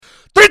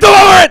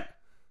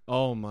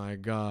my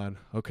God.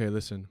 Okay,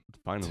 listen.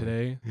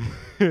 Finally.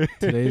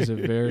 Today is a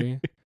very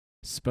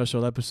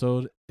special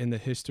episode in the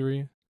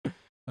history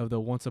of the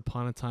Once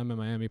Upon a Time in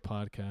Miami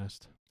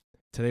podcast.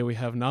 Today we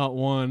have not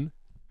one,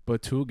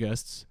 but two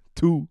guests.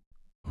 Two.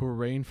 Who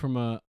reign from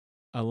a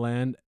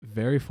land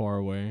very far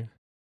away.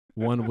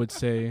 One would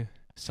say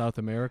South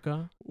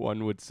America.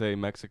 One would say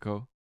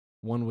Mexico.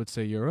 One would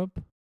say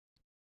Europe.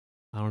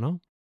 I don't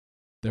know.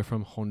 They're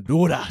from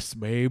Honduras,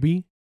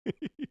 baby.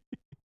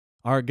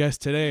 Our guests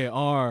today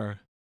are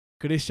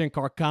Christian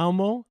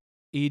Carcamo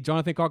y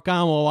Jonathan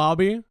Carcamo,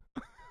 Abby.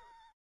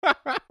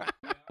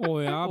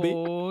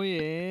 Oh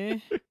yeah.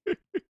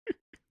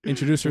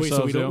 Introduce Wait,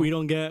 yourselves. so we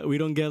don't get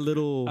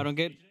little I don't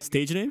get.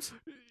 stage names?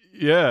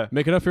 Yeah.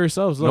 Make it up for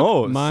yourselves. Look,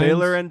 No, mine's-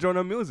 Sailor and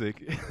Jonah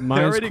Music. They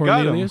Mine's already got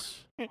 'em.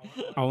 Cornelius.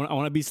 I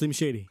want to be Slim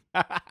Shady.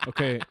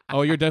 Okay.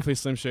 Oh, you're definitely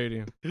Slim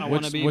Shady. I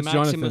want to be what's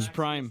Maximus Jonathan?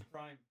 Prime.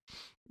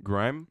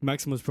 Grime.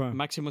 Maximus Prime.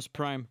 Maximus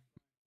Prime.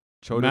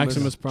 Chodimus,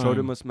 Maximus Prime.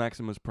 Chodimus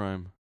Maximus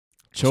Prime.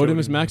 Chodimus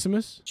Chodimus.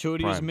 Maximus?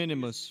 Chodius Prime.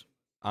 Minimus.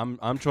 I'm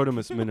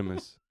Chodimus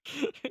Minimus.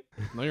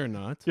 No, you're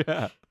not.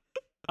 Yeah.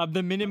 I'm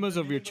the Minimus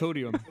of your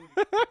Chodium.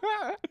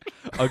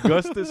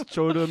 Augustus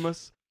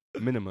Chodimus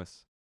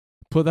Minimus.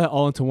 Put that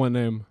all into one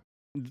name.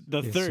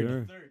 The Yes,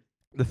 third. sir.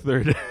 The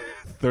third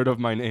third of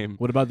my name.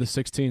 What about the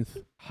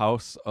 16th?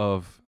 House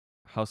of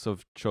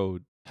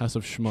Chod. House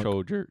of Schmuck.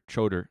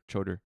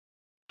 Choder.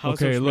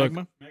 House Okay, of look.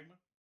 Smegma.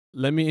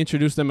 Let me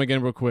introduce them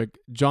again real quick.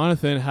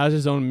 Jonathan has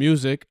his own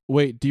music.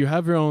 Wait, do you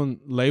have your own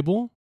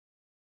label?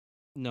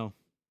 No,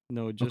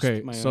 just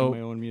Okay, my, so own, my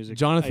own music.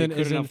 Jonathan I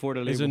couldn't afford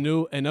a is a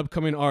label. an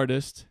upcoming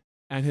artist,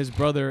 and his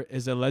brother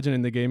is a legend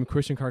in the game,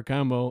 Christian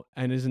Carcamo,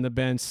 and is in the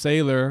band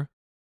Sailor.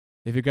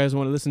 If you guys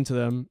want to listen to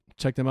them,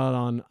 check them out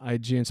on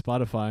IG and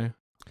Spotify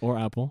or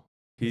Apple.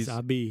 He's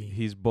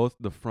He's both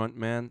the front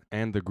man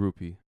and the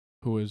groupie,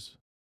 Who is?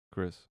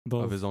 Chris,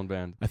 Both. of his own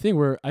band. I think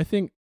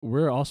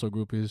we're also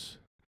groupies.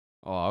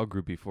 Oh, I'll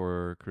groupie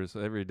for Chris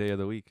every day of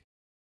the week.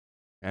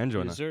 And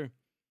Jonah. Yes, sir.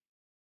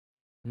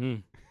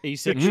 Mm.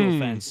 Asexual Mm.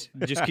 fans.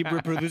 Just keep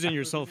reproducing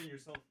yourself.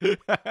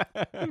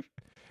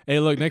 Hey,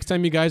 look, next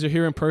time you guys are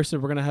here in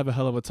person, we're gonna have a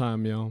hell of a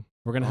time, yo.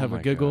 We're gonna Oh have a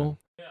my giggle,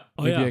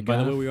 Oh Maybe yeah. a By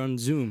the gaff. way, we're on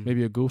Zoom.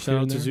 maybe a goof here Shout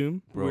out and to there.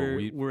 Zoom.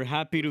 Bro, we're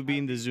happy to be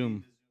in the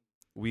Zoom.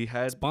 we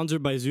had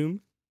Sponsored by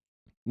Zoom.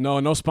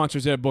 No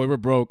sponsors yet, boy. We're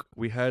broke.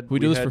 we had We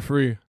do this had for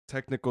free.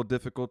 technical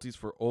difficulties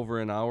for over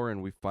an hour,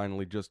 and we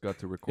finally just got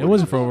to record. It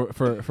wasn't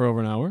for over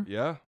an hour.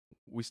 Yeah,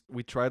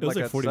 we tried It was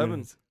like like at 40 7,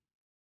 minutes.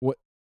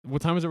 What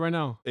time is it right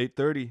now?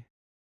 8:30.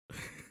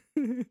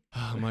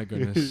 Oh my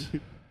goodness.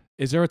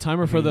 Is there a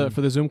timer for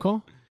the Zoom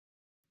call?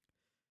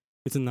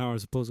 It's an hour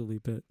supposedly,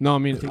 but No, I I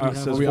mean, think are we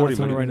have says we on 40 a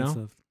timer right minutes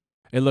now? left.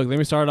 Hey, look, let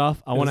me start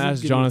off. I Yeah, want to let's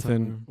ask give me a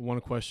Jonathan timer. one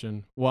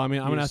question. Well, I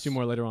mean, I'm going to ask you Yes.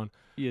 more later on.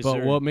 Yes, But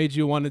sir. what made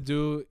you want to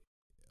do?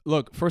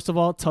 Look, first of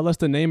all, tell us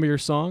the name of your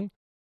song,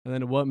 and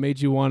then what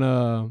made you want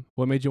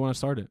to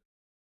start it?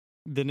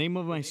 The name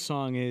of my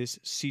song is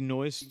Si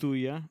no es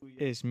tuya,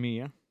 es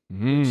mía.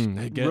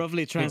 I get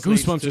Roughly get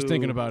translates goosebumps to, just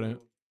thinking about it.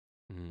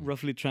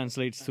 Roughly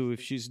translates to if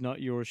she's not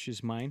yours,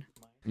 she's mine.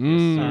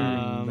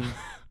 Mm.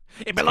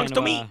 It belongs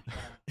to me.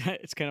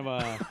 It's kind of a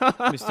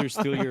Mr.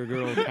 Steal Your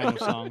Girl kind of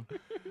song.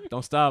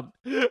 Don't stop.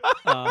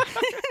 Uh,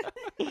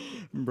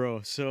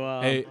 bro,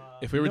 so Hey,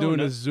 if we were no, doing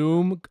no- a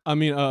Zoom, I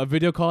mean a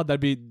video call, that'd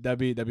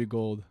be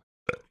gold.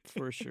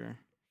 for sure.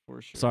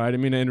 Sorry, I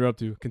didn't mean to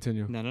interrupt you.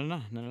 Continue.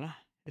 No.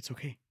 It's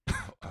okay.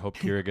 I hope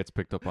Kira gets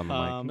picked up on the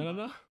mic.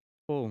 No.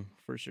 Oh,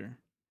 for sure.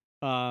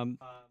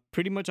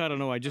 Pretty much, I don't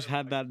know. I just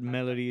had that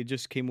melody. It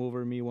just came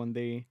over me one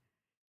day,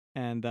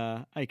 and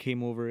I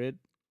came over it.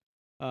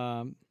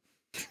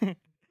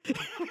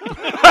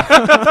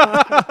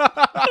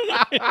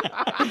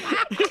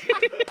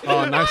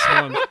 Oh, nice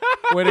one.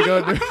 Way to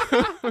go,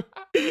 dude.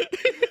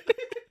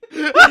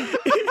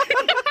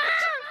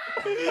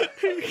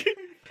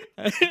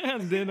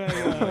 And then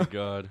Oh my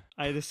god.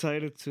 I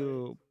decided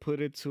to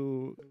put it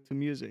to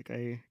music.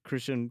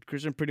 Christian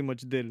pretty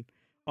much did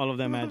all of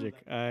that magic.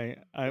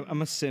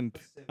 I'm a simp.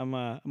 I'm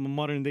a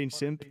modern day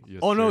simp. Yes,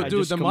 Oh no, sir. I dude,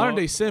 just the come modern out-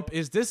 day simp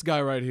is this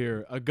guy right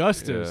here,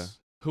 Augustus.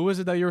 Yeah. Who is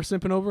it that you were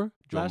simping over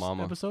Joe last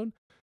Mama. episode?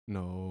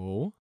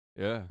 No,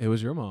 Yeah. it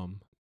was your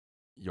mom.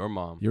 Your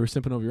mom. You were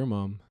simping over your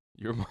mom,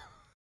 Your mom.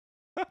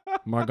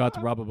 Margot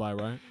Robbie,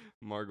 right?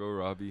 Margot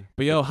Robbie.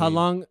 But yo, the how queen.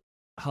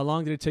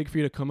 long did it take for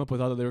you to come up with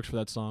all the lyrics for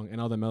that song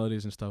and all the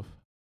melodies and stuff?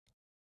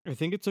 I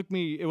think it took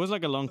me. It was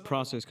like a long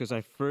process because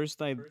I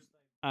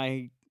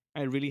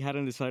really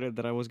hadn't decided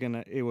that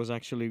it was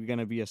actually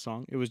gonna be a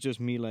song. It was just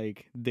me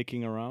like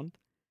dicking around,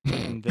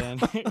 and then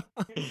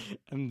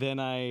and then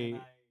I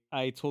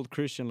told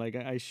Christian like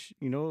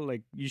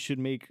like you should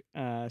make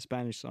a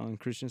Spanish song. And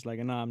Christian's like,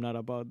 no, I'm not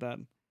about that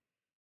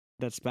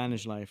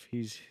Spanish life.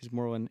 He's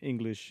more of an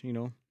English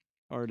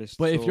artist.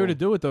 But if you were to So-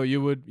 do it though,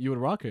 you would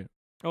rock it.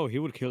 oh, he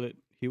would kill it.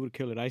 He would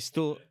kill it.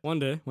 One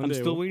day. I'm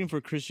still waiting for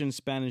Christian's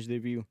Spanish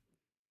debut.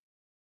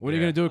 What are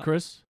you Yeah. gonna do,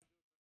 Chris?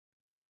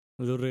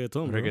 A little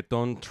reggaeton, bro.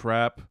 Reggaeton,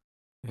 trap,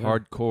 Yeah.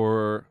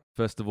 hardcore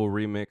festival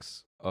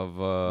remix of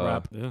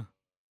Rap. Yeah.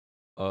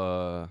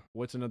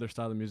 What's another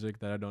style of music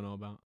that I don't know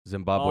about?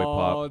 Zimbabwe oh,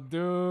 pop.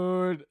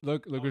 dude.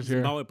 Look who's here.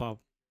 Zimbabwe pop.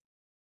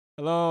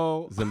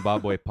 Hello.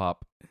 Zimbabwe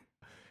pop.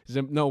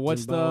 No,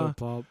 what's Zimbabwe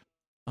pop.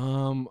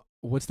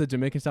 what's the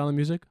Jamaican style of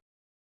music?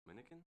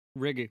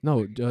 Reggae.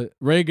 No,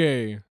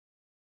 reggae.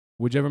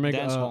 Would you ever make a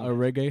Dancehall.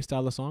 reggae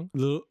style of song?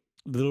 Little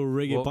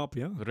reggae Well, pop,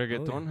 yeah.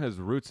 Reggaeton has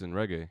roots in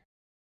reggae.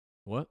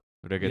 What?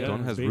 Reggaeton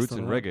it's has based roots on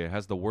in that. reggae. It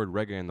has the word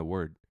reggae in the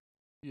word.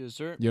 Yes,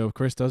 sir. Yo, if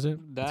Chris does it,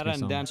 That it's gonna and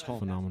sound dancehall.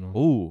 phenomenal.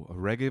 Ooh, a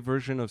reggae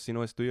version of Si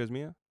No Es Tuya Es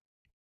Mía?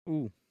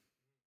 Ooh,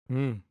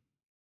 Mm.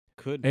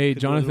 could. Hey,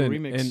 could do a little Jonathan,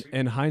 remix.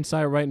 in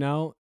hindsight right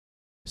now,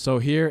 so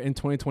here in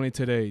 2020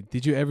 today,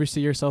 did you ever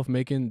see yourself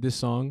making this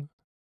song?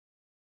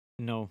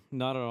 No,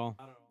 not at all.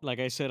 Like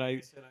I said,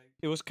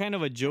 it was kind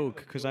of a joke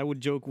because I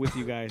would joke with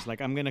you guys like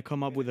I'm gonna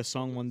come up with a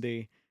song one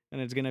day and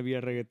it's gonna be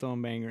a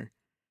reggaeton banger,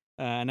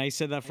 and I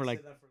said that for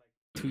like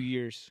 2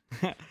 years.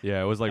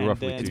 Yeah, it was like And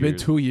roughly then- 2 It's years. been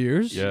 2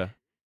 years? Yeah.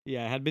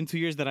 Yeah, it had been 2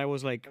 years that I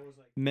was like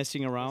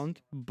messing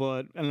around,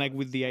 and like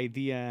with the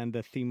idea and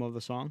the theme of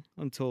the song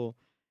until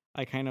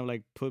I kind of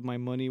like put my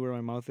money where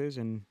my mouth is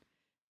and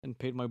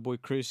paid my boy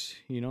Chris,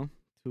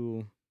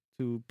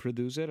 to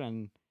produce it,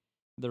 and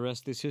the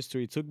rest is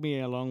history. It took me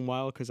a long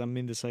while because I'm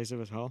indecisive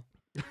as hell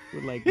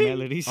with like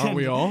melodies Aren't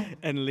we all?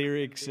 and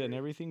lyrics and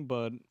everything.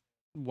 But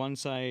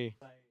once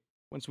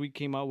we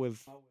came out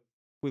with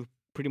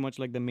pretty much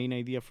like the main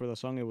idea for the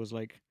song, it was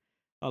like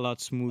a lot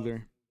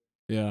smoother.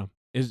 Yeah.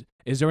 Is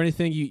there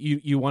anything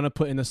you want to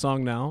put in the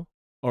song now?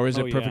 Or is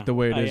it Oh, perfect yeah. the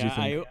way it is, you I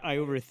think? I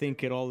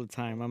overthink it all the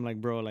time. I'm like,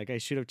 bro, like I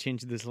should have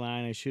changed this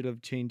line. I should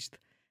have changed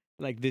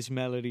like this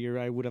melody, or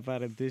I would have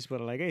added this.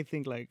 But like I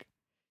think like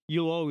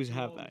you'll always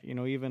have that,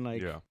 even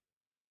like Yeah.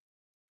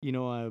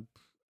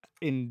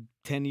 in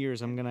 10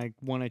 years I'm gonna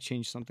want to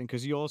change something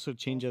because you also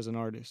change as an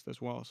artist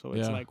as well. So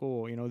it's Yeah. like,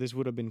 oh, this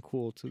would have been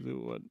cool to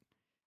do. But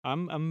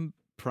I'm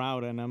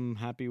proud and I'm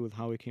happy with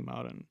how it came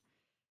out. And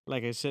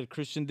like I said,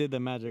 Christian did the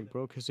magic,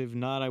 bro. Because if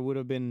not, I would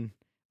have been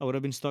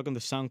stuck on the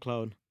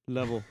SoundCloud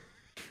level.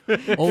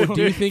 Oh,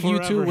 do you think you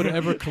two would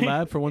Forever. ever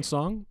collab for one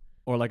song?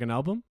 Or like an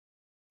album?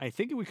 I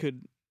think we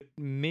could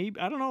maybe,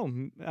 I don't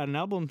know. An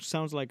album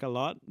sounds like a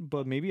lot,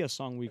 but maybe a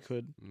song we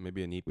could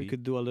Maybe an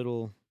EP. do a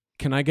little.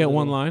 Can I get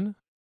one Little- line?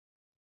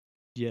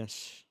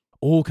 Yes,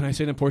 Oh, can I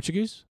say it in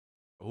Portuguese?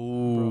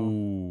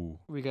 Ooh.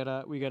 we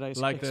gotta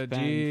Like the expand.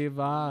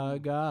 diva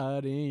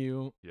got in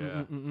you.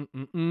 Yeah.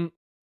 Mm-mm-mm-mm-mm.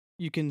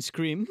 You can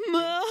scream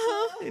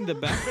in the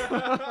back.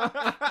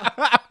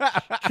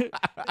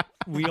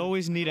 We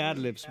always need ad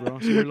libs, bro.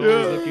 So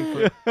we're always looking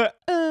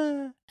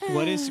for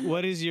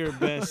what is your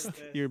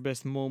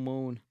best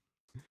moan.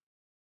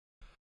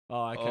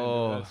 Oh, I can't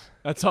Oh. do this.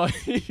 That's all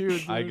you do.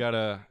 I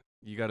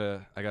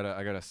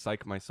gotta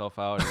psych myself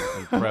out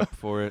and prep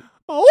for it.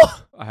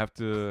 Oh! I have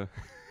to.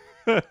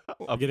 Get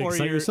Or excited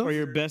your, yourself? or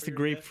your best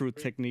grapefruit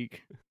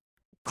technique.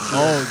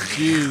 Oh,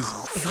 jeez.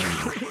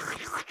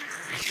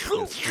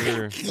 Yes,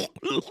 sir.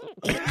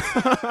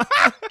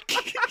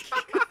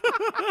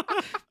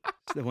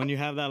 So when you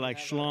have that like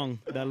schlong,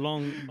 that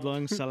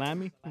long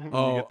salami.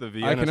 Oh, get the I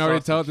Vienna can already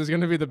tell sausage. this is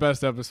going to be the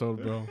best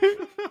episode, bro.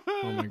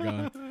 Oh, my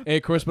God.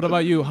 Hey, Chris, what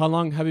about you? How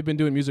long have you been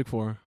doing music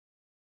for?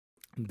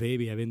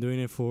 Baby, I've been doing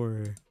it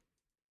for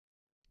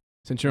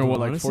Since you're, what,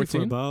 like honestly, for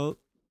 14? about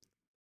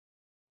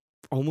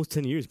almost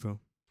 10 years, bro.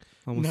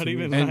 Almost Not 10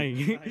 even years.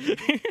 lying.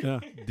 Yeah.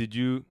 Did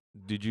you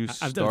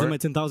I've done start? my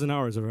 10,000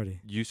 hours already.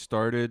 You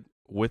started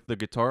with the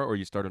guitar, or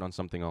you started on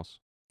something else?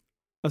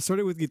 I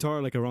started with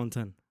guitar like around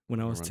 10 when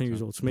I was Around 10 years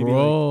 10. old. So maybe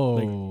Bro.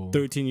 like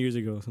 13 years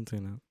ago,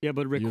 something like that. Yeah,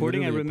 but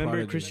recording, I literally a remember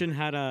prodigy.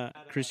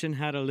 Christian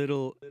had a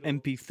little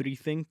MP3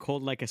 thing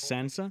called like a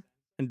Sansa,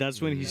 and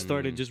that's when he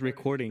started just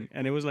recording,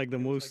 and it was like the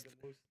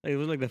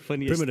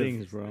funniest Primitive.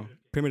 things, bro.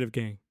 Primitive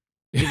Gang.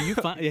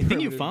 I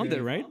think you found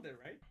it, right?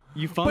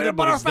 You found it,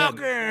 but it's dead.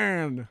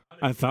 Falcon!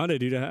 I found it,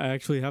 dude. I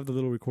actually have the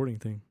little recording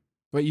thing.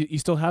 Wait, you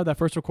still have that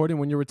first recording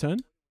when you were 10?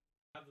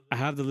 I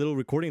have the little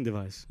recording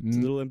device. It's a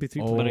Mm. little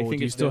MP3 Oh, player. But I think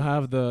do you it's still dead.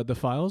 have the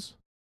files?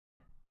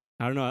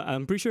 I don't know.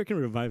 I'm pretty sure I can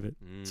revive it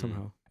Mm.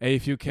 somehow. Hey,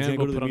 if you can, gonna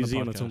we'll go to put the on the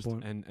museum at some podcast,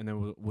 point. and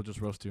then we'll just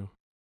roast you.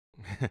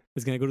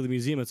 It's gonna go to the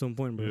museum at some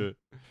point, bro. Yeah.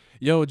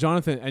 Yo,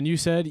 Jonathan, and you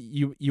said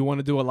you want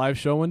to do a live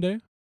show one day?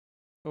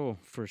 Oh,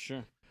 for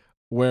sure,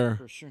 Where?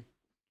 for sure.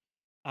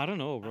 I don't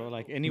know, bro.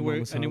 Like anywhere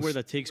Mama's house.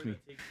 that takes me.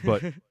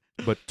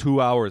 But 2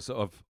 hours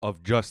of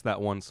just that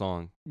one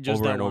song,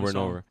 Just over that and one over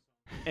song. and over.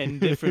 And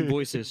different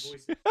voices.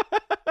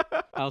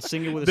 I'll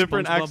sing it with a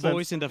Different SpongeBob accents.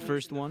 voice in the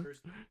first one.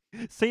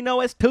 Say no,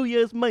 it's 2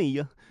 years,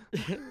 me.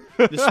 The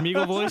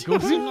Smeagol voice.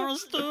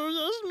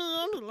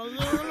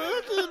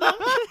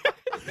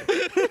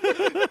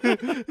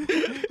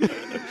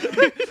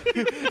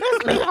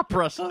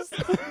 Precious.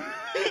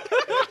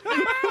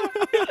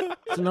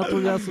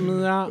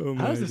 Oh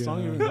How does my the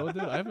song even God. go,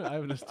 dude? I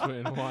haven't listened to it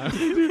in a while.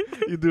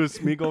 You do a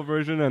Smeagol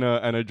version and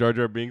a Jar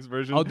Jar Binks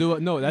version. I'll do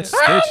it. No, that's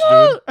Stitch,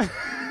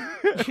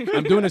 dude.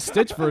 I'm doing a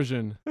Stitch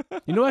version.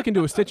 You know I can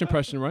do a Stitch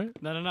impression, right?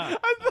 No.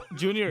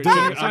 Junior, Dude,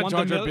 Junior, it's I not want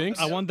Jar the Jar Mel, Binks.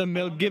 I want the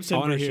Mel I Gibson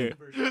want to hear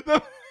version.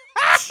 it.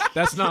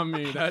 That's not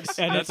me. That's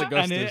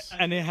Augustus.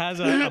 and it has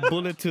a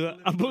bullet to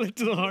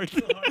the heart.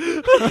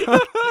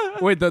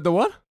 Wait, the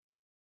what?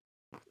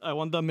 I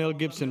want the Mel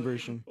Gibson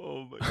version.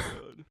 Oh my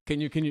god. Can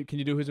you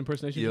do his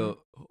impersonation? Yo,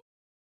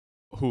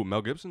 who?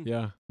 Mel Gibson?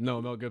 Yeah.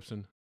 No, Mel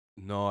Gibson.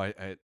 No,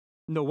 I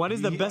No, what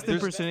is the best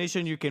there's-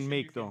 impersonation you can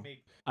make though?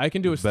 I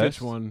can do a Stitch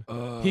Best? one.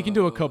 He can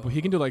do a couple.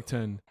 He can do like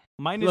 10.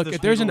 Mine Look, is the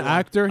if there's an Spiegel one.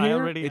 actor I here,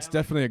 already- it's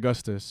definitely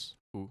Augustus.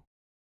 Who?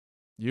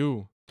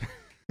 You.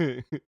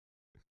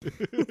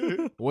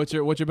 What's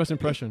your best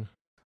impression?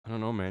 I don't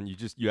know, man.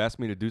 You asked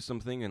me to do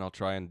something, and I'll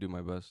try and do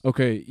my best.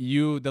 Okay,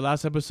 the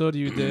last episode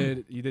you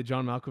did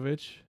John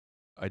Malkovich.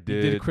 I You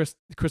did. did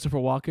Christopher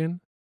Walken.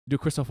 Do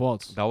Christoph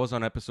Waltz. That was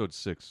on episode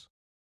 6.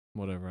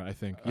 Whatever, I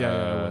think.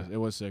 Yeah, it Uh,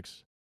 was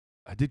 6.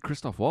 I did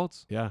Christoph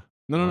Waltz. Yeah.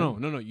 No.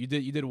 You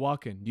did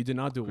Walken. You did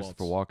not do Waltz.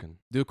 Christopher Walken.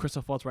 Do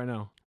Christoph Waltz right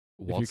now.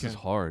 Waltz is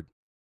can. hard.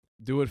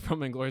 Do it from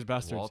Inglourious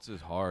Bastards. Waltz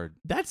is hard.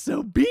 That's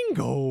a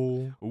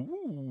bingo.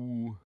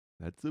 Ooh,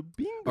 that's a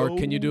bingo. Or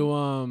can you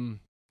do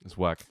It's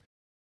whack.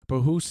 But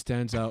who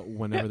stands out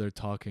whenever they're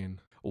talking?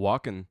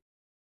 Walken.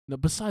 No,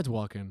 besides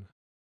Walken.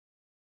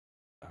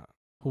 Uh,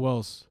 Who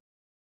else?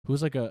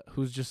 Who's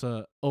just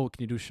a? Oh,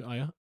 can you do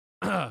Shia?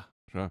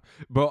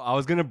 Bro, I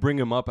was gonna bring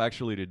him up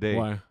actually today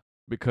Why?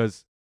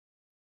 because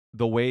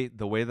the way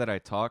that I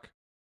talk,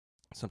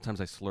 sometimes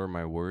I slur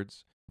my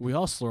words. We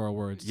all slur our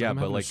words. Yeah, I'm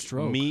but having a like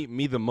stroke.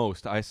 me the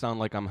most. I sound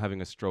like I'm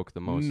having a stroke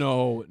the most.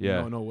 No,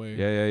 Yeah. no way.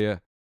 Yeah.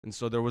 And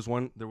so there was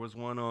one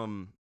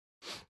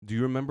do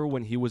you remember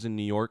when he was in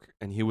New York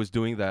and he was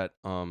doing that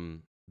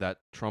that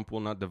Trump will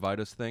not divide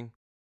us thing?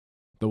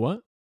 The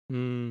what?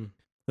 The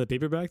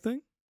paperback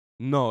thing?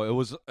 No, it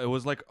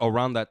was like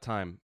around that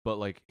time, but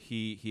like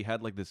he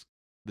had like this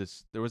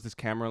there was this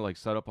camera like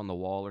set up on the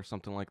wall or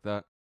something like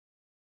that.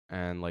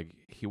 And like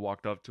he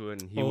walked up to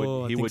it and he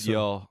would so.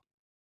 yell,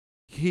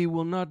 "He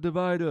will not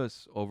divide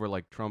us," over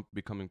like Trump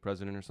becoming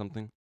president or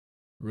something.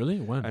 Really?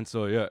 When? And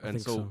so yeah, I and think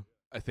so so.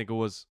 I think it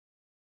was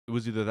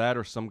either that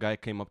or some guy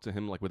came up to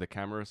him like with a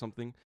camera or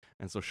something,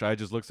 and so Shai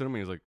just looks at him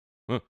and he's like,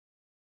 "Huh,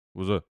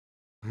 what's up?"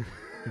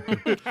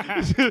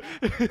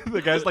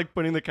 The guy's like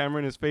putting the camera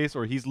in his face,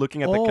 or he's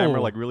looking at the camera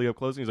Oh. like really up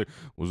close, and he's like,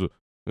 "What's up?"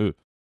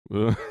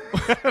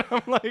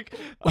 I'm like,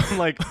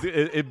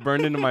 it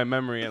burned into my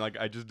memory, and like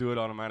I just do it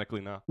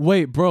automatically now.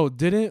 Wait, bro,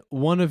 didn't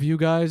one of you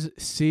guys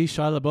see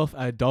Shia LaBeouf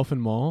at Dolphin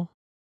Mall?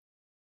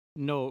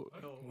 No,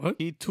 What?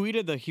 he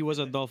tweeted that he was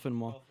at Dolphin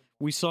Mall.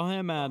 We saw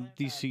him at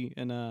DC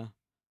in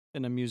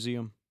a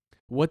museum.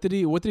 What did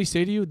he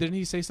say to you? Didn't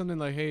he say something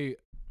like, "Hey,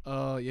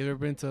 you ever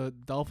been to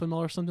Dolphin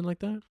Mall or something like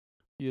that?"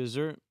 Yes,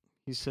 sir.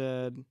 He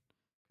said.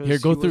 'cause Here,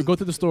 go he through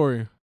the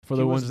story for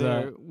he the was ones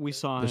there. that We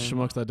saw the him.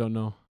 schmucks that don't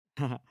know.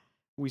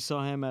 We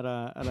saw him at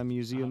a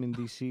museum in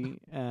DC,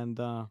 and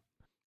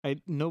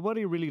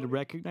nobody really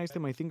recognized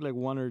him. I think like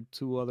one or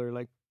two other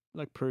like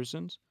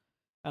persons,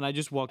 and I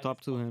just walked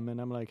up to him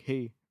and I'm like,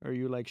 "Hey, are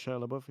you like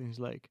Shia LaBeouf?" And he's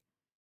like,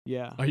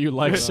 "Yeah." Are you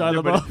like Yeah, Shia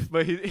Yeah, LaBeouf?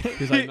 but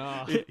He's like,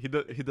 "Nah."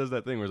 he does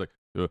that thing where he's like,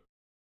 "Yeah."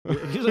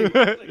 He's like,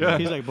 Yeah.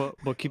 he's like,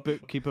 but keep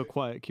it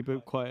quiet, and I'm Keep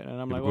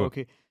like, it oh, quiet.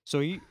 okay. So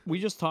we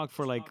just talked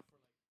for like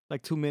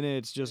 2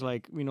 minutes, just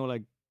like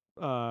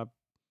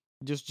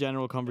just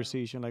general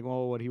conversation, like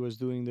what he was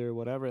doing there,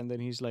 whatever. And then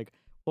he's like,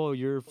 "Oh,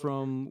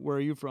 where are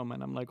you from?"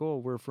 And I'm like, "Oh,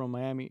 we're from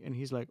Miami." And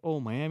he's like, "Oh,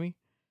 Miami."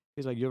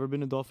 He's like, "You ever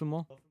been to Dolphin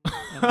Mall?"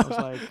 And I was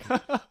like,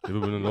 You ever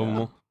been in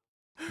Normal?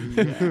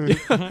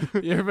 "Yeah."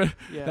 You ever-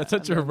 Yeah, That's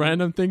such and a then-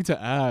 random thing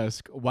to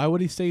ask. Why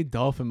would he say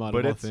Dolphin Mall? But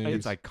of all it's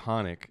things?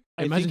 iconic.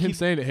 I Imagine think him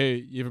saying, "Hey,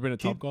 you ever been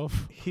to he-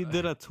 Topgolf?" He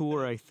did a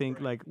tour, I think,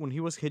 like when he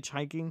was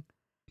hitchhiking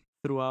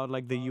throughout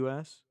like the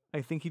U.S.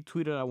 I think he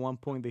tweeted at one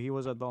point that he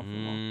was at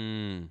Dolphin Mall.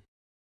 Mm.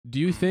 Do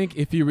you think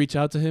if you reach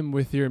out to him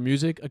with your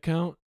music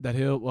account that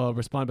he'll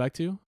respond back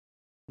to you?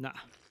 Nah.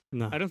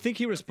 No. I don't think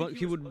he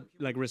would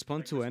like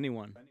respond to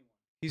anyone.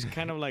 He's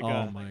kind of like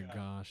Oh my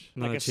gosh!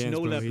 Not like a a chance,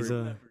 snow bro. He's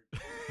leopard.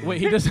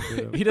 Wait, he doesn't.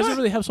 Yeah. He doesn't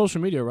really have social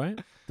media, right?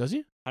 Does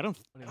he? I don't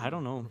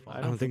know.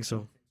 I don't think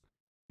so.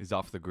 He's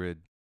off the grid.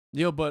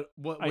 Yo, but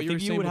what I you were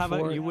think you saying would have a-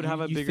 before, you would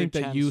have a you bigger think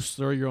that you chance.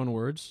 slur your own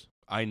words,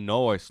 I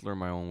know I slur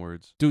my own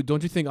words. dude?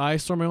 Don't you think I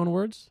slur my own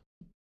words?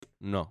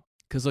 No,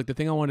 Because like the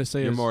thing I want to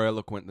say you're is more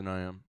eloquent than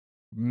I am.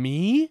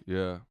 me.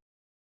 Yeah.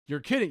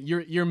 You're kidding.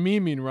 You're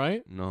memeing,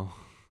 right? No.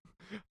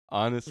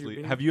 Honestly,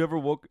 being- have you ever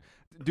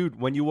dude,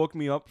 when you woke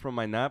me up from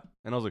my nap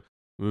and I was like,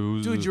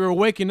 Dude, you were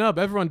waking up.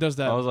 Everyone does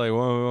that. I was like,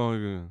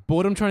 whoa. But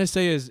what I'm trying to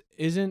say is,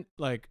 isn't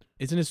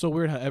it so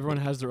weird how everyone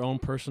has their own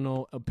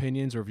personal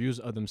opinions or views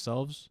of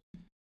themselves?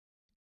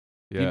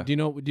 Yeah. Do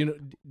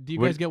you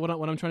What- guys get what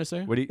I'm trying to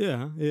say? What do you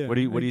Yeah. What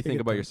do you I think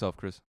get about that. yourself,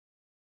 Chris?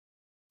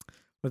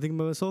 What I think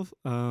about myself?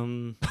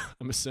 I'm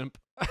a simp.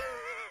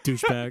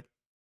 Douchebag.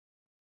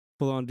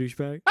 Full on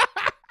douchebag.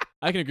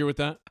 I can agree with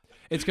that.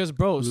 It's because,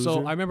 bro, so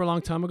Loser. I remember a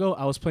long time ago,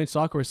 I was playing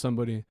soccer with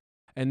somebody,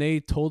 and they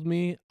told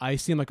me I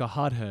seem like a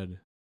hothead.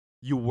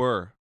 You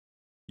were.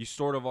 You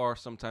sort of are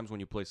sometimes when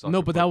you play soccer.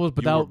 No, but that was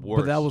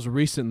worse.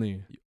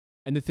 recently.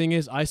 And the thing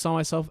is, I saw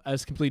myself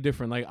as completely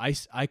different. Like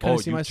I kind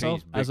of see you've myself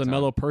changed big as a time.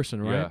 mellow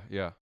person, right?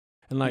 Yeah.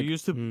 And like you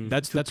used to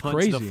that's punch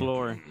crazy. the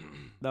floor.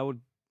 That would.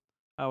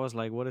 I was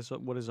like, what is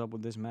up? What is up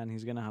with this man?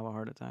 He's gonna have a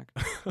heart attack.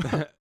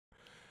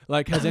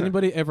 Like, has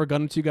anybody ever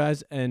gotten to you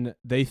guys and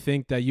they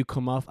think that you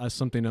come off as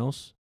something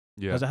else?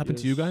 Yeah. Has that happened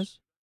to you guys?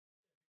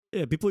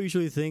 Yeah, people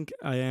usually think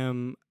I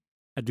am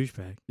a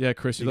douchebag. Yeah,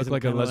 Chris, you Because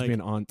look I'm like a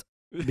kinda lesbian aunt.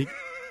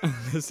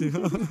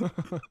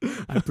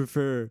 I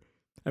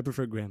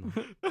prefer grandma.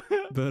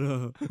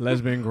 But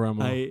Lesbian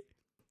grandma.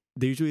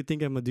 they usually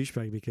think I'm a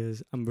douchebag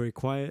because I'm very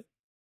quiet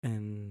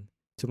and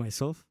to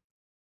myself.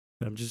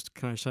 But I'm just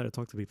kind of shy to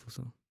talk to people.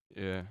 So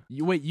Yeah.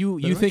 You But think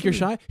you're actually-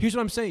 shy? Here's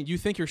what I'm saying. You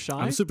think you're shy?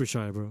 I'm super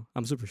shy, bro.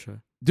 I'm super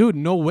shy. Dude,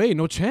 no way,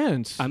 no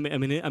chance. I'm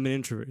an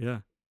introvert. Yeah.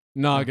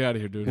 Nah, get out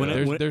of here, dude. When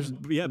I- there's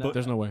yeah, but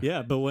there's no way.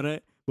 yeah, but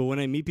when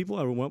I meet people,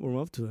 I warm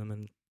up to them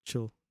and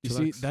chill. You see,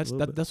 chillax a that's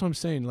little bit. that's what I'm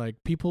saying.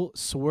 Like, people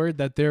swear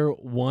that they're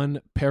one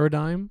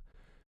paradigm,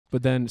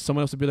 but then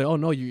someone else would be like, "Oh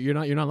no, you're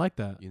not like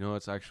that." You know,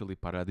 it's actually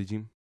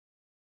paradigm.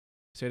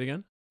 Say it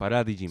again.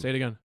 Paradigm. Say it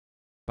again.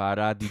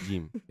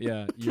 Paradigm.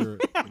 Yeah, you're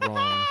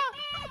wrong.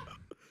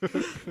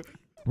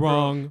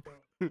 Wrong.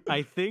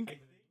 I think.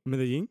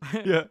 Medellin.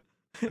 Yeah.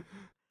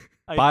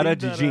 I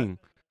Paradigm.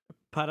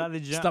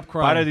 Paradigm. Stop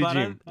crying.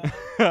 Paradigm.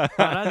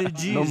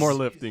 Paradigm. No more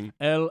lifting.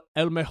 El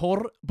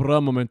mejor bra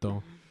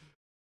momento.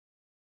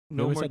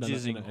 No We more said that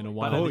jizzing. in a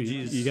while. Oh,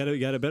 Paradigm. you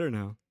got it better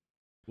now.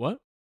 What?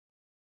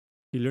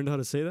 You learned how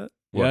to say that.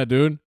 What? Yeah,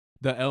 dude.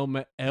 The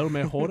el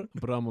mejor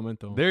bra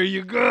momento. There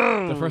you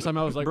go. The first time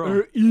I was like,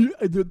 Bro.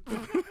 I did.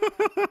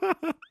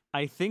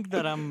 I think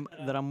that I'm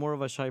more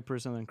of a shy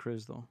person than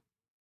Chris though.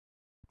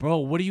 Bro,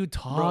 what are you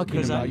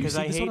talking about? You see,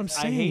 I this is hate what I'm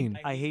saying.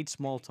 I hate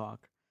small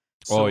talk.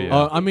 Oh,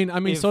 yeah. I mean,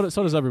 if- so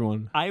does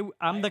everyone.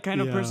 I'm the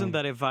kind of person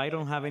Yeah. that if I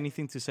don't have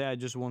anything to say, I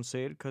just won't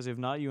say it. Because if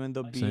not, you end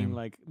up being Same.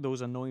 like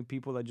those annoying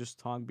people that just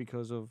talk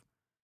because of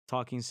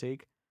talking's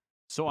sake.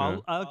 So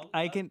Yeah.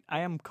 I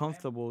am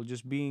comfortable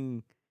just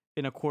being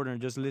in a corner,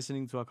 just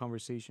listening to a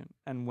conversation.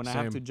 And when I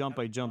have to Same. jump,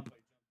 I jump.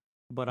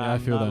 But Yeah, I I'm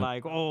feel not that.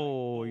 like,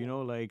 oh,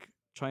 like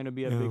trying to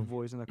be a Yeah. big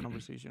voice in the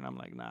conversation. I'm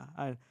like, nah,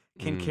 I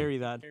can Mm. carry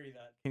that.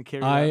 Can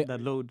carry I-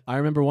 that load. I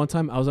remember one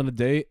time I was on a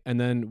date and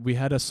then we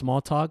had a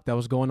small talk that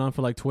was going on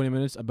for like 20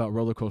 minutes about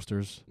roller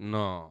coasters.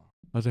 No.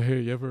 I was like,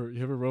 "Hey, you ever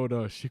rode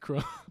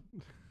Shikra?"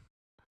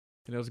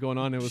 And it was going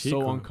on. It was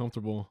so Shikra.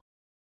 uncomfortable.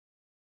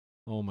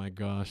 Oh my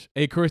gosh.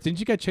 Hey, Chris, didn't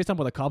you get chased down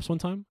by the cops one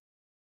time?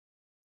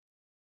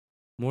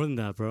 More than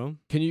that, bro.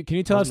 Can you tell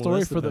I that was story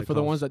molested for by the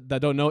cops. ones that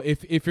don't know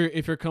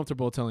if you're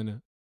comfortable telling it?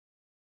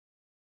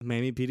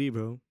 Miami PD,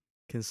 bro,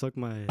 can suck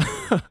my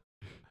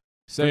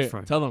Say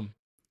fry. it. Tell them.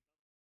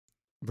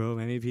 bro.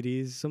 Miami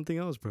PD is something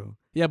else, bro.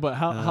 Yeah, but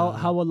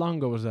how long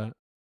ago was that?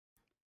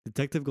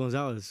 Detective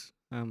Gonzalez.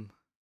 I'm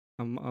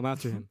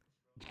after him,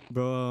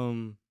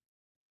 bro.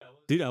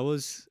 Dude, I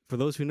was, for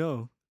those who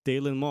know,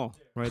 Dayland Mall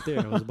right there.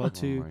 I was about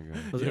Oh to my God.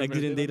 I was You ever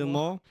exiting been to Dayland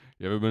Mall.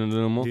 You ever been in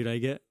the mall? Dude, I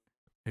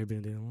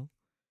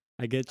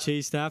get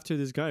chased after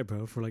this guy,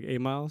 bro, for like 8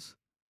 miles.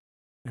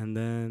 And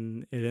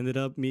then it ended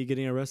up me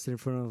getting arrested in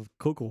front of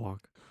Cocoa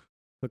Walk,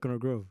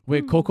 Coconut Grove.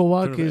 Wait, Cocoa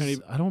Walk Don't know if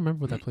is. I don't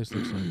remember what that place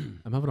looks like.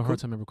 I'm having a hard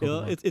time remembering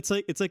Cocoa Walk.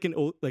 It's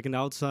like an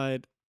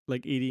outside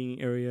like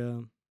eating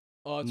area.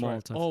 Oh, that's mall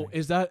right. type Oh, thing.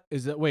 is that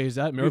wait, is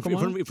that In Miracle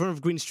front, Mall? in front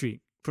of Green Street.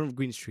 In front of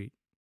Green Street.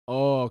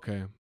 Oh,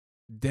 okay.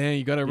 Dang,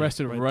 you got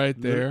arrested right right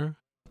there.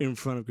 there. In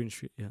front of Green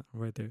Street. Yeah,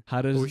 right there. How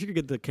Or we does? should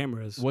get the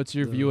cameras. What's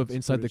your the view of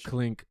inside the footage.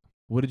 clink?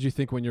 What did you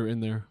think when you were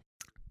in there?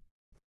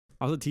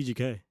 I was at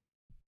TGK.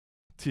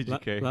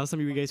 TGK. Last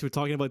time you guys were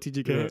talking about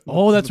TGK.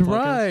 Oh, on that's the podcast.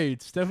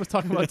 right. Steph was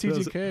talking about That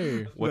was-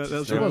 TGK. What's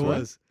That's the what it difference?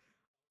 was.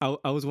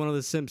 I was one of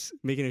the simps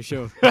making a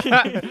show.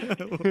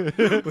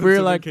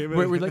 We're like,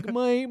 we're like,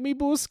 mi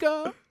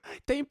busca.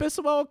 Tem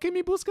pessoal que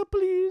me busca,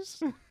 please.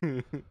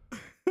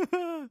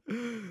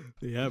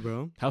 Yeah,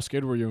 bro. How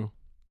scared were you?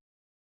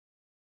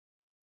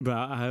 But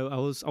I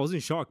was in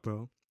shock,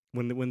 bro.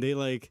 When they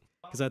like,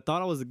 because I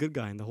thought I was the good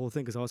guy in the whole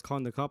thing, because I was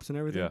calling the cops and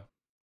everything. Yeah.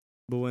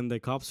 But when the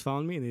cops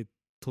found me and they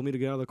told me to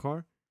get out of the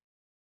car,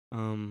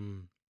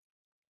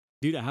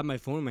 dude, I had my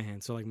phone in my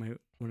hand. So like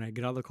when I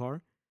get out of the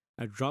car,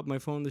 I drop my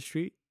phone in the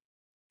street,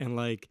 and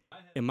like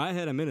in my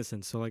head I'm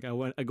innocent. So like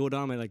I go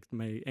down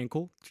my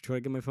ankle to try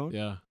to get my phone,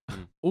 Yeah.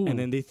 Mm. Ooh, and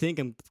then they think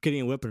I'm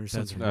getting a weapon or that's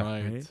something.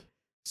 right. right?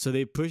 So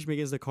they push me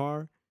against the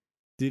car,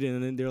 dude,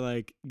 and then they're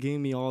like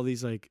giving me all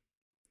these like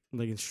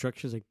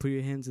instructions, like put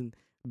your hands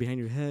behind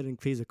your head and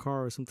face the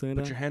car or something like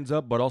Put that. your hands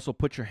up, but also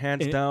put your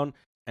hands And- down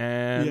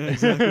and Yeah,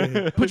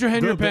 exactly. Put your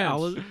hand in Bro, your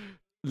but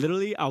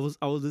pants.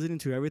 I was listening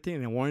to everything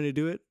and I wanted to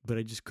do it, but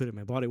I just couldn't.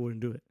 My body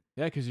wouldn't do it.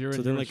 Yeah, because you're So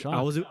in then you're like in I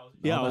shock. was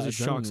yeah, All I was that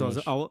in shock. So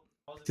adrenaline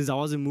since I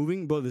wasn't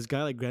moving, bro, this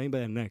guy like grabbed me by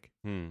the neck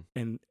Hmm.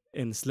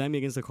 and slammed me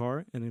against the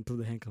car and then put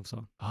the handcuffs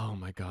on. Oh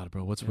my god,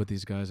 bro! What's Yeah. with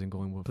these guys and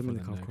going with Put for me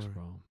the in the cop necks, car.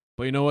 bro?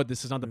 But you know what?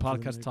 This is not the Put me in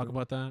the podcast to neck, talk bro.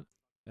 about that.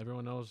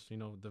 Everyone knows,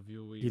 the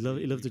view we. He loves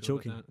we the feel about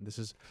choking. that. This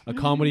is a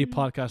comedy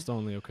podcast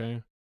only.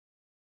 Okay.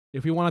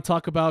 If we want to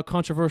talk about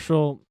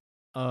controversial,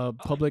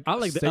 public I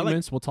like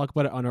statements, we'll talk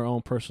about it on our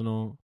own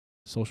personal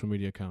social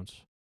media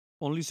accounts.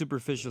 Only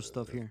superficial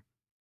stuff here.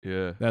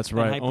 Yeah. That's And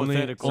right. Only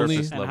hypotheticals. only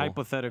Surface and level.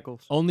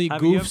 hypotheticals. only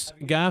Have you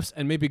goofs, gaffs,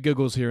 and maybe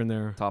giggles here and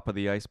there. Top of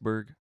the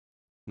iceberg.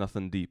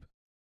 Nothing deep.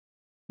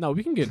 No,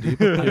 we can get deep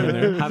here and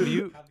there. Have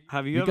you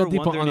We ever got deep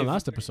wondered on the if,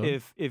 last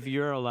episode. if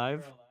you're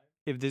alive,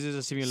 if this is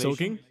a simulation?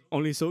 Soaking?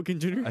 Only soaking,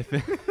 Junior? I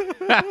think.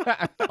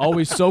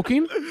 Always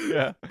soaking?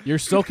 Yeah. You're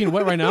soaking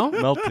wet right now?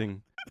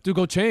 Melting. Dude,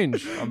 go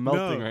change. I'm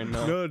melting right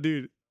now. No,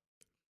 dude.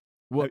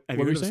 What, Have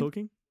what you were you heard of saying?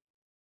 soaking?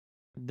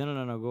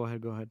 No. Go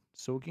ahead.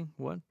 Soaking?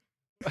 What?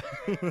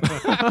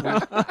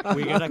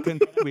 we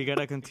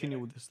gotta continue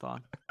with this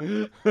thought.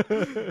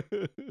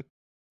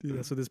 Dude,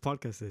 that's what this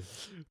podcast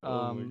is.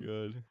 Oh my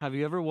god. Have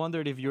you ever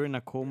wondered if you're in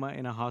a coma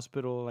in a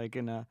hospital, like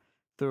in a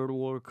third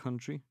world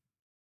country?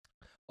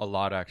 A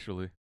lot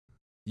actually.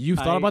 You've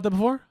thought I- about that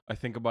before? I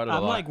think about it a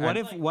I'm lot. like, what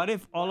And-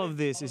 if all of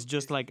this is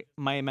just like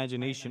my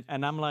imagination,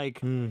 and I'm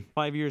like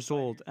 5 years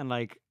old, and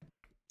like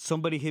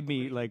somebody hit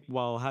me like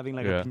while having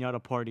like Yeah. a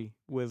piñata party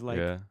with like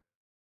yeah.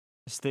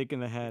 a stick in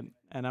the head,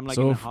 and I'm like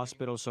So in a if-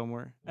 hospital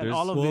somewhere, and There's-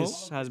 all of Well-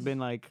 this has been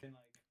like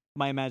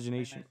my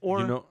imagination,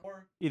 or You know,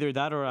 either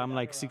that or I'm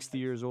like 60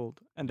 years old,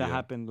 and that Yeah.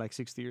 happened like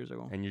 60 years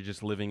ago. and you're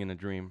just living in a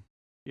dream.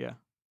 Yeah.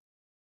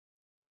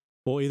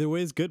 Well, either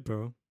way is good,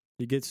 bro.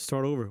 You get to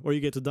start over, or you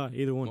get to die.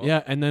 Either one. Well-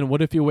 Yeah, and then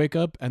what if you wake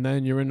up and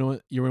then you're in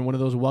one of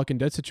those Walking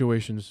Dead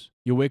situations?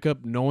 You wake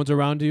up, no one's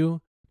around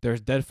you. There's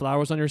dead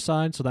flowers on your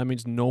side, so that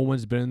means no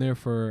one's been in there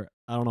for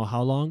I don't know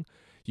how long.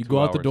 You 2 go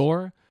out the hours.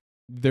 door,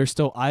 there's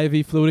still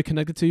IV fluid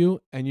connected to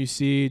you, and you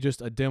see just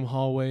a dim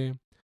hallway.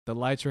 The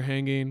lights are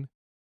hanging,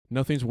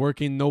 nothing's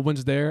working, no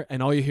one's there,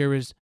 and all you hear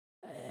is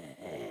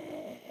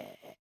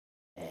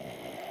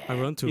I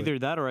run to Either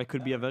that or I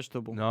could be a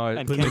vegetable. No,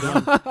 and Put can't me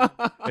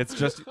run. it's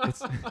just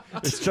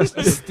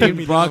steamed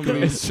steamed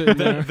broccoli is sitting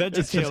there.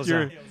 It's just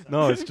your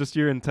it's just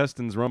your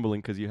intestines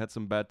rumbling because you had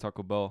some bad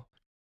Taco Bell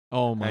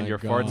Oh my and your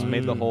god! farts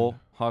made the Mm. whole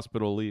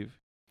hospital leave.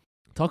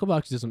 Taco Bell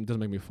actually doesn't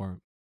make me fart.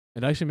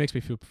 It actually makes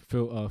me feel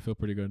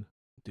pretty good.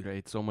 Dude, I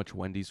ate so much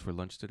Wendy's for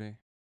lunch today.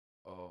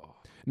 Oh,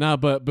 Nah,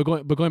 but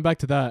going back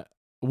to that,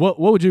 what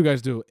would you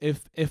guys do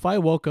if I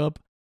woke up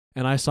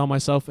and I saw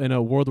myself in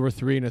a World War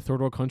III in a third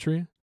world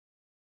country?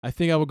 I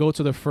think I would go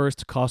to the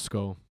first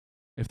Costco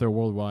if they're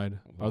worldwide.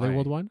 Are they Why?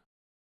 worldwide?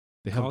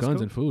 They have guns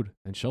Costco? and food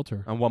and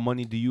shelter. and what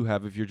money do you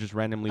have if you're just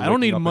randomly? I don't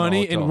waking need up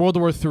money in, a in hotel? World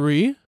War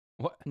III.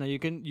 No, you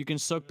can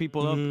suck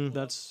people Mhm.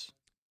 up.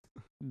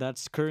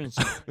 That's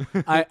currency.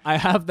 I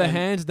have the And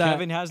hands that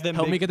Kevin has them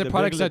help me big- get the big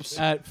products lips.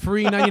 at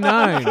free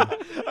 99.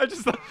 I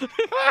just thought.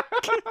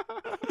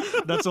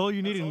 That's all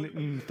you need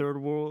in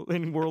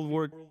World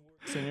War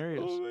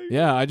scenarios. Oh my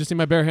Yeah, I just need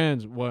my bare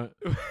hands. What?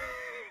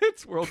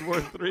 It's World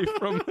War III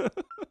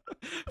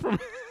from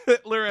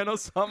Hitler and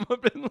Osama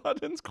bin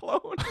Laden's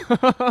clone,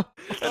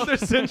 and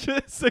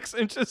they're 6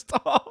 inches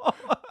tall.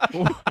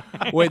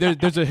 Wait,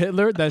 there's a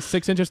Hitler that's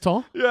 6 inches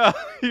tall? Yeah,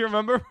 you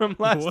remember from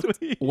last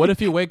week? What if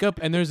you wake up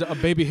and there's a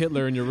baby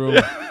Hitler in your room?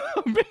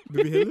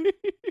 Baby Hitler?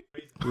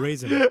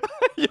 Raise him.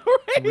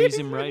 Raise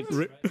him right.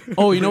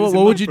 Oh, you know what? Raise him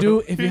What would up, you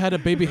bro. do if you had a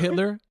baby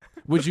Hitler?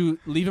 Would you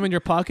leave him in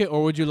your pocket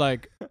or would you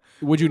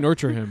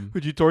nurture him?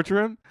 Would you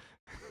torture him?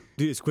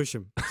 Dude, squish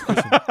him.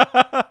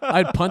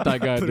 I'd punt that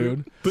guy, Put him-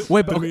 dude. Put,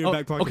 Wait, put but him in your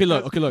back pocket. okay,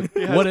 look.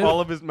 He has What if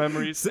all of his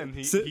memories, Sit-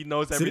 and sit- he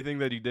knows sit- everything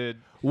that he did.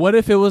 what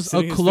if it was Sit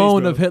in a his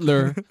clone face, of bro.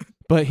 Hitler,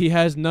 but he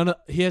has none of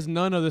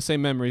the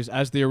same memories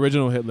as the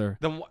original Hitler?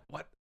 Then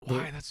what?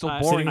 Why? That's so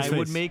I- boring. I his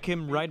would face. make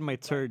him ride my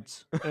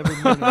turds every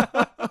morning.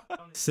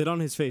 Sit on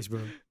his face, bro.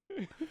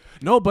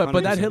 No, but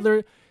that 100%.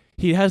 Hitler,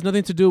 he has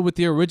nothing to do with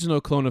the original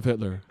clone of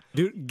Hitler.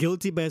 Dude,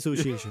 guilty by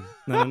association.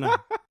 No.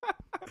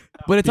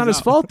 But it's not He's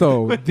his out. fault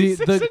though. He's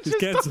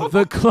canceled.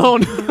 The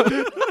clone.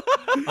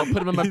 I'll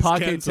put him in my He's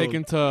pocket and canceled. take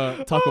him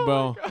to Taco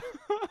Bell.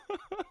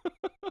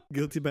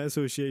 Guilty by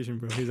association,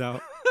 bro. He's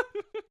out.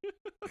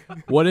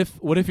 What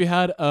if you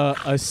had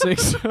a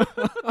 6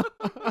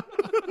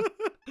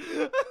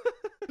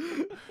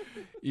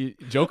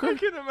 Joker? I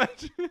can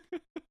imagine.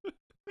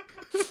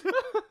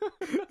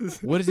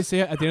 What does he say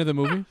at the end of the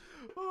movie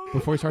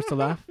before he starts to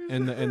laugh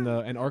in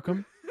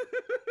Arkham?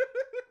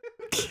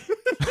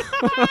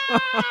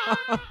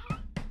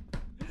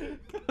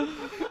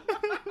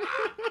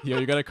 Yo,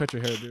 you gotta cut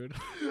your hair, dude.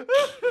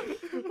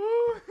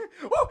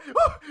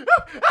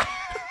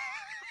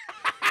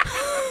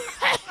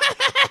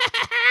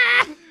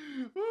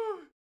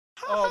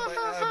 Oh, my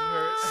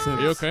abs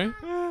Are you okay?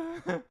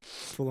 hurt.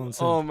 Full on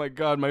sin. Oh my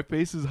god, my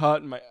face is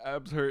hot and my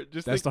abs hurt.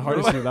 Just That's the thinking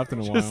hardest about- you've laughed in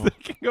a Just while.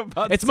 thinking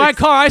about It's my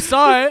car. I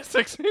saw it.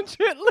 6-inch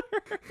Hitler.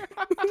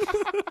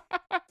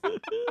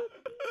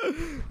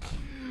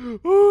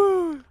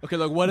 Okay,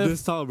 look. What if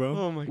This tall, bro.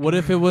 Oh my god. what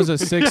if it was a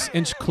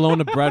 6-inch clone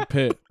of Brad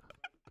Pitt?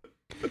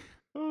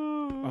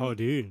 Oh,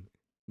 dude.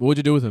 What would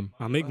you do with him?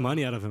 I'll make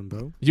money out of him,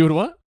 bro. You would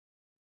what?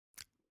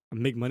 I'll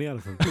make money out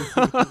of him.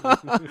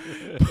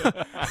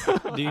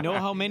 Do you know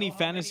how many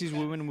fantasies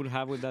women would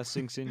have with that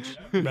 6-inch?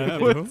 Yeah,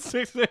 bro. With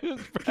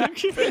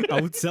 6-inch I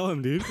would sell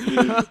him, dude.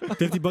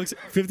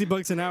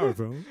 $50 an hour,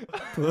 bro.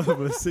 For a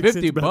 6-inch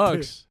 50 Brad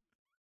bucks.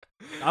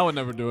 I would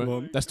never do it.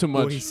 Well, That's too Pitt.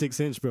 Well, much. he's 6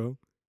 inch, bro.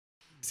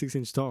 6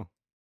 inch tall.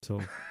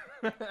 So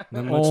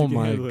Not much Oh you can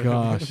my handle.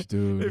 gosh,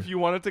 dude. If you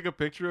want to take a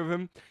picture of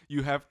him,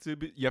 you have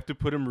to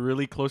put him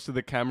really close to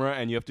the camera,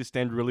 and you have to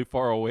stand really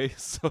far away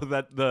so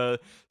that the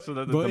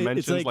Bro, it's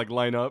dimensions like-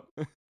 line up.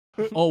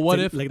 Oh, what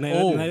It's if? like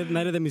oh,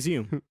 night at the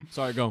museum?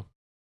 sorry, go.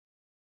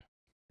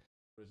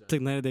 It's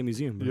like night at the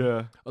museum. Bro.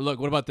 Yeah. Look,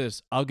 what about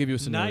this? I'll give you a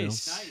scenario.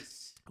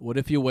 Nice. What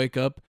if you wake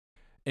up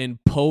in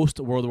post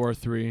World War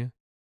III?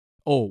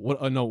 Oh,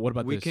 what? No, what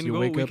about We this? can You go.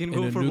 wake We up can in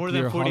go a for more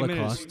nuclear than 40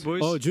 holocaust. minutes,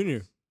 boys. Oh,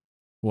 Junior.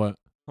 What?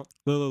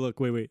 Look.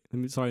 Wait.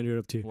 Sorry to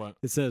interrupt you. What?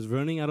 It says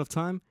running out of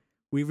time.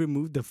 We've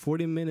removed the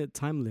 40-minute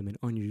time limit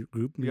on your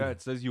group meeting. Yeah,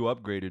 it says you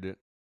upgraded it.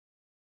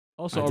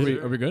 Also, I are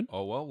did- we good?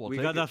 Oh well, we'll we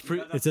take got it. that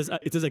free. It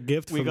says a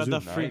gift. We from got Zoom.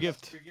 that free Nice.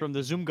 gift from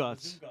the Zoom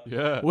gods.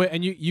 Yeah. Wait,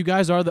 and you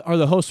guys are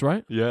the hosts,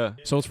 right? Yeah.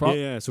 So it's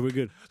Yeah. So we're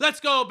good.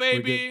 Let's go, good.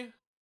 baby.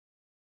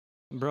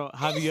 Bro,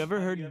 have you ever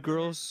heard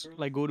girls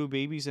like go to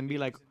babies and be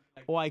like,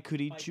 "Oh, I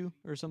could eat you"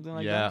 or something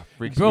like Yeah. that?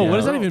 Freaks Bro, me what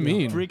does out. that even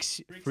mean? Freaks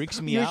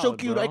me out.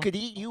 Bro.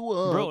 eat you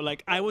up. Bro,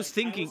 like I was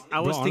thinking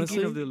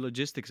honestly- of the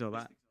logistics of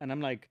that, and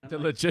I'm like, The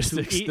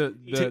logistics, eat- the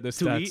to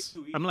stats.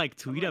 I'm like,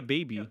 to eat a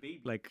baby,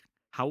 like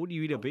how would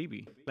you eat a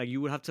baby? Like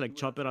you would have to like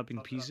chop it up in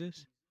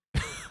pieces.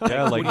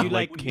 Yeah, like would you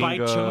like King, bite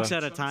chunks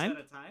at a time?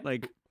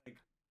 Like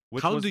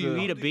which how was do you the-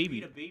 eat a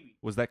baby?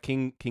 Was that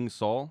King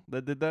Saul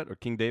that did that, or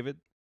King David?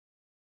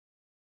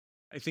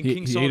 I think He-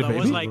 King he Saul ate a that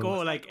was baby? like,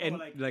 oh, like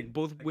and like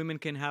both women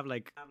can have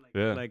like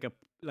Yeah.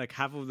 like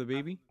half of the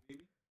baby.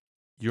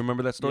 You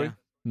remember that story? Yeah.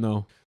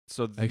 No.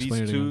 So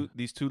Explain it again.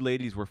 these two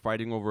ladies were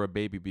fighting over a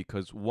baby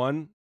because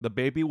the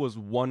baby was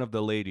one of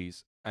the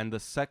ladies, and the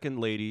second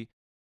lady,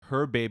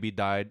 her baby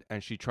died,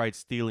 and she tried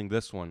stealing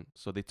this one.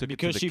 So they took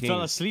Because it to she the king.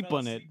 fell asleep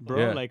on it,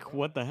 bro. Yeah. Like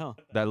what the hell?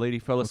 That lady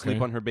fell asleep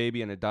Okay. on her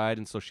baby, and it died,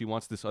 and so she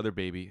wants this other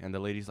baby, and the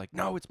lady's like,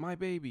 "No, it's my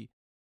baby."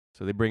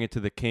 So they bring it to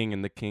the king,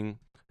 and the king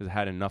has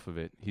had enough of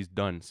it. He's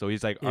done. So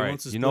he's like, He "All right,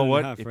 wants to you split know it in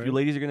what? half, If right? you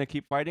ladies are gonna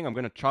keep fighting, I'm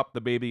gonna chop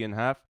the baby in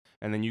half,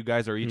 and then you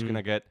guys are each Mm.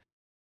 gonna get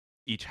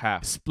each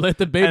half." Split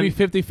the baby And-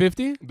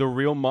 50-50? The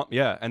real mom,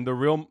 yeah, and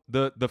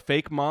the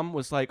fake mom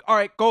was like, "All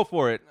right, go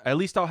for it. At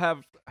least I'll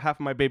have half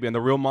my baby." And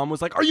the real mom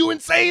was like, "Are you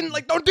insane?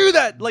 Like, don't do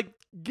that. Like,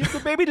 give the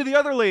baby to the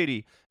other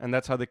lady." And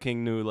that's how the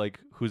king knew like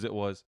whose it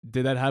was.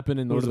 Did that happen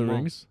in Lord Who's of the the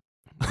mom? Rings?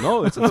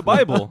 No, it's in the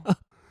Bible,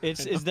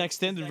 It's the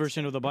extended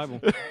version of the Bible.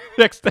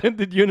 the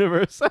extended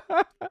universe.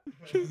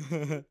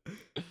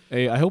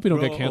 Hey, I hope we don't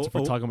Bro, get canceled for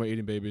oh. talking about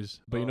eating babies.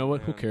 But you know Oh,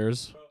 what? Who man.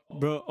 cares?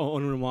 Bro,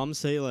 when her mom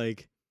say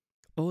like,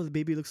 "Oh, the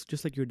baby looks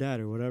just like your dad"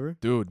 or whatever.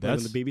 Dude, Like when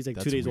that's the baby's like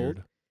 2 that's days weird.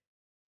 old.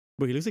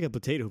 Bro, he looks like a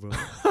potato, bro.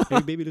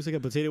 Every baby looks like a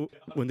potato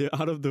when they're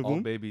out of the All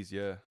womb. babies,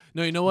 yeah.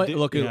 No, you know what? They-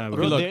 Look, yeah, okay,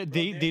 bro, look.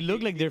 They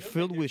look like they're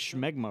filled with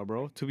schmegma,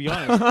 bro. To be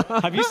honest,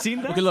 have you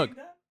seen that? Okay, look.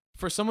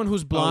 For someone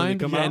who's they blind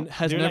come and out,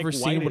 has they're, never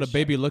like, seen what a whitish.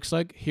 baby looks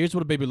like, here's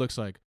what a baby looks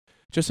like.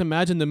 Just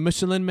imagine the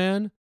Michelin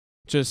Man,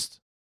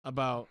 just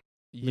about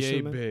yay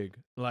Michelin Man? big,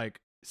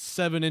 like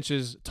 7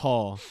 inches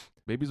tall.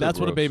 Babies. That's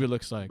are what a gross. baby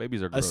looks like.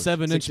 Babies are A gross.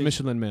 7-inch 6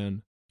 Michelin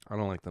Man. I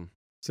don't like them.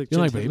 It's like You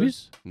don't like Chinese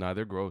babies? Nah,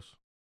 they're gross,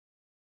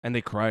 and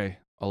they cry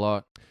a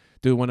lot.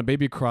 Dude, when a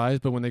baby cries,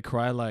 but when they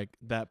cry like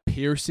that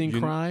piercing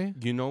You- cry,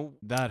 You know,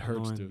 that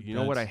hurts, Annoying. dude. you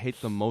know what I That's-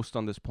 hate the most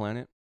on this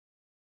planet?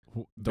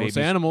 Those Babies-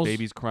 animals.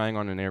 Babies crying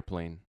on an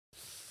airplane.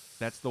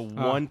 That's the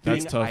Ah, one thing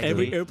that's tough, I dude.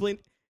 Every hate. airplane,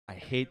 I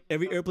hate.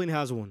 every airplane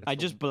has one. I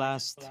just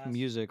blast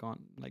music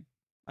on. Like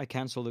I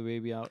cancel the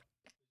baby out.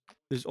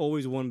 There's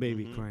always one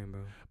baby Mhm. crying,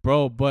 bro.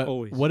 Bro, but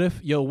Always. what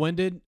if when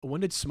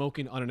did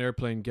smoking on an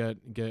airplane get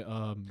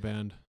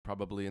banned?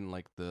 Probably in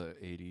like the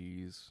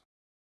 80s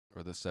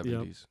or the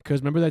 70s. Because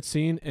remember that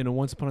scene in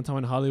Once Upon a Time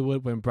in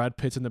Hollywood when Brad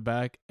Pitt's in the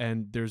back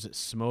and there's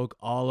smoke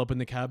all up in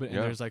the cabin and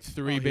Yeah. there's like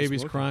 3 he's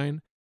babies smoking.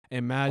 crying?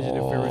 Imagine if we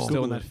were Oh. still in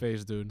Google that it.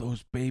 phase, dude.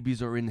 Those babies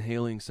are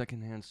inhaling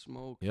secondhand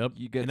smoke. Yep.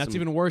 You get And that's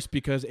some, even worse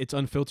because it's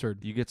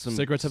unfiltered. you get some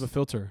Cigarettes have a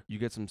filter. You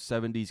get some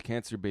 70s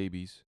cancer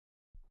babies.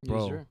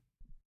 Bro. sir.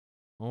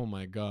 Oh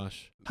my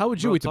gosh. How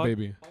would you Bro, eat the talk-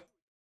 baby?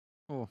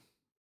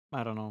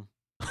 I don't know.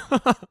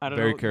 I don't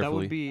Very know. That carefully.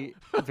 would be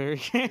very.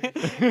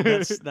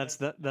 that's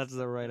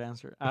the right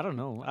answer. I don't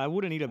know. I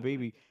wouldn't eat a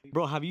baby,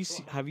 bro. Have you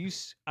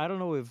I don't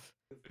know if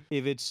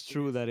it's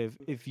true that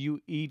if you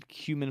eat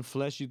human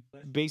flesh, you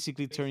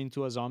basically turn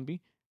into a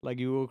zombie, like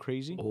you go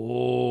crazy.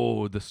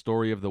 Oh, the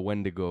story of the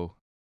Wendigo.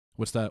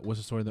 What's that? What's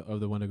the story of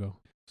the Wendigo?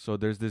 So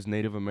there's this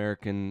Native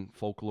American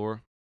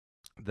folklore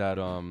that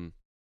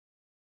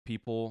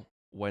people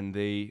when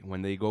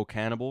they go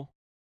cannibal,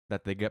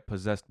 that they get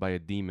possessed by a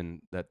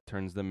demon that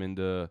turns them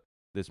into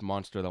this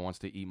monster that wants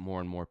to eat more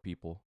and more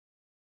people.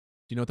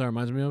 Do you know what that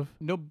reminds me of?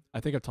 No, I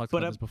think I've talked But,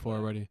 about this before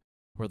already.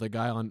 Where the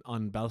guy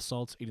on bath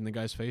salts eating the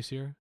guy's face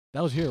here.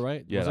 That was here,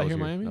 right? Yeah, was that that here in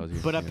here. Miami? That was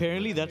here. but Yeah.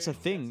 apparently that's a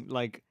thing.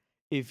 Like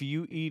if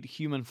you eat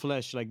human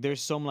flesh, like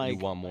there's some You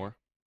like want more?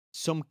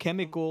 some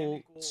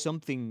chemical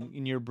something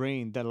in your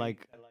brain that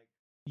like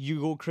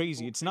you go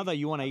crazy. It's not that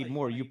you want to eat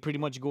more, you pretty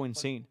much go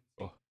insane.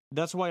 Oh.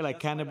 That's why like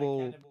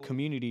cannibal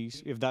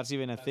communities, if that's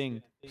even a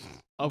thing.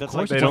 Of That's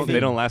course like They it's a don't. They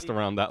thing. don't last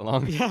around that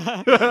long.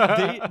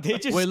 Yeah, they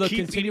just Wait, look, keep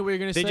continue eating, what you're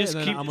gonna they say. just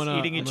and then keep I'm gonna,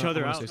 eating I'm each gonna-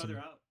 other I'm out. gonna say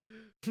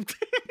something.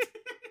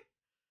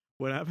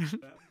 What happened?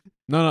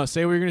 No,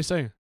 say what you're gonna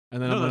say,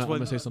 and then No, I'm that's gonna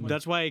why. say something.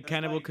 That's why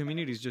cannibal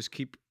communities just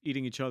keep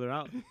eating each other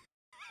out.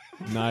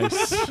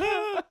 Nice.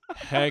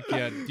 Heck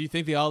yeah. Do you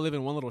think they all live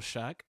in one little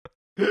shack?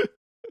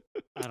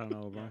 I don't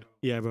know, bro.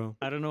 Yeah, bro.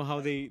 I don't know how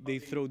they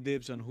throw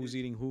dibs on who's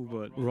eating who,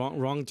 but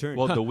Wrong turn.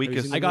 Well, the Have you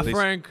weakest. seen I got they,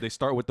 Frank. They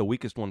start with the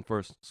weakest one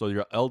first. So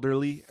your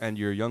elderly and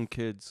your young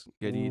kids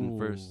get eaten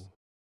first.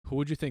 Ooh. Who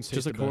would you think It's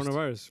just tastes like the best?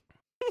 coronavirus.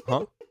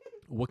 Huh?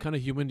 What kind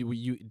of human do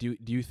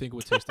you think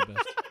would taste the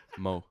best?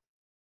 Mo.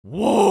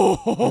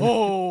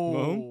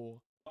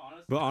 Whoa.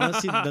 But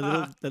honestly,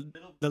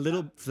 the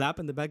little flap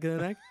in the back of the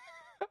neck,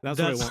 that's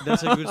what I want.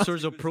 that's a good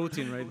source of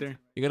protein right there.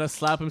 You gotta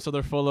slap them so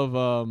they're full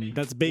of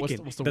That's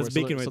bacon. What's the That's word?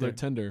 bacon so right they're there.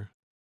 tender.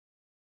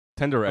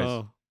 Tenderized.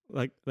 Oh,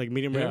 like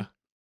medium Yeah. rare.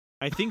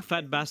 I think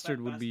Fat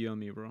Bastard would be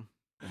yummy, bro.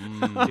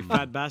 Mm. If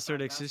Fat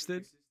Bastard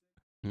existed,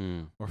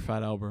 Mm. Or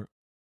Fat Albert.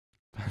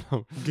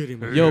 Get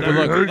him. Yo, but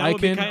look, that I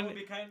would be can.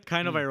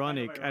 kind of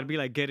ironic. I'd be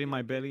like, get in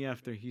my belly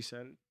after he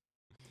said it.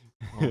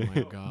 Oh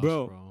my gosh,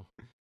 Bro. bro.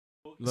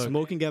 Look,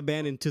 Smoking got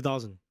banned in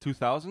 2000.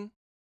 2000?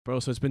 bro.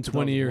 So it's been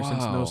 20 years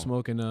since no Wow.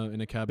 smoke in a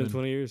Been cabin.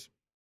 20 years.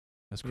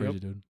 That's crazy,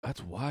 Yep. dude.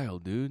 That's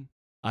wild, dude.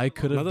 I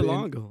could have Not that been.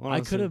 long ago. I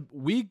honestly. could have.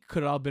 We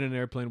could have all been in an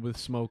airplane with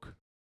smoke.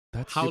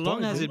 That's How You're long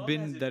probably has good. it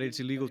been that it's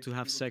illegal to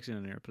have sex in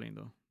an airplane,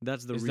 though?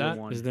 That's the Is real that-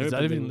 one. is there- Is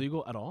that been even legal.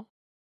 legal at all?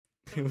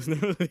 It was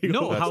never legal.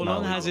 No, That's how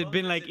not long has legal. it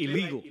been like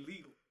illegal?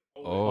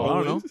 Oh.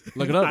 I don't know.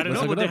 Look it up. I don't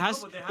Let's know, look but it there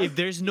up. has. If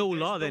there's no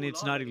law, then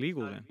it's not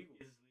illegal. Then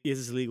Yes,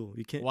 it's legal.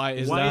 You can't. Why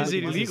is Why that? is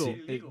it illegal?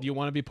 Do you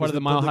want to be part Is of the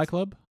it Mile public- High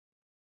Club?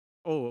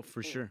 oh,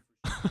 for sure.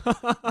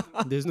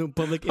 There's no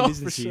public Oh, for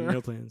indecency in sure.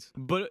 airplanes.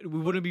 But we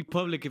wouldn't be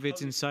public if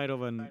it's inside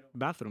of a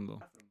bathroom,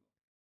 though.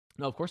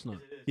 No, of course not.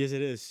 Yes,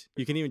 it is.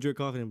 You can't even jerk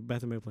off in a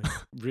bathroom airplane.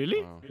 It's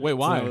Really? Wow. Wait, not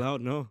why?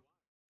 allowed. No.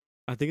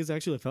 I think it's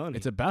actually a felony.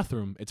 It's a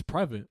bathroom. It's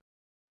private.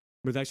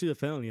 but it's actually a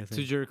felony. I To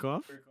think. jerk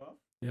off?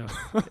 Yeah.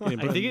 I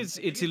think it's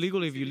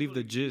illegal if you leave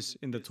the jizz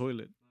in the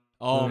toilet.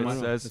 Oh No, It my.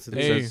 no. says, It's it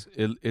illegal.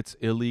 says it's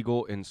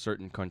illegal in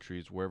certain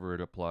countries wherever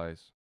it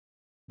applies.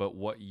 But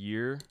what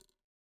year?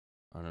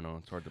 I don't know.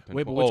 It's hard to pinpoint.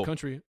 Wait, but which Oh,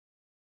 country?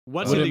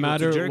 What's Would it illegal?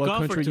 matter to jerk what off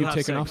country or to you have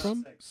taken off sex?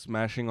 from?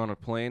 smashing on a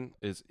plane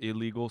is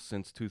illegal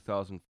since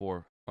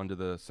 2004 under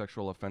the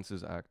Sexual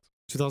Offenses Act.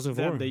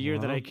 2004. The year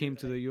that Wow. I came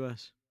to the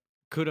U.S.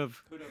 Could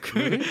have.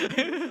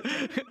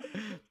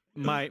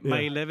 my Yeah.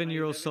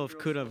 11-year-old self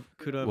could have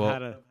Well,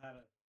 had a.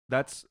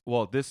 That's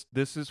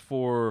this is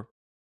for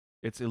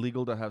it's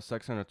illegal to have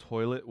sex in a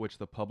toilet which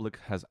the public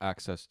has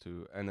access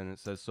to, and then it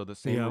says so the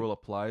same Yeah. rule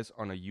applies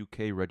on a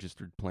UK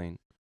registered plane.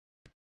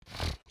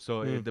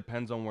 So it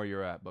depends on where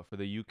you're at, but for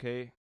the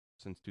UK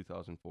since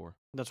 2004.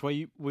 That's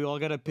why we all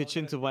gotta pitch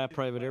in to buy a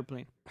private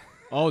airplane.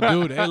 Oh,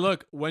 dude. Hey,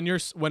 look.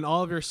 When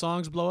all of your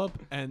songs blow up,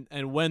 and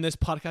when this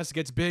podcast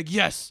gets big,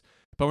 yes.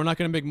 But we're not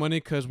gonna make money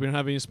because we don't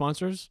have any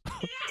sponsors.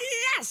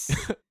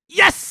 Yes.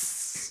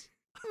 Yes.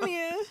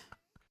 Yeah.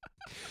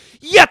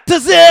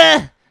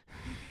 Yattaze.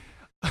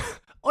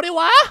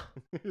 Oriwa.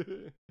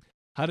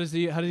 How does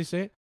he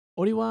say it?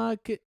 Oriwa.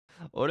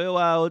 俺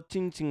はおち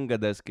んちんが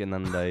大好きな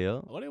んだ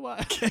よ。 Oriwa.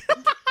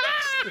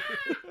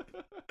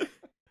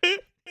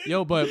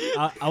 Yo, but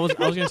I was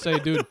gonna say,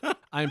 dude,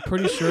 I'm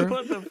pretty sure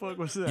What the fuck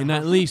was that? in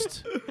at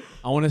least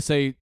I want to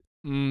say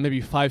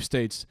maybe 5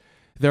 states,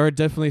 there are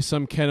definitely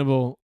some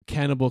cannibal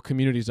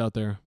communities out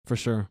there for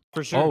sure.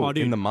 For sure. Oh, Oh,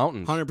 dude, in the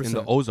mountains, in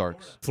the 100%.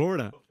 Ozarks.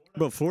 Florida.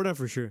 Bro, Florida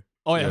for sure.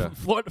 Oh yeah, Yeah.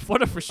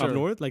 Florida for sure. Up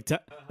north, like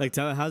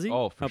Tallahassee.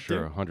 Oh, for up sure,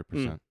 there.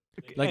 100%.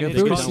 Like And if it's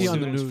we were got to see on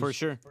the students, news, for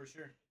sure.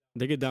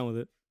 They get down with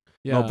it.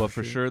 yeah. No, but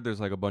for sure, there's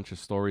like a bunch of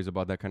stories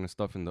about that kind of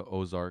stuff in the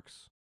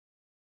Ozarks.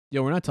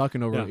 Yo, we're not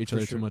talking over Yeah, each for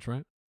other sure. too much,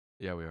 right?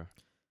 Yeah, we are.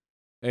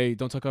 Hey,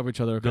 don't talk over each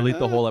other. Okay? Delete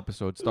the whole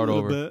episode. Start A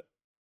little over. bit.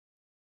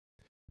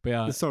 But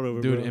yeah, Let's start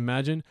over, dude, bro.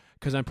 imagine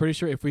because I'm pretty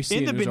sure if we see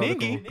In a the news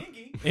article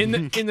Beninghi. in the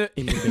In the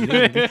in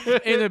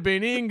the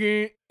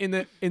Beninghi in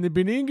the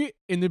beginning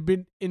in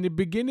the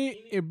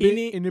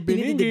beginning in the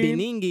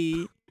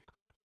beginning.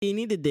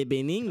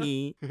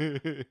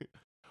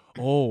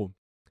 Oh,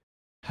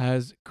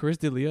 has Chris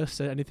D'Elia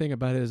said anything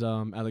about his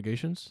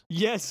allegations?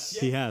 Yes.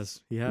 He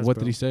has. He has. What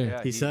bro. did he say?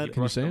 Yeah, He said- he Can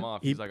you brushed say them it?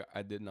 off. He- He's like,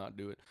 I did not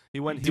do it. He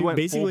went. Dude,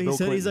 basically, full he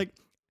said Bill he's Clinton.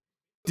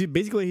 like, dude.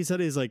 Basically, what he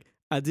said is like,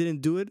 I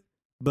didn't do it,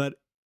 but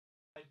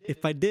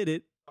if I did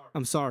it,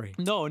 I'm sorry.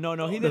 No. He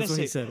didn't That's what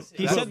say. he said.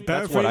 He Bro, said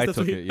That's what I paraphrase,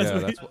 took he- it. Yeah,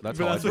 what that's he- that's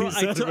bro, how I that's took what it.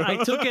 he I, said, I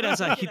bro. took it as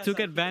he took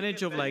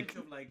advantage of like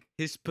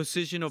his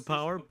position of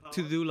power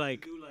to do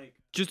like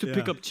just to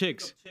pick Yeah. up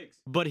chicks,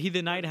 but he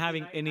denied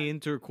having any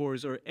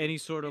intercourse or any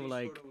sort of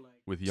like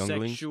With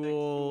younglings.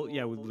 sexual,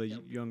 with the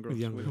young girls.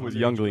 With young girls. With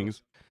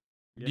younglings.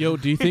 Yo,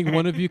 do you think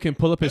one of you can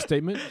pull up his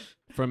statement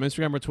from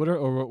Instagram or Twitter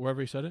or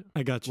wherever he said it?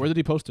 I got you. Where did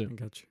he post I it?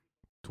 got you.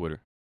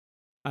 Twitter.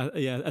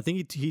 Yeah, I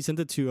think he sent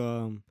it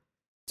to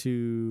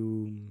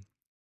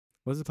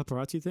what's the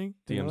paparazzi thing?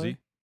 TMZ.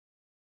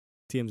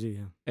 TMZ,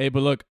 yeah. Hey,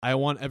 but look, I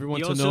want everyone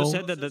He to also know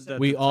said that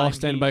we the all time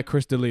stand he- by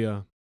Chris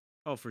D'Elia.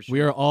 Oh, for sure.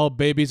 We are all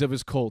babies of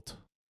his cult.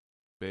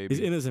 Baby.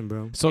 He's innocent,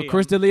 bro. So Hey,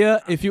 Chris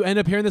D'Elia, if you end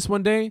up hearing this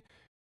one day,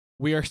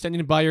 we are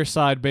standing by your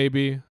side,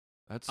 baby.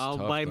 That's I'll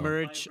tough, buy though.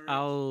 merch.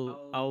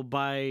 I'll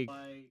buy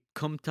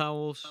cum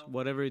towels,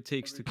 whatever it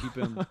takes to keep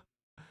him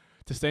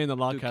To stay in the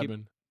log To keep-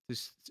 cabin.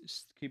 just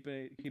keep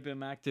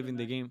him active in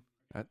the game.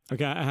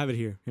 Okay, I have it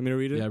here. You want me to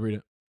read it? Yeah, read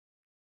it.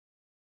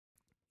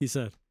 He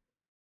said,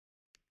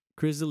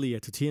 Chris D'Elia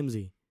to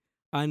TMZ.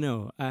 I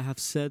know I have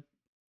said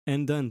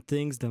and done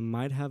things that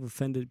might have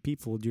offended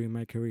people during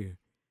my career,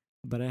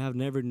 but I have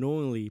never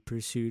knowingly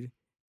pursued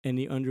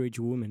any underage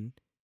woman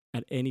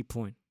at any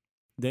point.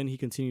 Then he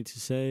continued to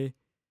say,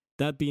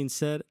 that being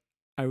said,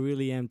 I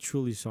really am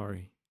truly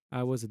sorry.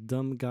 I was a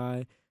dumb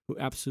guy who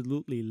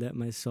absolutely let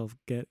myself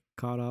get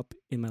caught up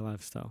in my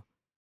lifestyle.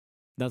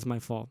 That's my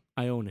fault.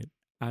 I own it.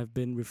 I've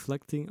been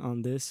reflecting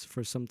on this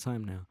for some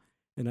time now,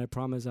 and I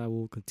promise I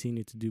will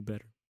continue to do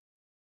better.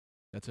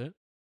 That's it?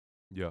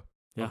 Yeah.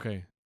 Yeah.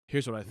 Okay.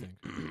 Here's what I think.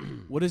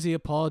 What is he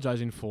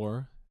apologizing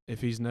for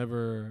if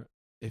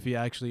he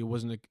actually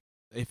wasn't,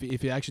 if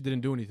he actually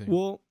didn't do anything?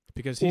 Well,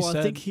 Because he said,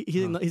 I think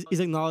he's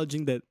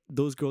acknowledging that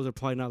those girls are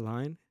probably not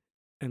lying,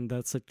 and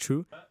that's like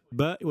true.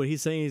 But what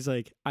he's saying is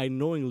like, I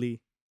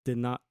knowingly did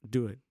not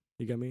do it.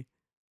 You get me?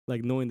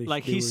 Like knowing that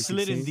Like they he were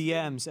slid in insane.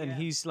 DMs and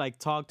he's like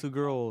talked to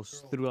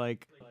girls through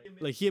like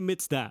Like he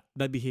admits that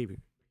behavior,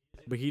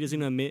 but he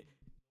doesn't admit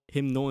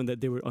him knowing that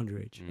they were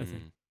underage. I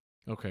think.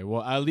 okay,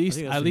 well, at least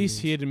that's what he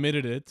he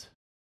admitted it.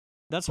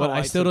 that's But how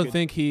I still took don't it.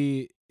 think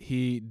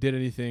he did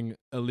anything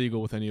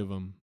illegal with any of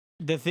them.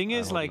 The thing I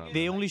is, hope like, not,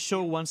 they man. only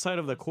show one side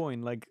of the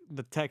coin, like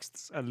the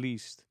texts at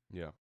least.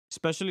 Yeah.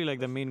 Especially like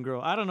the main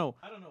girl. I don't know.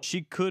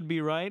 She could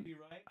be right.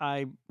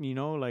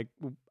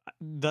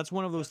 That's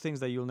one of those things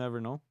that you'll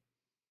never know.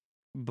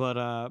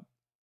 But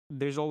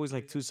there's always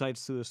like two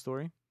sides to the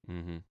story.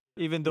 Mm-hmm.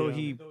 Even though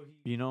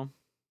Yeah.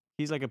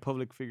 he's like a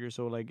public figure,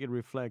 so like it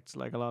reflects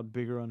like a lot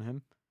bigger on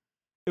him.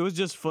 It was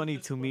just funny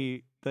to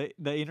me.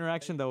 The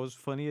interaction that was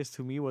funniest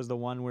to me was the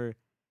one where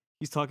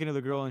he's talking to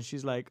the girl and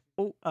she's like,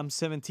 "Oh, I'm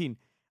 17."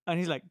 And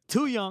he's like,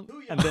 "Too young."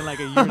 And then like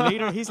a year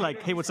later, he's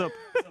like, "Hey, what's up?"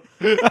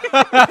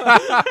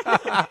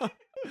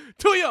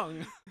 Too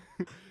young.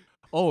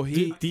 Oh,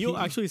 Theo he-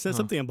 actually said huh.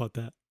 something about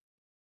that.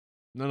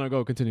 No,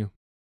 go continue.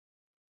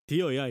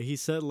 Theo, yeah, he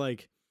said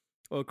like,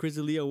 "Oh, Chris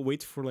D'Elia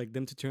waits for like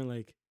them to turn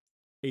like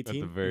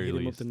 18, and very hit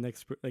him up least. the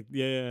next, like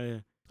yeah.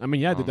 I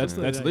mean, yeah, dude, Oh, that's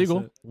man. that's Yeah, he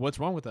legal. said- What's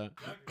wrong with that?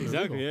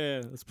 Exactly,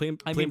 yeah. Let's play.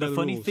 I mean, the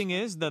funny thing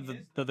is that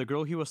the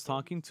girl he was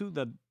talking to,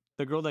 that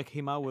the girl that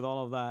came out with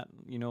all of that,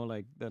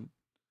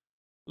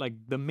 like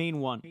the main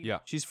one, Yeah.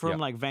 she's from Yeah.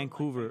 like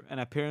Vancouver, and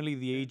apparently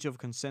the age of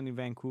consent in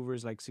Vancouver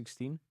is like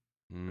 16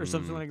 or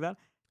something like that.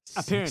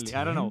 Apparently,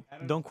 I don't know.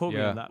 Don't quote me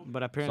Yeah. on that,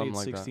 but apparently Something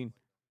it's like that. 16.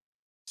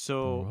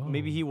 So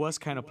maybe Bro. he was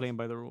kind of playing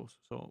by the rules.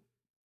 So,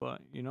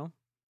 but in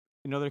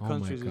other Oh my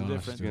countries it's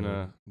gosh, different.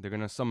 dude. They're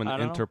gonna summon I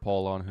don't know.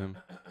 Interpol on him.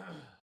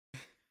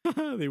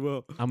 they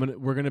will.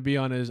 We're gonna be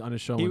on his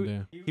show He-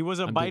 one day. He was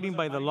abiding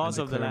by the laws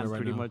of the declaring land, it right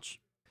pretty now. much.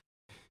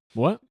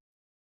 What?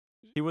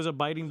 He was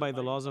abiding by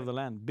the laws of the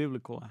land,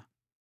 biblical.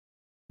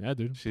 Yeah,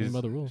 dude. She's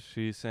about the rules.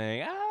 She's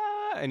saying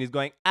and he's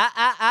going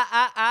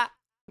ah.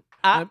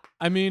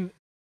 I mean,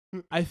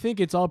 I think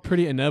it's all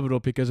pretty inevitable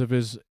because of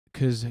his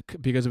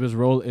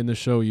role in the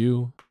show.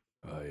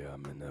 I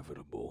am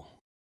inevitable.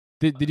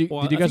 Did you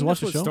Well, did you I guys think watch that's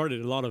the what show?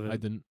 started a lot of it. I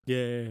didn't,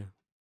 Yeah.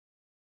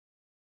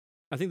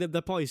 I think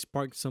that probably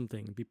sparked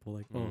something. People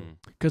like, oh, Mm.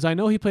 because I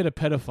know he played a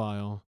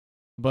pedophile,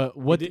 but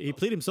what? he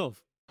played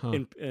himself. huh.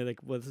 In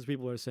like what these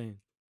people are saying.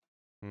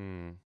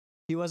 Mm.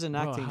 He wasn't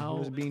Bro, acting. He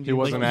was how- being. He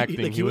wasn't like, acting.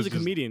 Like he He was was a just-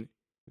 comedian.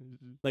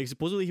 Like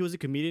supposedly he was a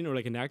comedian or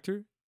like an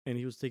actor, and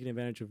he was taking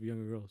advantage of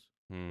younger girls.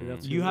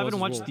 that's- Mm. You What haven't was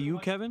his watched role? the U,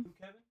 Kevin?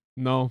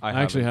 No, I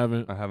I actually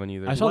haven't. I haven't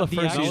either. I saw What the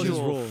first That was his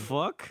actual role.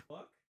 fuck?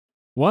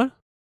 What?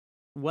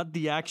 What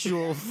the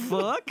actual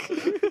fuck?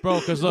 Bro,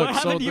 because Why look,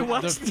 so haven't you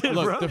watched it,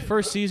 look, bro? the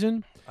first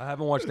season, I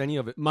haven't watched any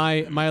of it.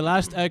 my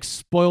last ex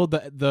spoiled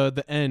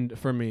the end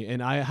for me,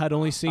 and I had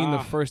only seen the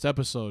Ah. first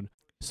episode,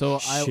 so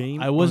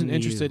Shame I wasn't on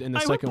interested you. in the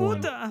Ay, second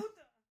one. hueputa.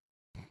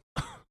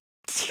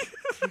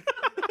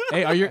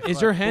 Hey,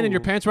 is your hand in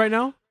your pants right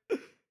now?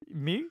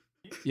 Me?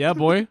 Yeah,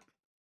 boy.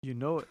 You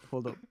know it.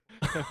 Hold up.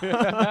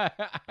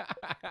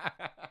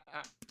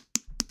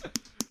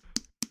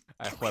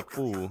 I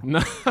fool.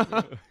 Nah.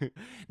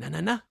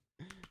 Nah.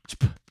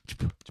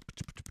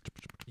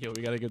 Yo,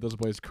 we gotta give those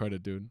boys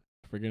credit, dude.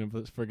 For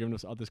giving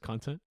us all this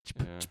content.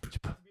 Yeah.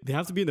 They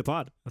have to be in the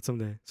pod at some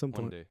One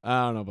point. day.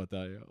 I don't know about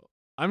that, yo.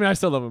 I mean, I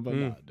still love them, but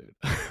Mm.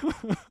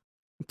 nah,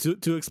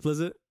 dude. Too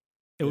explicit.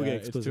 It will Yeah, get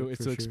explicit. It's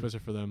for too sure.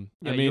 explicit for them.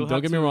 Yeah, I mean, you'll don't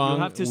have get me to- you'll wrong.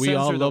 have to We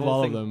all censor the love whole all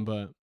of thing. them,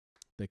 but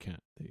they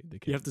can't. They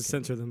can't. You have to they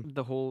can't. censor them.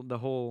 The whole The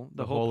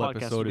podcast whole is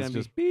episode is gonna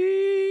just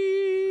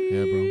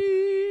Yeah, bro.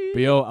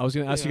 But yo, I was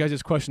gonna ask you Yeah. guys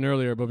this question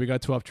earlier, but we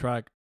got too off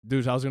track.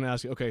 Dudes, I was gonna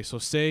ask you, okay, so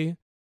say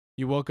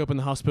you woke up in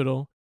the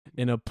hospital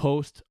in a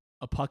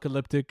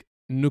post-apocalyptic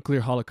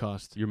nuclear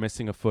holocaust. You're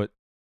missing a foot.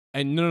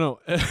 And no.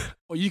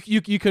 Well,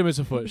 you could miss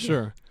a foot,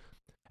 sure.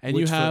 And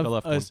Which you foot? have The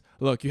left one.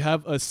 look, you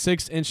have a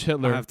 6-inch I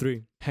Hitler have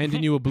 3.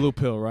 handing you a blue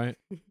pill, right?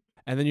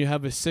 And then you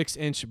have a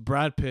 6-inch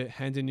Brad Pitt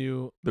handing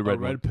you The a red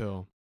red one.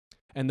 pill.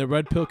 And the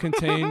red pill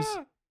contains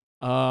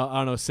I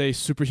don't know, say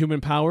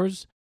superhuman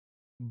powers,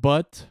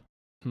 but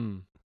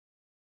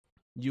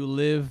you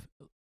live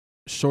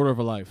shorter of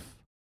a life.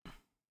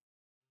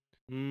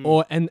 Mm.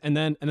 Or and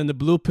then the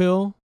blue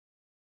pill,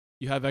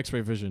 you have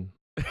X-ray vision.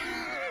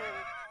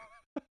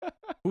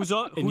 Who's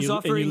and you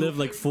offering? live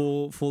like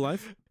full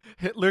life.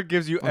 Hitler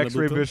gives you On the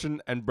X-ray blue pill?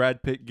 vision, and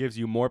Brad Pitt gives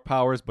you more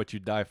powers, but you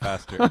die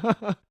faster.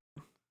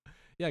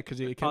 Yeah, because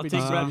it I'll can't be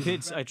take Brad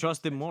designed. Pitt. I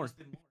trust him more.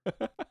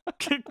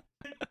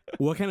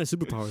 What kind of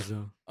superpowers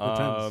though? What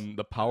kinds?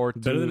 The power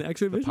Better than to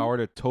X-ray the vision. power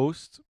to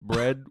toast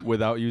bread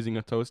without using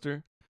a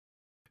toaster.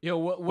 Yo,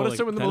 what Or, are like,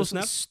 some of the most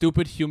telesnap?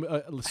 stupid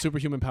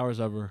superhuman powers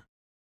ever?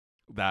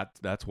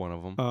 That's one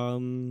of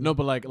them. No,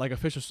 but like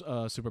official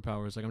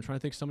superpowers. Like I'm trying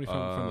to think somebody from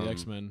the Um,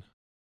 X-Men.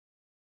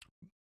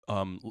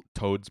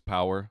 Toad's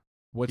power.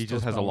 What's He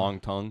just Toad's has a power? long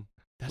tongue,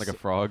 That's like a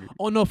frog.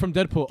 Oh no, from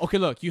Deadpool. Okay,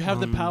 look, you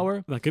have the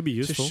power that could be to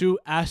useful. shoot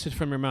acid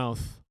from your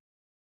mouth.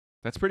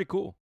 That's pretty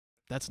cool.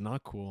 That's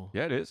not cool.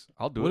 Yeah, it is.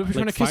 I'll do What it. if you're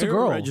trying Like to kiss a fire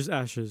girl? or just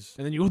ashes?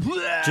 And then you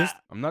Just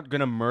I'm not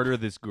gonna murder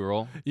this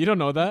girl. you don't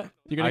know that.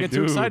 You're gonna I get too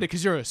do. excited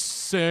because you're a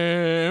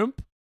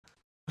simp.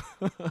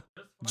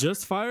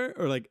 just fire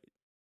or like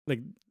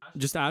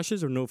just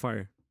ashes or no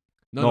fire?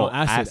 No,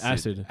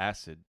 acid.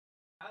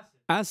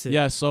 Acid.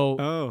 Yeah, so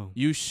Oh.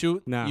 you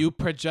shoot, Nah. you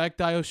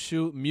projectile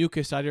shoot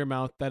mucus out of your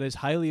mouth that is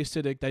highly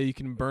acidic that you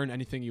can burn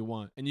anything you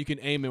want, and you can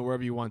aim it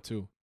wherever you want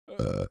to.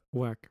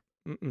 Whack.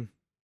 Mm-mm.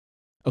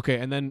 Okay,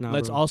 and then Nah,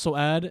 let's bro. also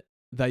add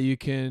that you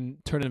can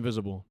turn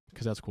invisible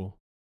because that's cool.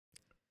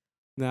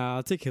 Nah,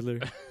 I'll take Hitler.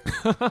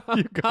 You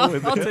go I'll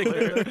with take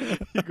Hitler. Hitler.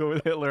 You go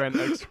with Hitler and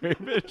X-ray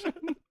vision.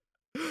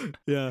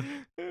 Yeah.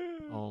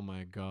 Oh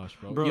my gosh,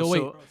 bro. Bro, Yo,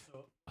 wait. so-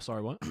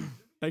 Sorry, what?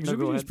 X-ray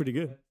go vision is ahead. pretty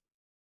good.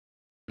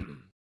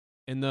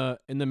 In the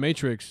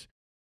Matrix,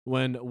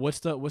 when what's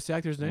the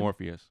actor's name?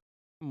 Morpheus.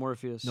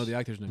 Morpheus. No, the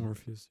actor's name.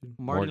 Morpheus. Dude.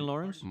 Martin Mor-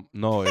 Lawrence.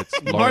 No, it's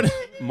Martin- Lawrence.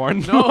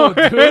 Martin. No,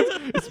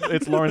 Lawrence. dude.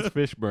 It's Lawrence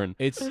Fishburne.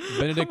 It's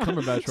Benedict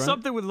Cumberbatch, right?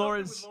 Something with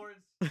Lawrence.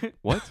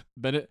 What?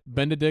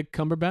 Benedict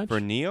Cumberbatch. For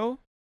Neo?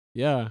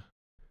 Yeah.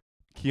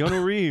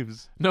 Keanu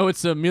Reeves. No,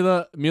 it's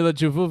Mila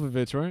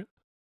Jovovich, right?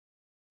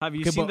 Have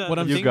you Okay, seen but the, what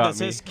the I'm- You thing got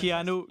that me. says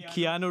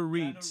Keanu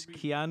Reads?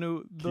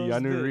 Keanu does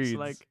Keanu this, Reads.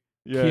 Like,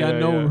 Yeah,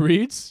 Keanu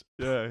Reads.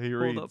 Yeah, he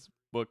Hold reads up.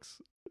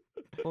 books.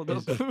 hold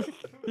up.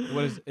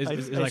 What is I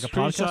it like a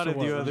podcast screenshotted or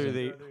what? the What other is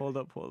it? day. Hold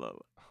up.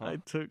 Huh? I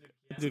took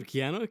Dude,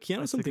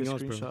 Keanu's something a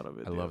else, bro. screenshot of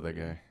it. I the love other that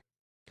day.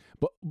 guy.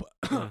 But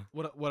Yeah.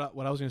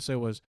 what I was gonna say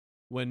was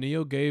when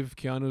Neo gave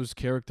Keanu's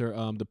character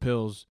the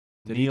pills.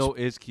 Did each- Neo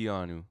is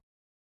Keanu.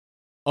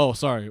 Oh,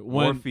 sorry.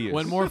 When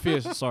Morpheus.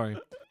 Morpheus, sorry.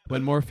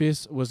 When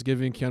Morpheus was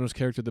giving Keanu's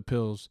character the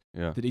pills,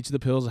 Yeah. did each of the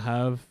pills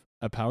have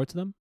a power to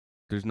them?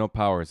 There's no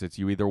powers. It's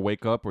you either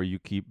wake up or you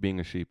keep being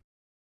a sheep.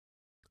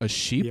 A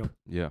sheep? Yo.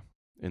 Yeah,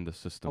 in the I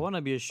system. want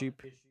to be a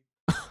sheep.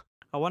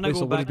 I want to Wait, go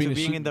so what is back being to a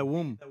being sheep? in the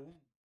womb.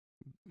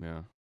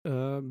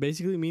 Yeah.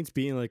 Basically means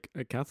being like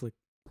a Catholic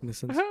in a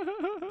sense.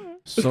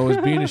 So is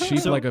being a sheep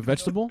So- like a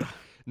vegetable?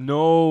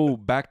 No,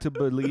 back to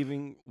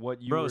believing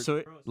what you Bro, were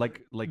so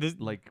like this-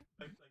 Like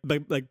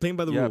playing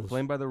by the yeah, rules.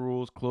 playing by the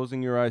rules,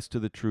 closing your eyes to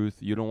the truth.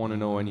 You don't want to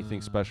know anything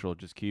Ah. special.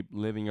 Just keep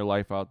living your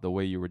life out the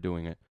way you were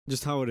doing it.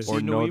 Just how it is. See, no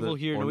know evil, the-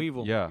 hear or- no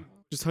evil. Yeah,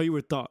 Just how you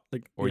were thought.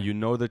 Like or yeah. you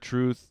know the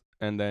truth,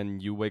 and then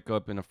you wake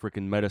up in a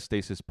freaking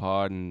metastasis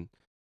pod, and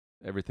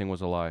everything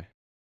was a lie.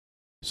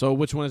 So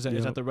which one is that? Is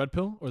Yeah. that the red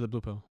pill or the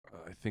blue pill?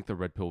 I think the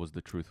red pill was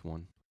the truth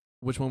one.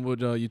 Which one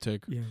would you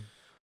take? Yeah.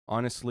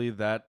 Honestly,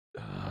 that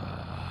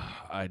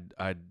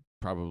I'd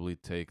probably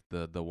take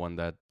the one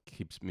that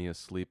keeps me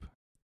asleep.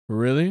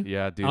 Really?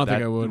 Yeah, dude. don't think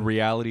that I would.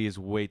 reality is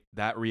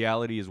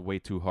way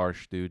too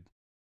harsh, dude.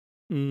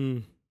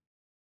 Mm.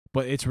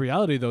 But it's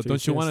reality though. So you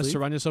Don't you can't want to sleep?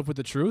 surround yourself with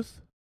the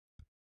truth?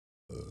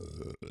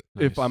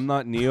 If Nice. I'm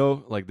not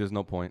Neo, like, there's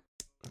no point.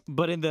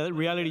 But in the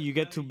reality, you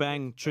get to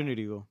bang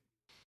Trinity, though.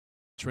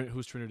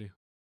 Who's Trinity?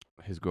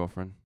 His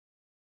girlfriend.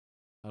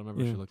 I don't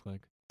remember what Yeah. she looked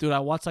like. Dude, I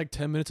watched like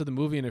 10 minutes of the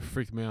movie and it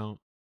freaked me out.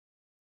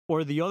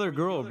 Or the other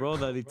girl, bro,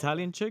 that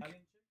Italian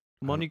chick,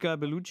 Monica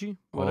Bellucci,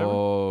 whatever.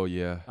 Oh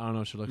yeah. I don't know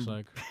what she looks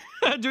like.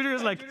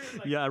 Junior's like,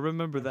 yeah, I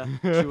remember that.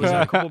 She was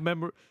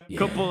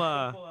in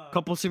a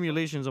couple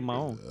simulations on my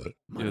own.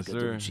 Yes,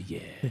 sir.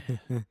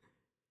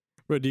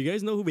 Bro, do you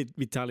guys know who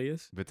Vitaly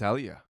is?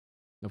 Vitalia.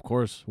 Of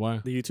course. Why?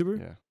 The YouTuber?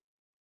 Yeah.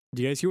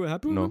 Do you guys hear what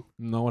happened? with No. him?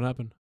 No, what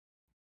happened?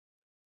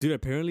 Dude,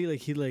 apparently like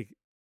he like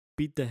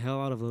beat the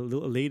hell out of a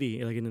little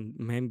lady like in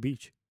Miami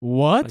Beach.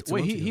 What? Like 2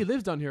 Wait, months he ago.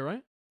 lives down here,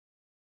 right?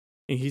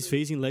 And he's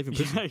facing life in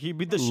prison. Yeah, he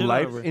beat the shit out of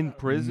Life her. in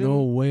prison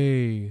No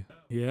way.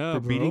 Yeah, for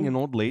bro. beating an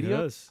old lady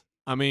up? Yes.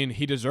 I mean,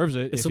 he deserves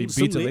it if Some, he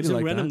beats a lady some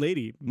like random that.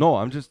 lady. No,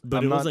 I'm just. But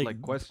I'm it was not like-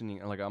 like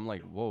questioning. Like I'm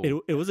like, whoa.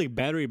 It was like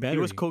battery. He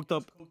was He coked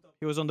up.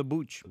 He was on the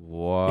booch.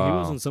 Wow.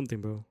 was on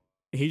something, bro.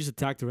 He just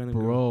attacked a random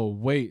girl. Bro,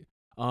 wait.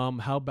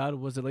 How bad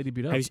was the lady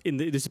beat up? Have you, and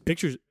there's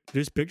pictures.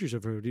 There's pictures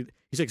of her, dude.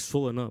 He's like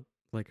swollen up.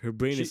 Like her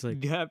brain is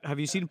like. Have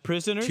you seen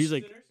Prisoners?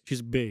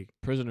 She's big.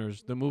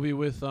 Prisoners, the movie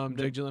with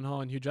Jake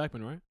Gyllenhaal and Hugh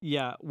Jackman, right?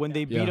 Yeah, when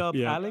they Yeah. beat up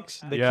Yeah. Alex.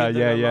 The Yeah, kid that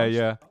yeah, got yeah, lost.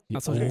 yeah.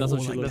 That's how she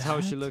Like, looks. that's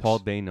how she looks. Paul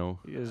Dano.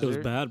 Yes, It was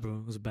sir. bad, bro.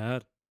 It was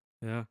bad.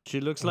 Yeah, She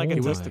looks like Oh a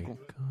my testicle.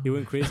 he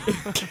went crazy.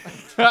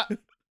 Like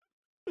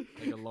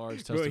a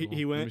large Bro, testicle. he Let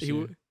me went. see.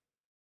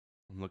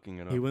 I'm looking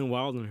it up. He went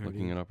wild on her.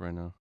 Looking dude. it up right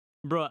now.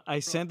 Bro, I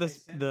sent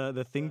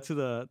the thing to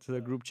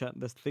the group chat.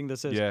 The thing that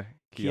says Yeah,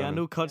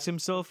 Keanu cuts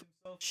himself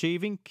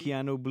shaving.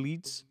 Keanu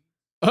bleeds.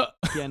 Uh,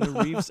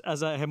 Keanu Reeves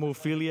as a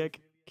hemophiliac.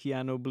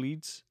 Keanu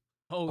bleeds.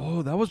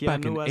 Oh, that was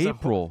back in Keanu as a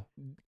April.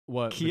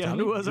 what? Keanu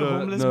Vitaly? as a The-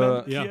 homeless the-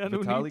 man. yeah,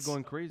 Keanu Vitaly needs.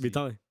 going crazy.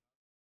 Vitaly.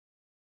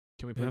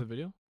 Can we play Yeah. the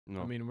video?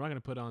 No. I mean, we're not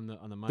gonna put it on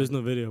the mic. There's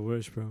no video.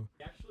 Wish, bro.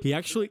 He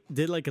actually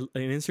did like an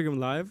Instagram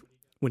live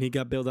when he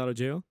got bailed out of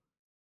jail,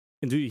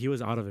 and dude, he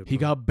was out of it. He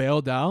bro. got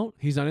bailed out.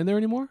 He's not in there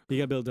anymore. He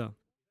got bailed out.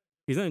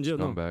 He's not in jail.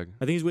 No, Scumbag.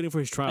 I think he's waiting for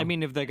his trial. I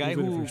mean, if the guy He's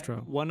waiting for who his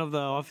trial. one of the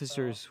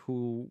officers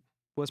who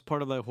was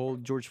part of the whole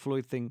George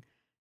Floyd thing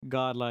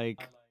got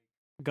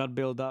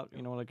bailed out,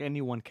 you know, like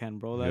anyone can,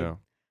 bro. Like Yeah.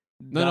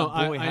 No, no,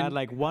 that boy I- had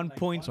like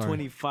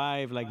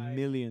 1.25 like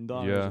million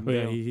dollars. Yeah. in oh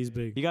yeah, bail. he's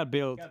big. He got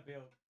bailed.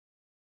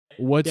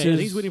 What's Yeah, I think his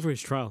he's waiting for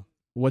his trial.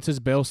 What's his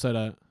bail set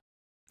at?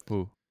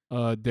 Who?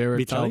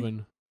 Derek Vitaly?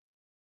 Chauvin.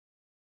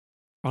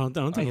 I don't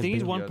think. I think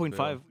he's bail.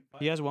 1.5.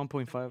 He has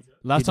 1.5.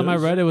 Last He time I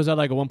does? read it was at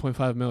like a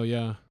 1.5 mil.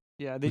 Yeah,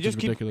 Yeah, they which just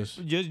is keep ridiculous.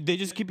 they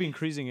just keep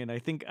increasing it. I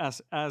think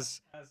as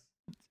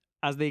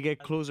they get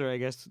closer, I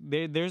guess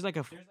there's like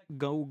a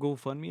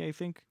GoFundMe, I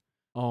think.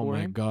 Oh for my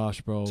him. gosh,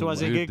 bro. So as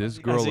Dude, it this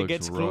girl as it looks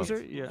gets rough.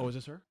 closer, yeah. Oh, is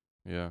this her?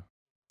 Yeah.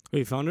 Oh,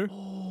 you found her?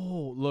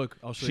 Oh, look.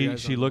 I'll show you She guys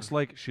she on looks the-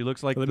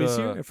 like Let me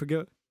see her. I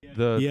forget.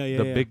 the Yeah, yeah,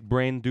 the yeah. big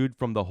brain dude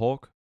from the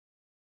Hulk.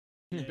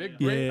 Big Yeah,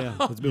 brain. yeah,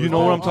 yeah. It's Bill You know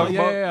what I'm Cosby. talking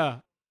yeah, about? Yeah, yeah.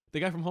 The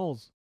guy from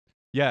Holes.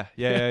 Yeah,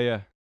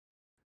 yeah.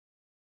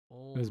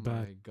 Oh was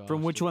bad. my gosh.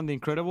 From which one? The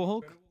Incredible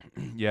Hulk?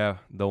 Yeah,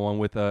 the one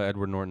with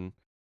Edward Norton.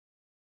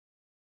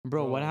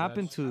 Bro, Bro, what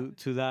happened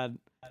that's- to that?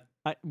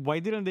 Why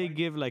didn't they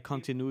give like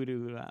continuity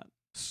to that?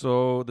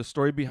 So the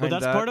story But behind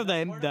that's that, part of the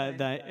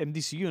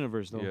MDC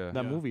universe, though. Yeah.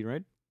 That Yeah. movie,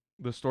 right?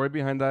 the story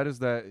behind that is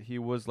that he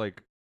was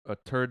like a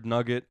turd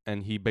nugget,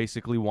 and he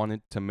basically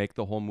wanted to make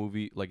the whole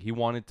movie. Like he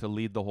wanted to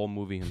lead the whole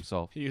movie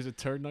himself. He is a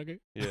turd nugget.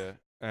 Yeah,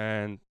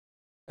 and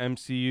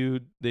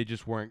MCU they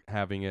just weren't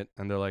having it,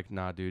 and they're like,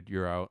 "Nah, dude,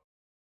 you're out."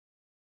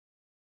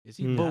 Is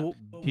he? Mm.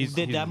 But He's-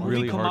 did he's that movie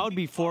really come hard. out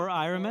before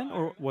Iron Man,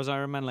 or was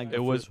Iron Man like the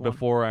It was first one?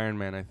 before Iron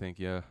Man, I think.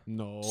 Yeah.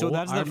 No. So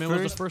that's the Iron Man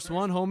was first- the first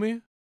one,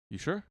 homie. You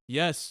sure?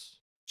 Yes.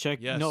 Check.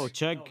 Yes. No,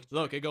 check.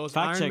 Look, it goes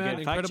Fact Iron check Man,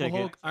 it, fact Incredible check it.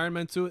 Hulk, Iron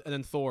Man 2, and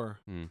then Thor.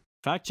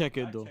 Fact check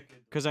it though,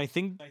 because I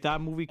think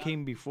that movie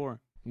came before.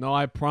 No,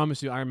 I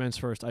promise you, Iron Man's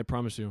first. I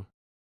promise you.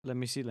 Let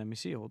me see.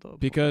 Hold up.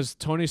 Because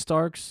Tony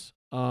Stark's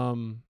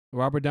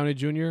Robert Downey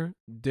Jr.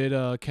 did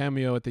a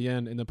cameo at the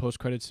end in the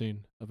post-credit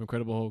scene of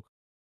Incredible Hulk.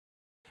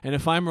 And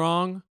if I'm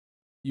wrong,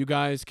 you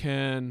guys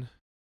can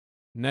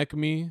neck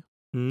me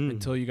Mm.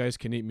 until you guys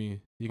can eat me.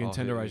 You can I'll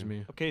hit tenderize you.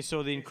 me. Okay,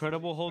 so the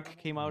Incredible Hulk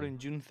came out in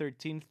June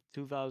 13th,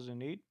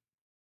 2008.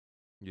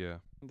 Yeah.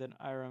 And then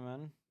Iron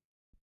Man.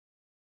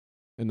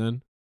 And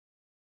then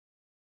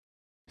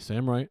say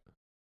I'm right.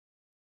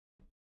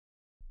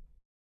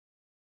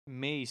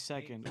 May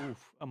 2nd.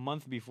 Oof, a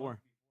month before.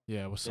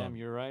 Yeah, what's Damn, up?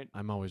 you're right.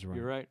 I'm always right.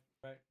 You're right.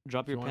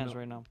 Drop You your wanna pants know-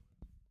 right now.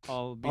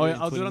 I'll be Oh there yeah,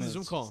 in I'll do it 20 on the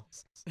Zoom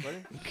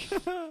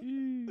minutes.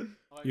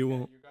 call. You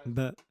won't.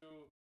 Bet.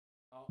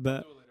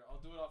 Bet.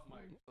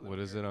 What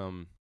is it?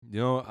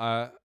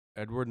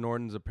 Edward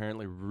Norton's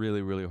apparently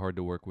really, really hard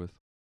to work with,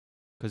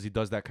 because he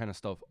does that kind of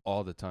stuff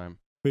all the time.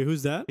 Wait,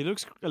 who's that? He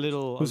looks a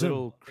little Who's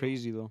him?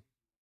 crazy though.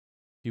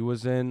 He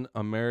was in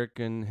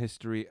American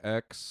History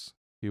X.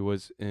 He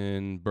was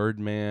in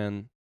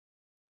Birdman.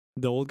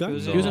 The old guy? He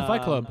was He was in in,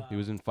 Fight Club. He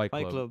was in Fight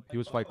Fight Club. Club. He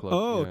was Fight Club.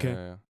 Oh, Yeah, okay.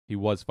 yeah, yeah. He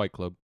was Fight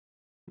Club.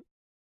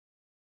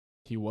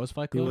 He was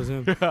Fight He Club. was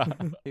him.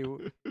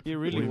 He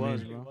really What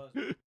was, do you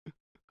bro.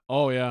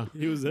 Oh yeah.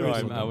 He was there. No, or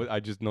I'm- something. I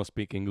just don't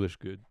speak English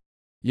good.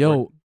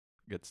 Yo,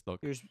 Get stuck.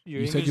 Your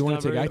you said you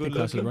wanted to take acting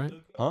classes, right?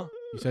 Huh?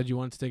 You said you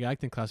wanted to take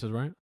acting classes,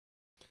 right?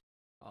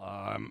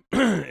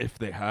 If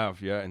they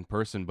have, yeah, in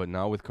person. But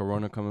now with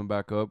Corona coming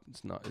back up,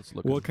 it's not. It's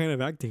looking What kind of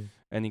acting?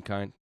 any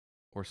kind,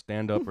 or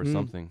stand up or Mhm.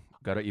 something.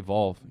 Got to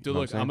evolve. you Dude,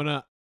 know look, what I'm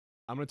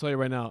gonna tell you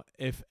right now.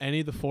 If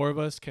any of the four of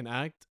us can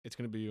act, it's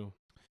gonna be you.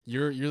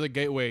 You're the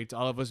gateway to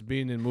all of us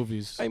being in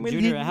movies. I mean,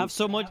 Junior, I have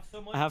so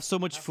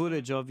much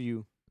footage of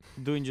you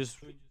doing just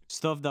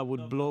stuff that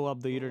would blow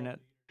up the internet.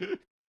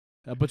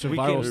 A bunch of We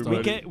viral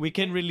can, stuff. we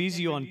can release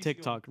you on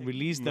TikTok.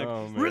 Release the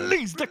No, man.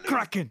 release the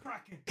Kraken.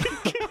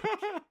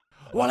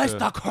 Well, it's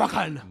the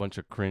Kraken. a bunch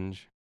of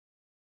cringe.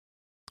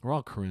 We're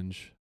all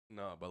cringe.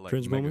 No, but like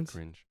Cringe mega moments?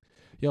 cringe.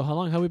 Yo, how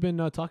long have we been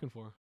talking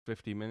for?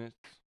 50 minutes.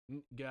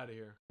 Get out of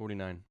here.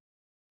 49.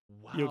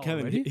 Wow. Yo,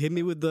 Kevin, already? hit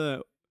me with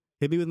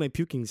my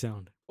puking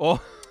sound. Oh.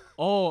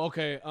 Oh,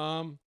 okay.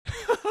 No.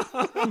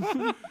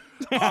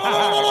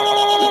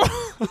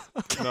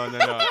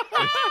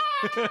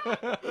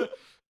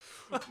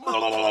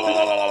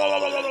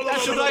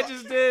 That's what I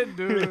just did,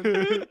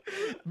 dude.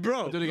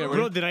 Bro, Do it again,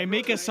 bro, ready? did I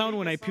make a sound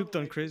when I puked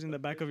on Chris in the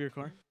back of your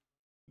car?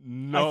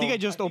 No. I think I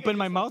just opened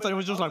my mouth and it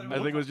was just like. I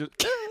think it was just.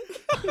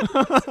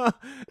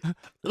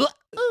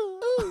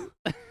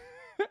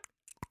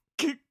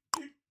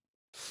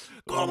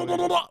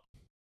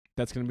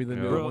 That's gonna be the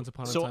new Bro, Once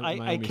Upon a So Time in I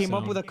Miami came up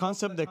sound. with a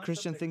concept that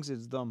Christian thinks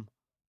is dumb.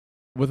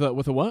 with a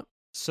what?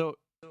 So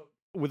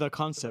with a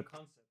concept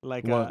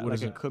like What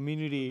is a it?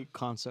 community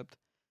concept.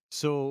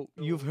 So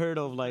you've heard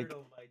of like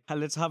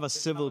let's have a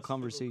civil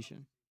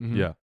conversation. Mhm.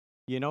 Yeah.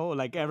 You know,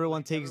 like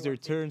everyone takes their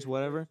turns,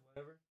 whatever.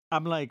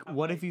 I'm like,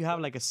 what if you have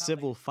like a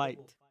civil fight,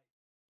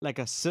 like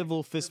a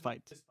civil fist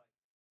fight,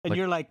 and Like-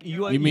 you're like,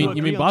 you You mean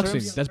agree on boxing?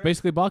 terms? That's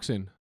basically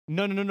boxing.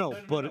 No.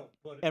 But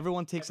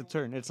everyone takes a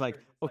turn. It's like,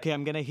 okay,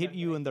 I'm gonna hit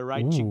you in the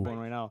right Ooh. cheekbone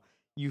right now.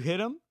 You hit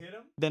him,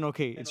 then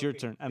okay, it's your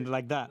turn, and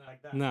like that.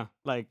 Nah.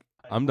 Like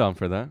I'm down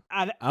for that.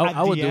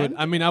 I would do it.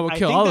 I mean, I would I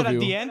kill think all that of at you.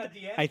 the end,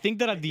 I think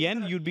that at the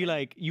end you'd be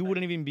like, you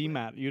wouldn't even be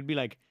mad. You'd be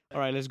like, all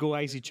right, let's go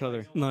ice each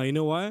other. No, you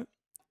know why?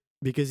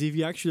 Because if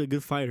you're actually a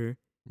good fighter,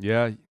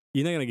 Yeah.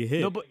 you're not gonna get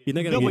hit. No, but you're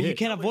not gonna no, get but you hit.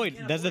 can't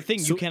avoid. That's the thing.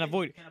 So- You can't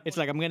avoid. It's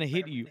like I'm gonna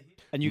hit you,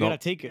 and you No, gotta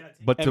take it.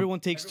 But Everyone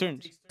takes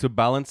turns. to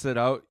balance it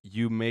out,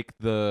 you make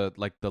the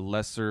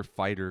lesser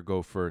fighter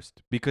go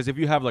first. Because if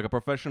you have like a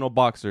professional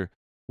boxer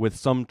with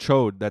some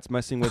chode that's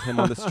messing with him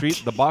on the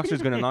street, the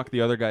boxer's gonna knock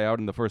the other guy out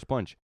in the first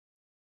punch.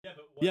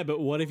 Yeah,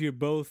 but what if you're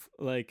both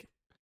like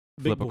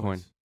big Flip a coin.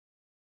 boys?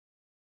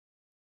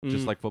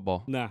 Just Mm, like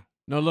football. nah.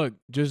 No, look,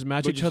 just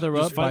match But each just- other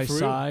just up fight by for real.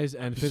 size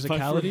and Just fight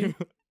for physicality, real.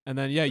 and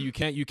then yeah, you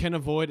can't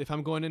avoid. If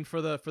I'm going in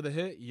for the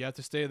hit, you have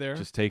to stay there.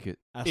 Just take it.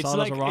 as It's solid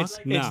like as a rock. it's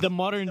Nah. the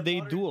modern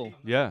day duel.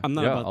 Yeah. I'm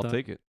not yeah, about I'll that.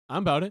 take it.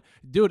 I'm about it,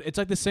 dude. It's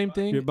like the same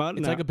thing. You're about it?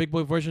 It's like Nah. a big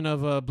boy version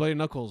of Bloody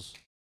Knuckles.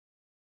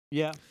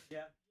 Yeah.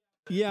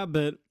 Yeah,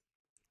 but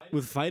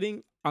with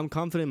fighting, I'm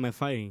confident in my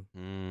fighting,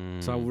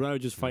 so I would rather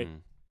just fight,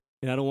 Mm.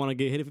 and I don't want to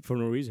get hit for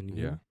no reason. You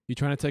Yeah. know? You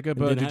trying to take up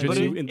And then jiu-jitsu? But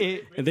But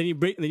you- and then you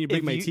break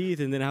if my you- teeth,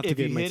 and then I have to if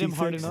get you my hit teeth him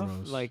hard fixed. enough,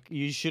 Gross. like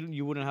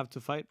you wouldn't have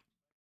to fight.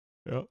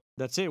 Yeah.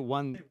 That's it.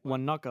 One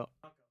knockout.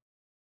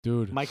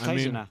 Dude, Mike I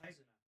Tyson. mean,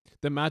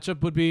 the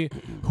matchup would be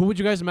who would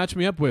you guys match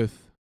me up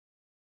with?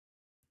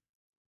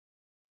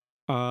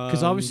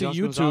 Because obviously Josh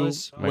you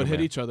Gonzalez. two would hit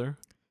Man. each other.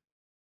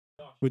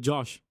 with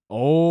Josh.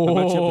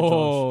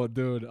 Oh, Josh.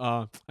 dude,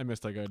 I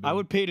missed that guy. Dude. I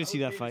would pay to see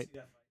that fight.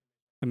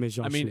 I miss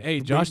Josh. I mean, too. hey,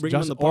 Bring- Josh, bring him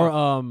on Josh, the or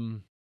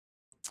pod.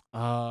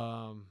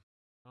 I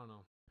don't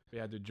know. But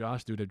yeah,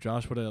 dude, if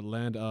Josh would have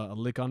land a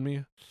lick on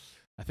me,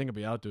 I think I'd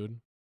be out, dude.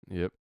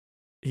 Yep.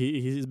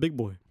 he's a big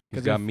boy. He's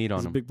 'Cause got if- meat on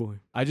He's a him. big boy.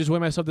 I just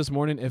weighed myself this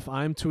morning. If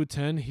I'm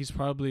 210, he's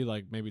probably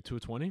like maybe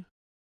 220.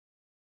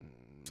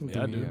 Something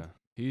Yeah, like dude. Yeah.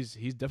 He's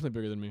definitely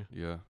bigger than me.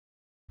 Yeah.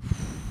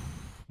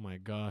 My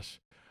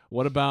gosh.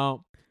 What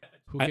about?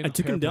 Who I can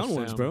took him pair down with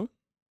once, Sam? bro.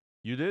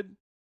 You did?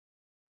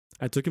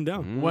 I took him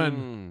down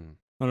When?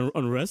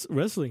 on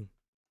wrestling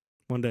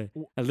one day.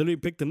 I literally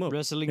picked him up.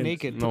 Wrestling and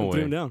naked. No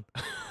threw way. him down.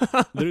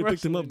 Literally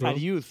picked him up, bro. At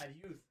youth.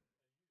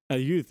 At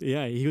youth,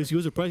 yeah. He was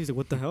surprised. He's like,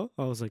 "What the hell?"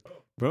 I was like,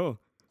 "Bro,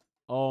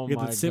 Oh you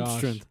got my the simp gosh.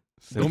 strength."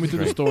 Go me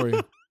through the Strength. story.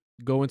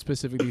 Go in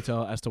specific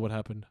detail as to what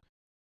happened.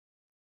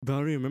 But I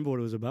don't even remember what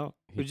it was about.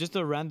 It was just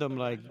a random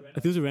like. I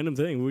think it was a random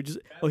thing. We were just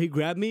he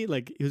grabbed me,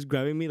 like he was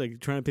grabbing me, like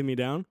trying to pin me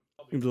down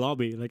in the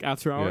lobby, like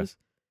after hours.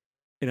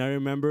 And I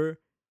remember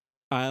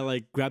I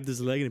like grabbed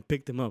his leg and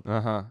picked him up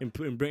Uh-huh. and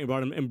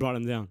brought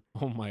him down.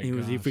 Oh my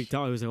And he gosh. freaked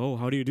out. He was like, "Oh,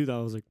 how do you do that?" I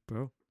was like,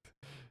 "Bro,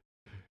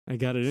 I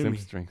got it in Sim me."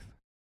 strength.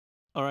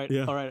 All right.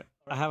 Yeah. All right.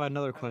 I have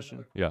another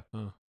question. Yeah.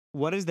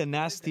 What is the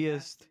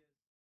nastiest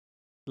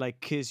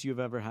like kiss you've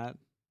ever had?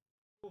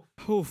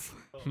 Oof.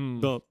 Hmm.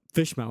 The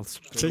fish mouths.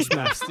 Fish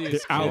mouths. They're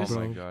Nastiest out, kiss. Oh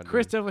bro. my god.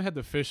 Chris dude. definitely had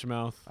the fish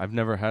mouth. I've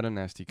never had a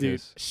nasty Dude.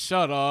 kiss.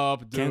 Shut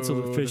up, dude.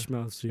 Cancel the fish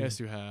mouths, dude. Yes,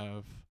 you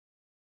have.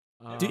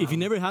 Dude, if you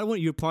never had one,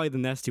 you're probably the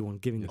nasty one.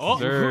 Giving it. Oh,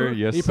 Sir,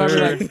 yes, he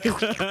probably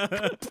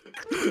sir.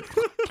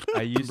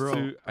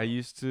 like, I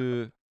used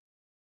to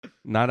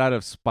not out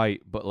of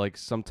spite, but like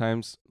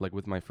sometimes like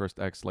with my first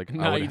ex, like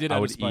Nah, you did out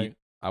of would spite. eat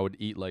I would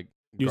eat like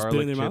You spit in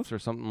garlic their chips or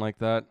something like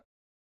that.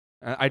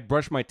 And I'd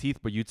brush my teeth,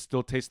 but you'd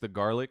still taste the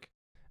garlic.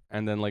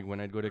 And then like when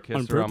I'd go to kiss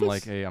On her, I'm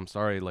like, purpose? hey, I'm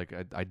sorry, like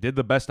I did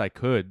the best I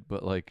could,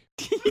 but like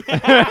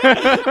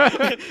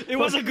It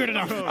wasn't good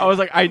enough. I was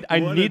like, I What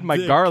a need my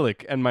dick.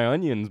 garlic and my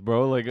onions,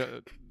 bro. Like,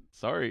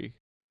 sorry.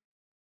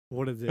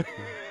 What is it?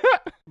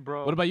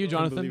 Bro. what about you,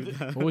 Can't Jonathan? believe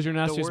that. What was your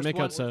nastiest worst makeout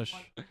one- sesh?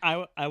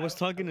 I was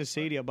talking to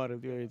Sadie about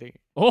it the other day.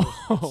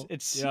 Oh,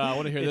 It's yeah. I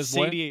want to hear it's this,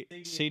 boy.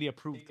 Sadie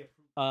approved.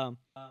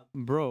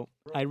 Bro,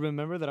 I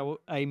remember that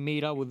I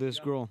made out with this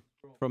girl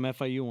from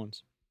FIU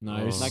once.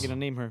 Nice. Not gonna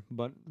name her,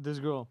 but this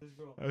girl.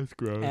 That's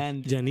gross.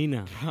 And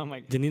Janina. oh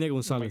my, Janina oh my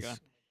Gonzalez.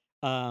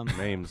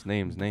 god.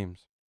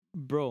 Names.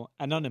 Bro,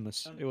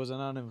 anonymous. It was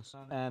anonymous,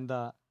 and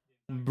The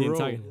bro,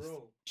 antagonist.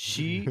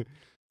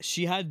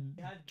 she had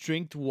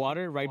drinked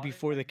water right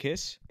before the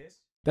kiss,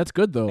 That's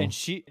good though. and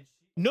she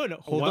no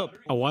hold up,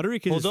 A watery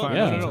kiss hold is up, fine.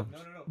 Yeah. no,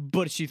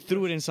 but she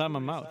threw it inside my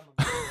mouth.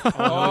 Oh,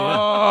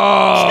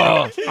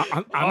 I'm into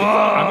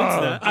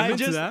that. I'm I into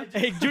just that.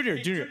 hey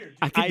Junior,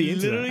 I could be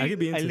into that. literally I could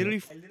be into that.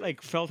 literally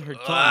like felt her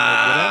tongue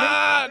like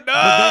whatever.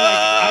 But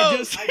then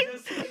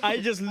like I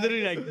just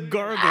literally like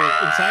gargled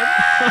inside,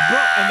 bro.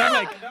 And then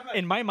like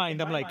in my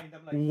mind I'm like,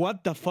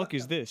 what the fuck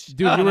is this?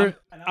 Dude, And you were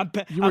I'm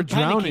you were I'm panicking.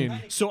 drowning.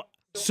 So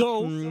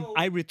So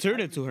I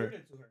returned it to her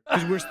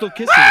because we're still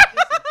kissing.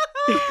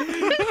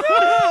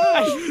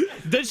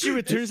 Then she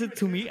returns it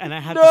to me, and I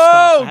had to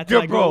stop. I had to,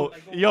 like, bro.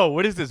 Yo,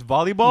 what is this,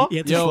 volleyball? You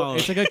had to Yo, swallow.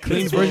 it's like a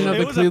clean version of It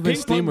the was a Cleveland ping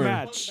pong Steamer.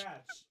 match.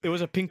 It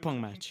was a ping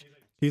pong match.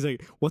 He's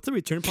like, what's the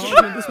return policy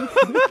on this one?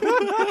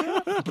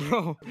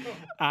 Bro,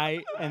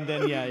 and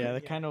then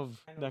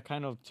that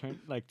kind of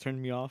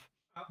turned me off.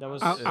 That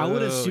was I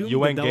would assume you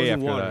went that gay was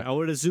after water. that. I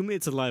would assume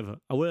it's saliva.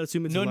 I would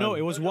assume it's no, saliva.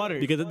 it was water.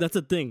 Because that's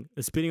the thing.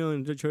 Spitting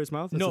on Cherry's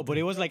mouth. No, but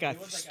it was like a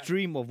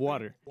stream of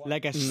water,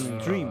 like a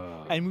stream,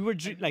 and we were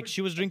like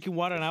she was drinking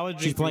water and I was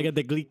She's probably drinking. got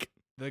the gleek.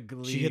 The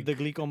gleek. She hit the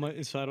gleek on my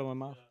inside of my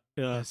mouth,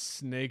 Yeah.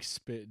 snake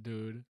spit,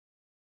 dude.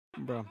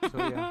 bro. So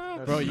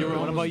yeah, Bro, you were What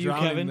almost about you,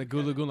 drowning Kevin? in the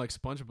Goo Lagoon like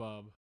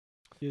SpongeBob.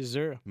 Yes,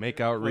 sir. Make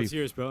out What's reef.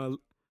 yours, bro?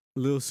 A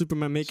little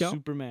Superman makeout?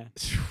 Superman.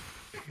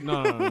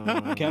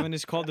 No. Kevin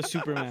is called the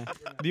Superman.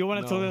 Do you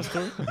want to tell that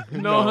story?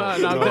 No,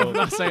 I'm definitely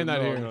not saying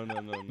that here.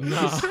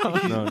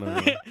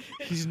 No.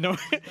 He's known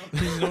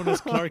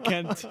as Clark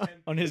Kent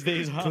on his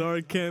days off.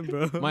 Clark Kent,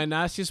 bro. My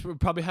nastiest would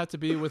probably have to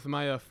be with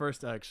my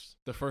first ex,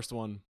 the first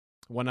one,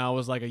 when I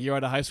was like a year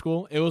out of high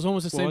school. It was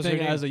almost the What same was her thing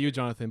name? as you,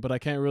 Jonathan, but I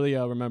can't really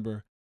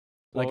remember.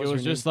 What Like was it her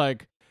was just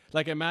like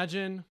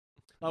imagine,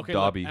 okay,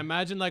 look, Dobby.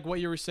 imagine like what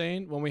you were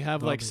saying when we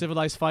have like Dobby.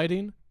 civilized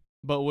fighting,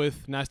 but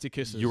with nasty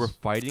kisses. You were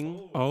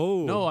fighting?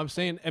 Oh. No, I'm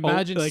saying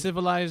imagine like-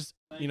 civilized,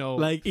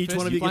 like each fists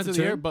one of you flying gets a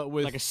through the air, turn? but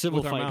with Like a civil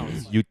with our fight.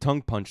 mouths. You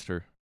tongue punched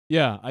her.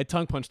 Yeah, I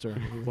tongue punched her.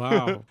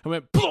 Wow. I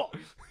went.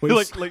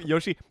 Wait, like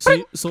Yoshi.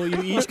 so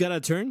you each got a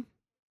turn?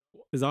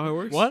 Is that how it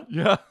works? What?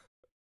 Yeah.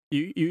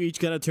 You each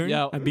got a turn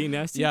Yeah. at being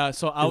nasty? Yeah,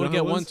 so I Is would that how get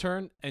it one was?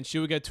 turn, and she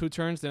would get 2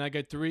 turns. Then I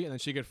get 3, and then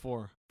she get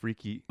 4.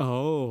 Freaky.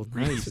 Oh,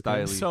 Freaky nice.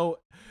 styly. So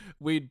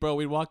we'd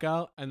walk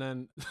out, and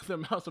then the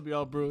mouse would be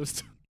all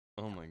bruised.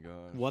 Oh my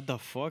god. What the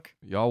fuck?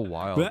 Y'all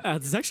wild. But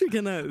it's actually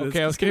kind of...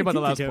 Okay, I was kidding about the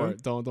last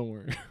part. Don't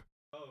worry.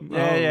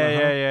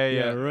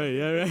 Yeah. Right.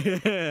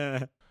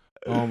 Yeah.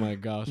 Oh my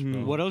gosh,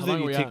 bro. What else How long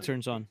did are you we take at?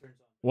 turns on?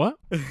 What?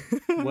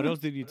 What else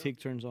did you take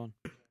turns on?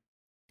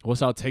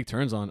 What's I'll take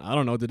turns on? I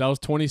don't know, dude. That was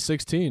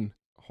 2016.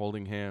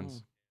 Holding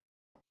hands.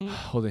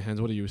 Holding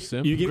hands. What are you, a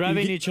simp? You,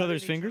 Grabbing each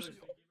other's fingers?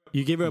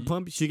 you gave her a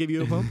pump? She gave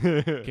you a pump?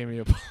 Gave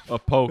me A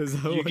poke.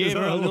 Is that You what- gave is her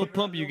that a what- little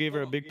pump, you gave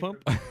her a big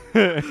pump?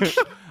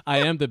 I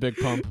am the big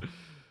pump.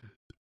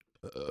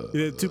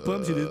 You did 2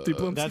 pumps, you did 3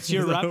 pumps? That's Is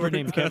your that how it rapper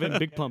name, works? Kevin.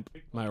 Big Pump.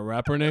 My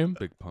rapper name.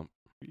 Big pump.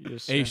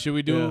 Yes, Hey, sir. should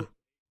we do? Yeah.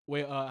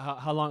 Wait,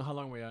 how long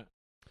are we at?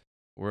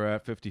 We're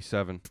at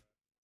 57.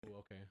 Ooh,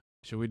 okay.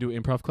 Should we do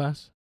improv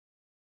class?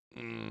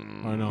 Or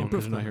no? Improv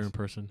Because we're not here class. in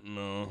person.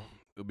 No.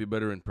 It'll be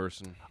better in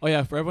person. Oh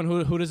yeah, for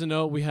everyone who doesn't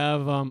know, we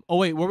have Oh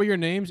wait, what were your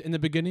names in the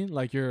beginning?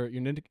 Like your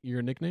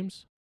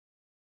nicknames?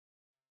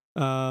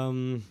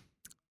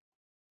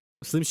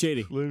 Slim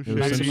Shady. It was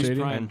Maximus Slim Shady?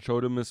 Prime.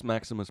 Anchodamus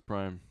Maximus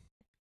Prime.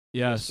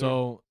 Yeah, Yes, sir.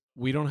 so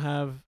we don't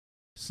have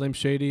Slim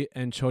Shady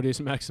and Chodius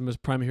Maximus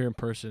Prime here in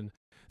person.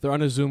 They're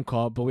on a Zoom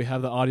call, but we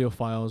have the audio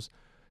files.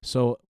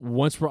 So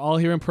once we're all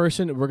here in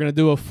person, we're gonna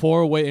do a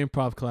 4-way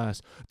improv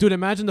class. Dude,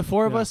 imagine the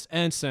 4 of Yeah. us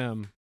and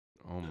Sam.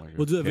 Oh my god.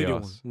 We'll do a video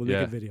one. Chaos. We'll yeah.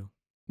 make a video.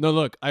 No,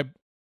 look,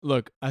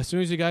 as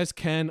soon as you guys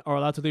are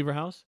allowed to leave your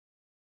house,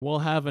 we'll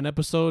have an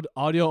episode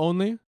audio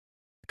only.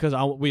 Because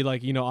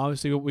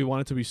obviously we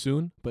want it to be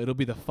soon, but it'll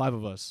be the 5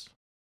 of us.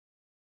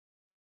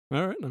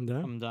 All right, I'm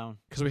down. I'm down.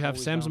 Because we have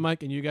Always Sam's down.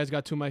 mic and you guys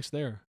got 2 mics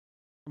there.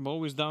 I'm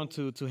always down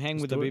to hang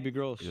Let's with the do it. baby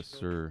girls. Yes,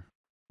 sir.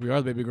 We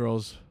are the baby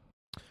girls.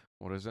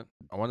 What is it?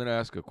 I wanted to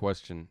ask a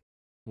question.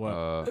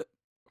 What?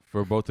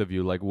 For both of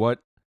you, like what?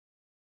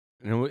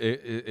 You know,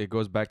 it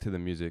goes back to the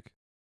music.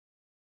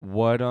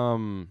 What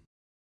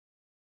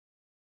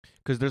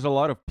because there's a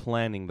lot of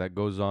planning that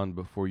goes on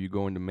before you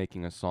go into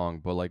making a song.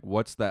 But like,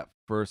 what's that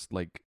first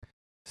like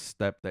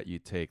step that you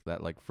take?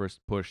 That like first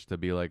push to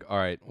be like, all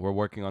right, we're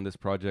working on this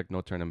project,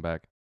 no turning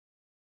back.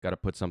 Got to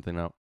put something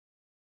out.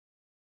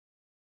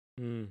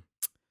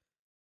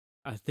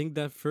 I think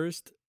that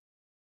first,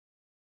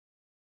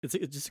 it's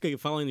just like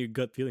following your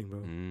gut feeling, bro.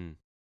 Mm.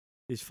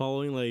 It's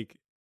following like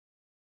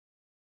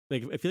I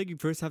feel like you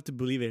first have to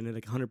believe it in it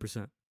like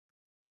 100%.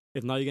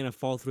 If not, you're gonna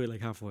fall through it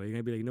like halfway. You're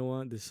gonna be like, you know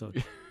what, this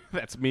sucks.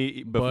 That's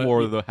me But-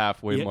 before the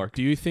halfway Yeah, mark.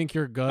 Do you think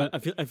your gut? I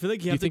feel like Do you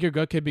you have think to. your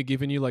gut could be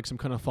giving you like some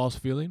kind of false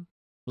feeling?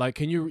 Like,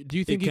 do you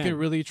think you can can.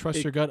 really trust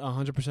It- your gut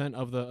 100%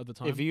 of the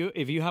time? If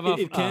you have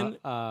It can-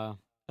 a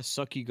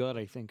sucky gut,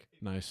 I think.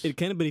 Nice. It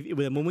can, but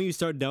the moment you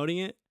start doubting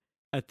it,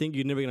 I think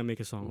you're never gonna make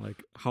a song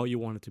like how you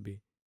want it to be.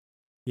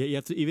 Yeah, you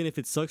have to. Even if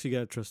it sucks, you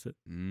gotta trust it.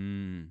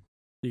 Mm.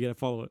 You gotta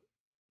follow it.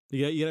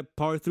 You gotta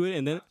power through it,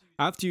 and then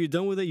after you're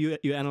done with it,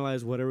 you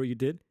analyze whatever you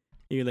did,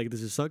 and you're like,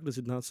 does it suck? Does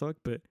it not suck?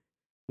 But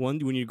when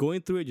you're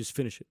going through it, just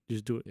finish it.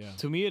 Just do it. yeah.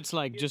 To me, it's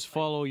like just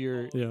follow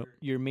your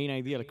Yeah. main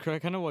idea. Like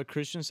kind of what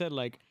Christian said.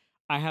 Like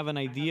I have an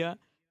idea.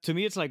 To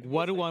me, it's like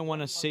what do I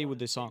want to say with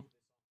this song?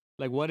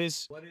 Like what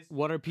is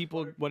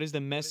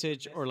the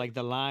message or like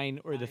the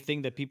line or the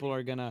thing that people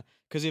are gonna?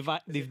 Because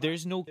if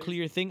there's no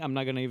clear thing, I'm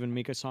not gonna even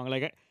make a song.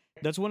 Like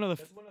that's one of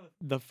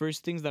the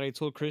first things that I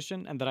told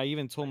Christian and that I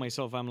even told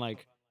myself. I'm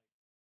like,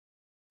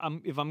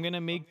 if I'm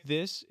gonna make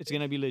this, it's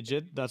gonna be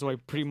legit. That's why I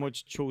pretty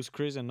much chose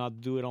Chris and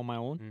not do it on my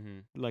own,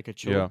 Mm-hmm. like a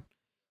show.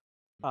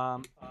 Yeah.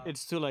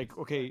 It's still like,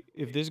 okay,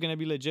 if this is gonna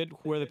be legit,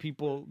 who are the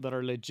people that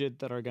are legit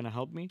that are gonna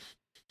help me?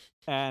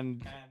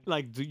 And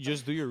like,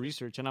 just do your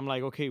research. And I'm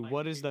like, okay,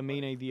 what is the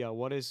main idea?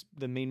 What is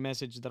the main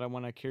message that I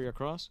want to carry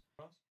across?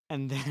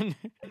 And then,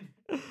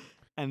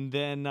 and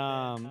then,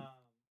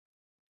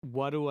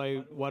 what do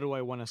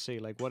I want to say?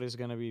 Like, what is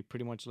gonna be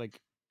pretty much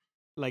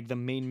like the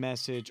main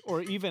message,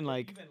 or even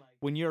like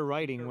when you're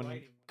writing,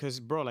 because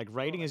bro, like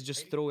writing is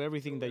just throw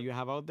everything that you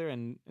have out there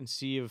and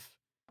see if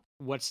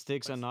what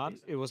sticks or not.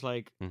 It was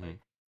like, Mm-hmm.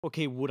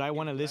 okay, would I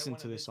want to listen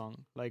to this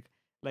song? Like,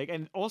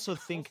 and also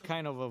think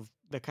kind of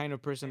the kind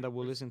of person that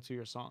will listen to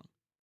your song.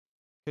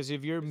 Because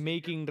if you're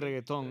making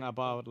reggaeton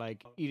about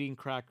like eating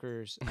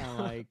crackers and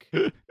like,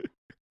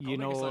 you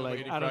know,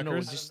 like I don't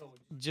know,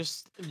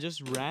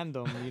 just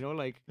random, you know,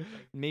 like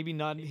maybe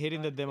not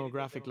hitting the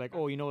demographic, like,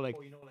 oh, you know, like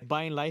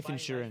buying life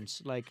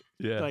insurance, like,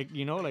 Yeah. like,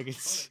 you know, like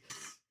it's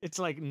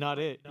like not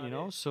it, you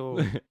know. So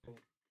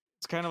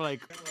it's kind of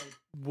like,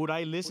 would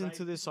I listen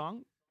to this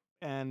song,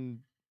 and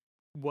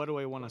what do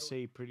I want to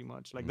say? Pretty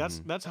much, like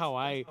that's how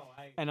I.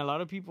 And a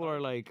lot of people are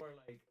like,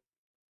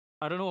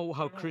 I don't know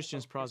how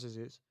Christian's process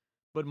is,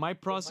 but my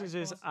process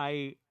is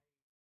I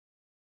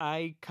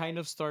kind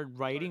of start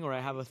writing, or I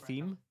have a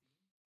theme,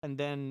 and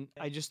then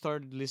I just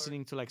start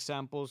listening to like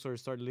samples, or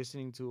start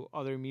listening to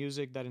other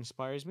music that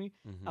inspires me.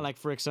 Mm-hmm. And like,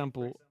 for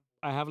example,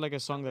 I have like a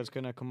song that's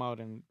gonna come out,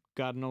 and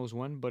God knows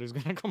when, but it's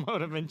gonna come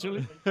out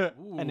eventually.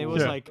 And it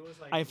was like,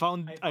 I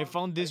found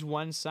this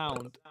one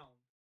sound,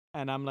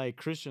 and I'm like,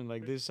 Christian,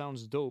 like this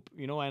sounds dope,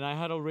 you know.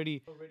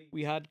 And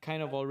we had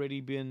kind of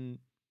already been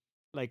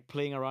like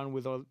playing around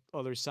with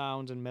other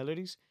sounds and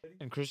melodies,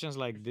 and Christian's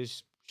like,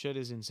 this shit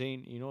is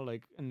insane, you know,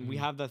 like, and we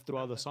have that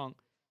throughout the song.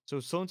 So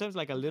sometimes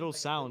like a little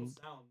sound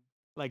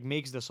like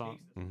makes the song.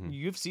 Mm-hmm.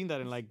 You've seen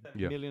that in like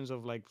Yeah. millions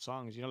of like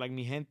songs, you know, like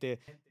Mi Gente,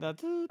 that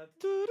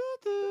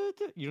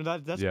you know,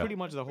 that's Yeah. pretty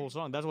much the whole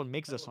song. That's what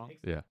makes the song.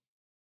 Yeah.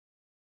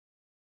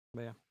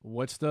 But yeah,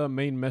 What's the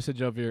main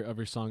message of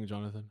your song,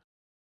 Jonathan?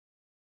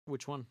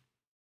 which one?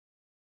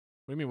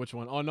 What do you mean, which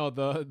one? Oh no,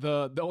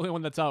 the only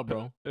one that's out,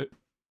 bro.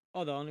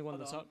 Oh, the only one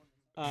that's out.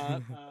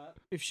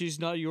 If she's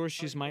not yours,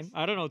 she's mine.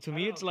 I don't know. To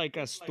me, it's like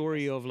a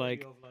story of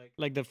like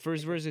the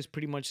first verse is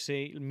pretty much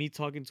me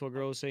talking to a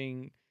girl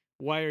saying,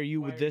 "Why are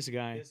you with this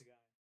guy?"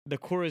 The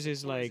chorus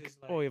is like,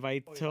 "Oh, if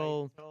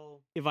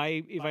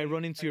I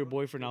run into your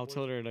boyfriend, I'll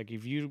tell her like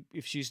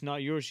if she's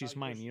not yours, she's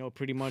mine." You know,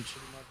 pretty much.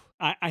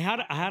 I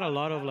had a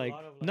lot of like,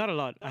 not a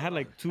lot. I had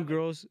like 2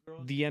 girls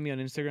DM me on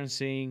Instagram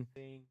saying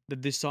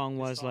that this song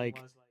was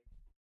like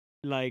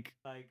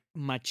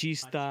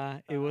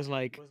machista. It was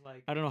like,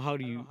 I don't know, how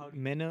do you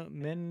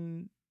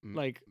men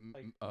like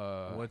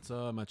What's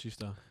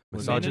machista?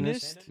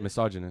 Misogynist.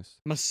 misogynist.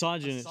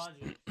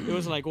 It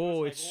was like,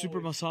 oh, it's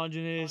super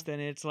misogynist,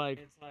 and it's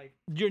like,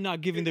 you're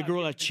not giving the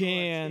girl a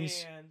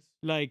chance,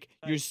 like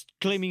you're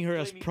claiming her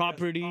as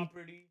property.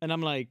 And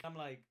I'm like,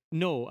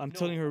 no, I'm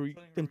telling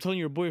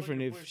your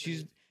boyfriend, if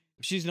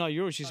she's not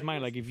yours, she's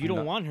mine. Like, if you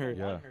don't want her,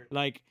 Yeah.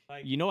 like,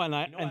 you know.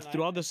 And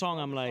throughout the song,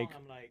 I'm like,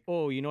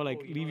 oh, you know,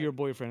 like, leave your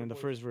boyfriend in the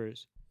first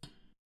verse.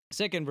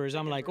 Second verse,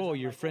 I'm like, oh,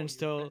 your friends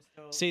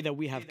say that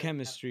we have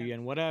chemistry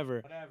and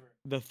whatever.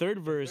 The third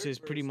verse is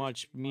pretty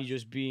much me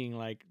just being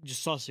like,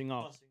 just sussing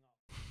up.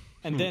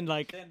 And then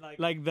like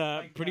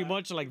the pretty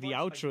much like the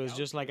outro is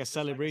just like a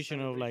celebration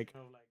of like,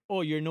 oh,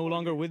 you're no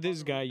longer with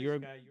this guy, you're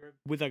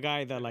with a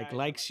guy that like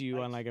likes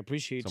you and like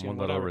appreciates Someone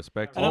you and that'll whatever.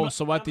 respect And you. Oh,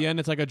 so at the end,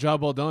 it's like a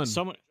job well done.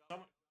 Someone,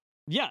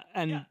 yeah,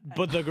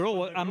 but the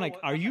girl, I'm like,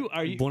 are you?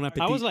 Bon I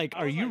appetit. was like,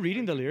 are you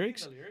reading the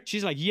lyrics?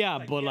 She's like, yeah,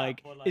 but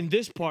like in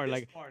this part,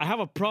 like I have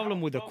a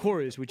problem with the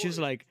chorus, which is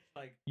like,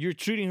 you're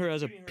treating her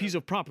as a piece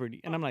of property,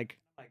 and I'm like,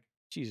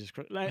 Jesus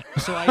Christ. Like,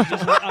 so I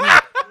just,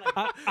 I'm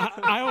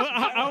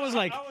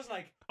like,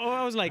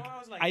 I was like,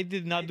 I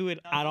did not do it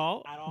at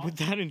all with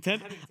that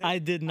intent. I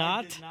did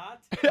not.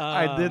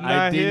 I did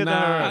I not did hit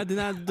not. her. I did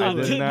not do I it.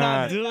 did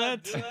not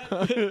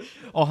not. do it.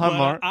 Oh, hi, But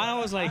Mark. I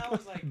was like,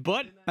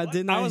 but I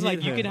did not I was hit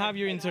like, you her. can have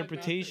your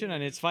interpretation,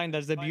 and it's fine.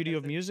 That's the beauty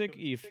of music.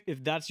 If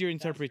that's your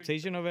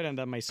interpretation of it, and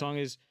that my song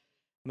is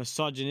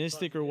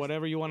misogynistic or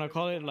whatever you want to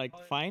call it, like,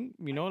 fine.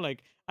 You know,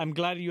 like, I'm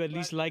glad you at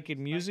least like it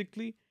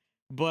musically.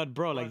 But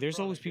bro, like, there's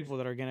always people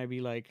that are gonna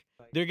be like,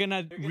 they're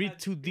gonna read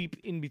too deep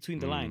in between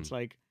the lines.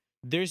 Like,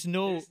 there's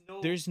no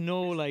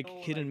like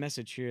hidden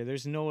message here.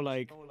 There's no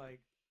like,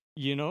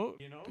 you know,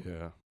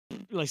 Yeah.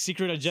 like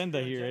secret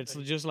agenda here. It's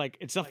just like,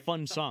 it's a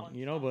fun song,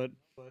 you know. But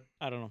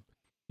I don't know.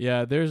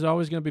 Yeah, there's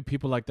always gonna be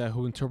people like that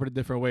who interpret it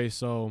different ways.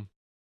 So,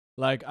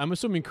 like, I'm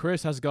assuming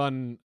Chris has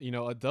gotten,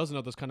 a dozen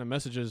of those kind of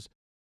messages.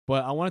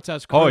 But I wanted to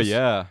ask Chris. Oh,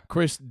 yeah.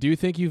 Chris, do you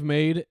think you've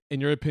made,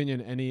 in your opinion,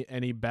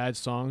 any bad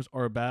songs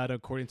or bad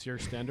according to your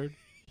standard?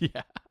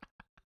 Yeah.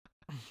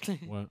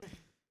 What?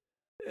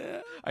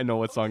 I know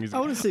what song he's I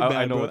wouldn't say I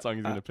bad, know bro. what song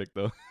he's going to pick,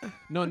 though.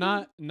 No,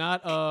 not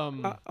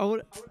I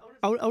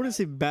wouldn't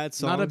say bad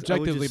songs. not I would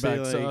objectively just say,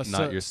 bad. So, like,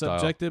 Not your style.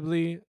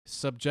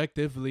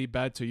 subjectively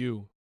bad to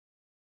you.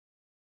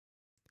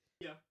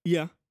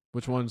 Yeah,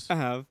 Which ones? I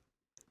have.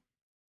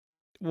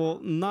 Well,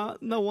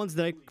 not ones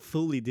that I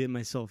fully did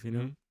myself, you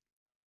know.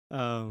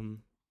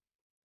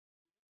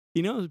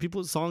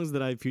 People songs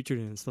that I featured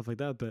in and stuff like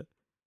that, but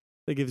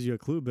that gives you a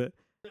clue. But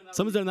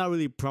some that I'm not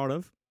really proud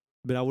of,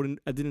 but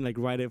I didn't like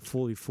write it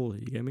fully.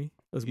 You get me? It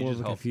was You more of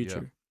just like a helped, yeah.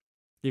 feature,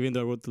 even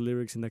though I wrote the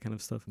lyrics and that kind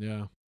of stuff.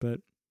 Yeah.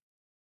 But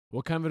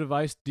What kind of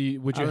advice would I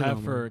you don't have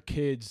know, for man.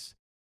 kids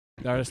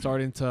that are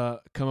starting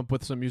to come up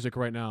with some music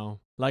right now?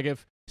 Like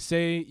if,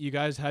 say, you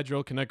guys had your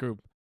own Connect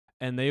group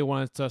and they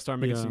wanted to start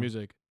making some Yeah.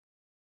 music,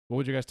 what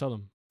would you guys tell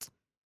them?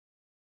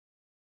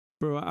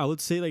 bro, I would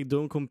say like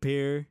don't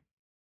compare.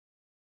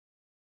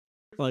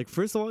 Like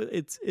first of all,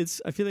 it's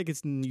I feel like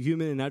it's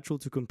human and natural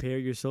to compare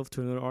yourself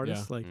to another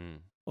artist. Like,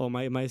 oh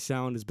my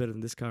sound is better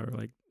than this guy, or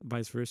like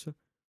vice versa.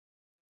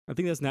 I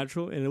think that's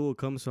natural and it will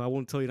come. So I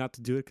won't tell you not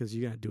to do it because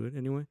you're gonna do it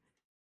anyway.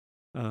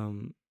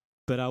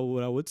 But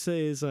what I would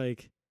say is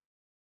like,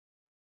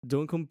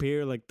 don't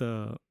compare like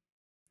the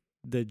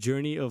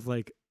journey of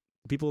like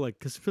people, like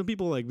because some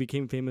people like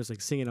became famous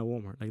like singing at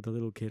Walmart, like the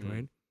little kid,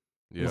 right?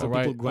 Yeah. Some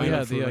right. people grind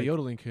yeah, it for, the like-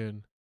 yodeling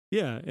kid.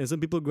 Yeah, and some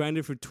people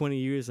grinded for 20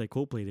 years, like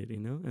Coldplay did,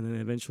 and then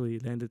eventually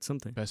landed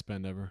something. Best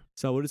band ever.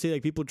 So I would say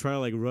like people try to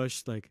like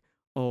rush, like,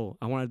 oh,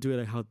 I want to do it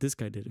like how this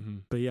guy did it,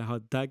 Mhm. but yeah,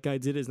 how that guy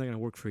did it is not gonna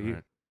work for you,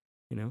 Right.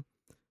 you know.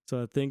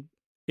 So I think,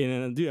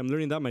 and dude, I'm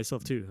learning that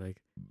myself too.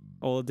 Like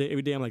all day,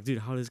 every day, I'm like, dude,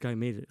 how this guy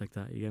made it like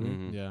that? You get me?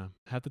 Mhm. Yeah.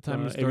 Half the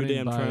time it's every day learning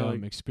I'm by trying to,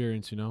 like-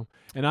 experience, you know?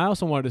 And I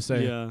also wanted to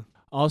say, Yeah.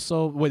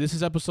 also, wait, this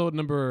is episode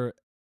number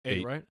 8,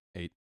 Eight. right?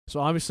 8. So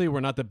obviously we're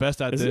not the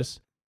best at Is it? this,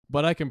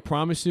 but I can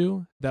promise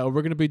you that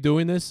we're going to be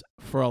doing this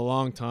for a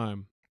long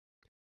time.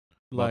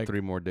 About Like,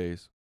 3 more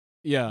days.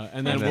 yeah,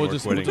 and then, And then we'll we're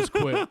just quitting.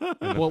 quit. And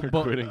then Well, we're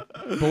but- quitting.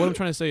 But what I'm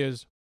trying to say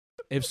is,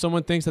 if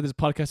someone thinks that this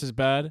podcast is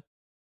bad,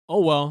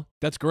 oh well,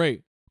 that's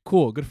great,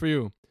 cool, good for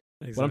you.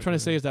 What I'm trying to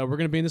say is that we're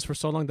gonna be in this for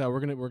so long that we're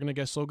gonna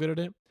get so good at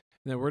it, and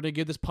then we're gonna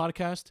give this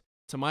podcast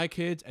to my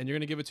kids, and you're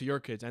gonna give it to your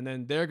kids, and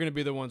then they're gonna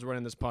be the ones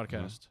running this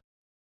podcast.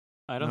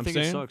 I Know don't what think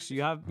I'm it saying? sucks.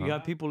 You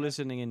have people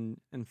listening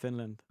in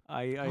Finland.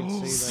 I'd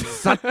say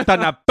that.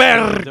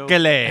 Satana Dope.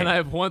 perkele! And I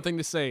have one thing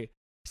to say: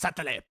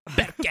 Satale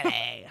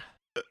perkele.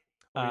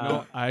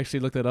 Uh, I actually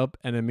looked it up,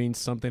 and it means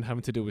something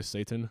having to do with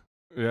Satan.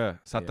 Yeah,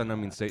 Satana Yeah.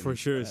 means Satan. for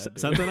sure. Yeah, dude.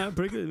 Satana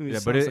break it. Yeah,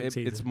 but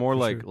it's more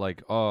like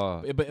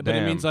But it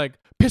damn. means like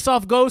piss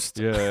off, ghost.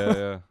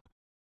 yeah.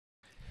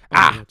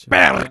 Ah,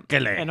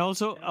 Perkele! and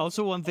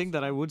also one thing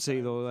that I would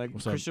say though, like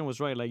What's up? Christian was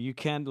right. Like you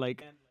can't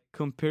like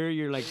compare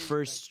your like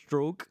first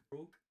stroke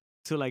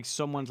to like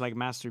someone's like I'm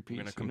masterpiece.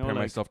 gonna you compare know,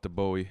 like, myself to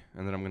Bowie,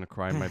 and then I'm gonna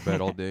cry in my bed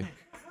all day.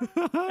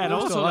 and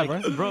also alive,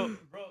 like right? bro,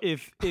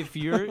 if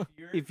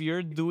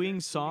you're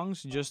doing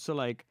songs just to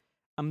like,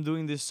 I'm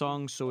doing this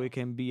song so it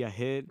can be a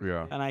hit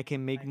Yeah. and I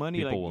can make money,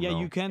 People will like yeah,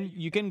 know.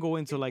 you can go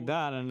into like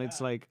that, and it's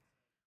like,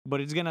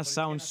 but it's gonna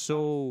sound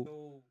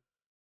so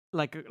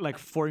like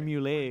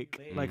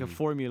formulaic, like a Mhm.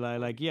 formula,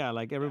 like yeah,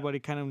 like everybody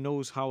kind of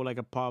knows how like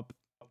a pop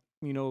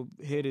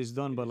hit is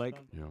done, but like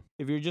Yeah.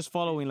 if you're just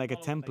following like a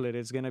template,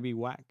 it's gonna be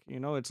whack.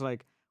 It's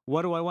like,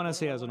 what do I want to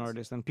say as an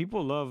artist? And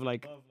people love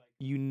like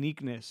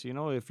uniqueness.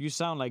 If you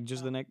sound like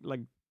just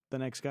the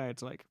next guy,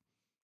 it's like,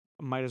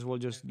 might as well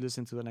just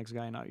listen to the next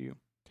guy, not you.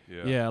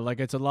 Yeah,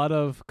 like it's a lot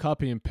of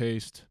copy and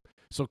paste.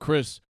 So,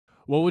 Chris,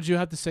 what would you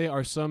have to say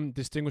are some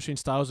distinguishing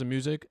styles of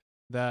music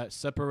that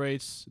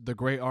separates the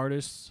great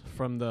artists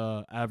from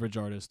the average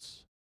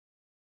artists?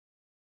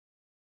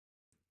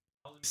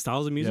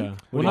 styles of music. Yeah.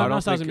 What Well, do you- I not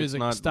don't styles of think it's music,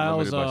 not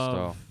styles limited by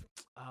of.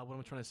 What am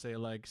I trying to say?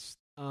 Like,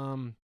 I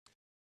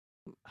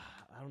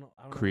don't know.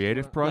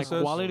 Creative what- process?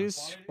 Like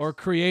qualities, or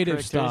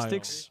creative style.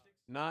 characteristics.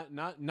 Not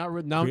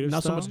Creative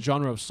so much style?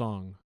 genre of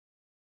song.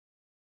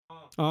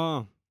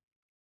 Oh,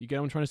 You get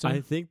what I'm trying to say?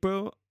 I think,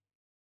 bro.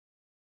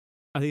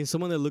 I think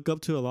someone that I look up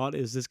to a lot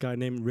is this guy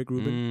named Rick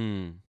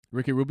Rubin.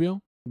 Ricky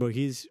Rubio. Bro,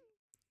 he's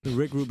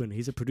Rick Rubin.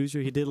 He's a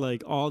producer. He did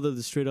like all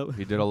the straight up.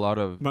 He did a lot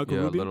of Marco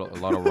Rubio? a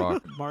lot of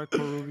rock. Marco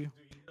Rubio.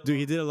 Dude,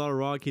 he did a lot of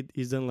rock.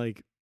 He's done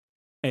like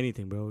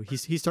anything, bro.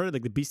 He started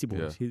like the Beastie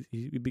Boys.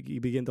 He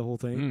began the whole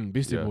thing.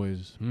 Beastie Yeah.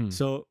 Boys.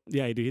 So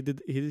yeah, dude,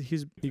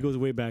 he goes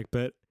way back,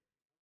 but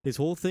his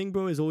whole thing,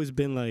 bro, has always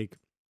been like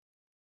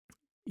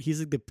he's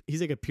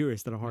like a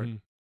purist at heart.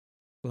 Mhm.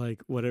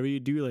 Like whatever you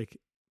do, like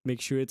make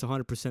sure it's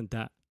 100%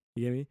 that.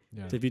 You get me?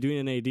 Yeah. So if you're doing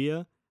an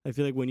idea, I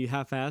feel like when you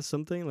half-ass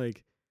something,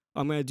 like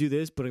I'm gonna do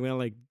this, but I'm gonna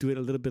like do it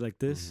a little bit like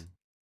this, Mhm.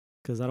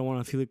 because I don't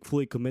want to feel like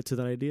fully commit to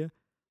that idea.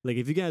 Like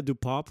if you're gonna do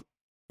pop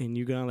and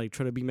you're gonna like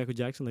try to be Michael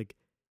Jackson, like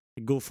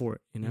go for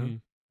it, you know.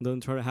 Mhm.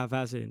 Don't try to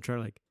half-ass it and try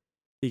to like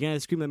you gotta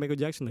scream like Michael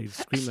Jackson, like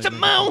scream like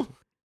Michael Jackson,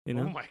 you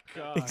know. Oh my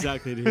god.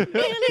 Exactly, dude.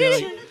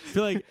 I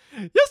feel like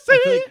Yes, I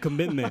feel like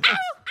commitment.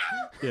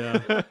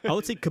 Yeah, I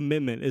would say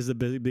commitment is the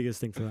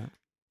biggest thing for that.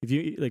 If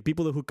you like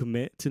people who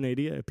commit to an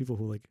idea, are people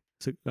who like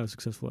are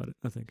successful at it.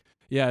 I think.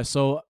 Yeah,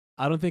 so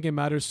I don't think it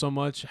matters so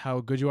much how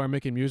good you are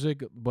making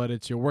music, but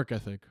it's your work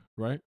ethic,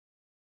 right?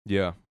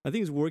 Yeah. I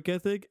think it's work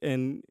ethic,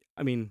 and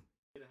I mean,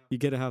 you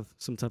gotta have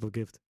some type of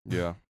gift.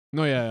 Yeah.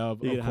 No, yeah,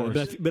 of You gotta have it.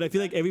 course. But I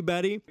feel like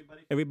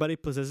everybody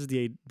possesses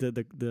the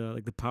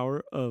like the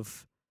power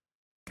of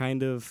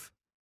kind of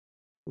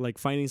like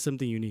finding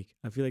something unique.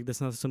 I feel like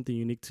that's not something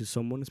unique to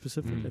someone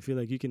specific. Mm. I feel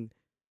like you can,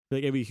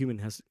 like every human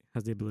has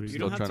the ability. You to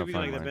Still don't do have trying to to be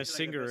like find the mine. best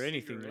singer or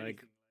anything.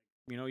 Like,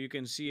 you know, you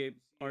can see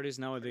artists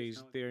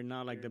nowadays, they're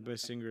not like the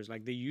best singers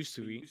like they used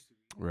to be.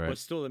 Right. But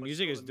still, the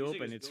music is dope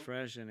and it's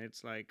fresh and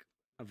it's like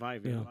a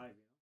vibe. You Yeah. know?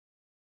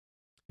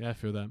 Yeah, I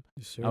feel that.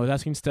 Yes, sir. I was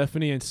asking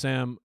Stephanie and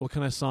Sam what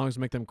kind of songs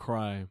make them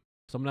cry.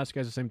 So I'm gonna ask you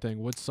guys the same thing.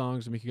 What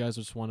songs make you guys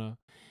just wanna?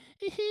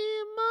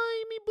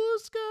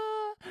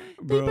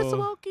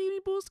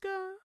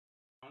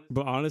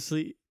 But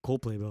honestly,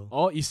 Coldplay, bro.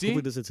 Oh, you see?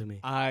 Coldplay does it to me.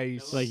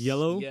 Like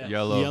Yellow?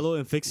 Yellow. Yellow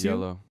and Fix You.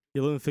 Yellow.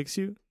 Yellow and Fix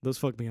You. Those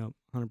fuck me up.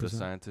 The 100%.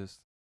 Scientist.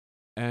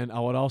 And I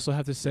would also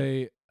have to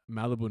say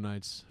Malibu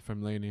Nights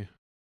from Laney.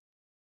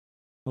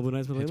 Malibu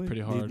Nights with Hits Laney?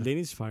 pretty hard.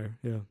 Laney's fire.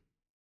 Yeah.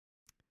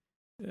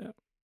 Yeah.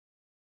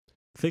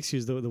 Fix You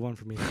is the one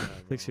for me.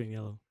 Fix You and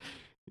Yellow.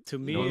 To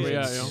me, You know,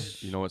 Yeah,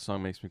 it's, you know what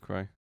song makes me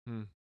cry?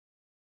 Hmm.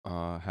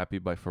 Happy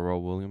by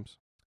Pharrell Williams.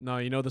 No,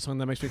 you know the song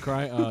that makes me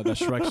cry? The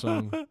Shrek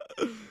song.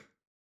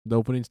 The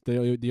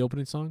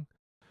opening song?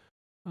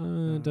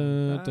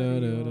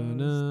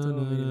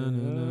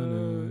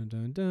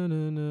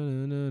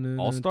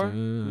 All-Star?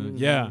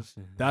 Yeah,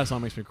 that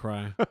song makes me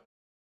cry.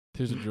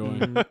 Tears of joy.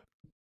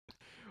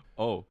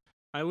 Oh,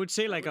 I would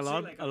say like a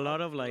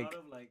lot of like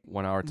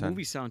 1 hour 10.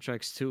 movie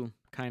soundtracks too,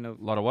 kind of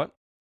A lot of what?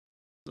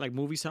 like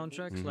movie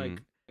soundtracks, Mhm.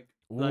 like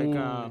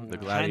The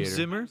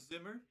Gladiator.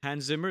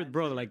 Hans Zimmer,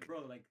 bro. Like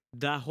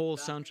that whole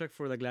soundtrack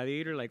for the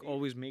Gladiator, like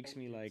always makes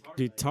me like.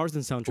 Dude,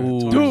 Tarzan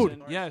soundtrack. Ooh.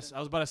 Dude, yes, I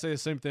was about to say the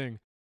same thing.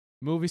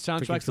 Movie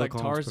soundtracks Phil like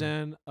Collins, bro.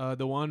 Tarzan,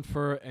 the one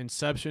for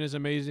Inception is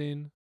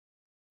amazing.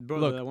 Bro,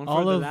 Look, the one all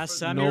for the of Last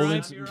Samurai.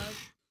 Nolan's-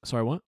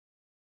 Sorry, what?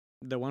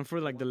 The one for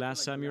like the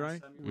Last Samurai.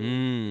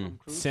 Mm.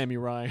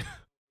 Samurai.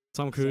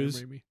 Tom Cruise.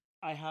 Sam Raimi.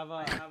 I have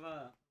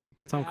a.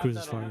 Tom Cruise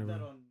is fire,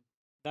 bro.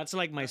 That's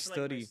like my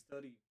study.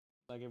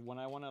 Like when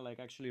I wanna like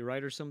actually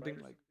write or something,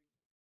 like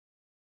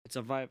it's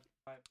a vibe.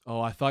 Oh,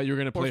 I thought you were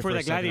gonna play Or for a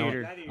the second.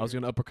 Gladiator. I was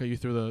gonna uppercut you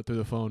through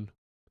the phone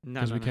No,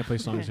 because we can't play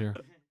songs here.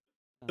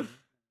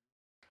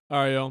 All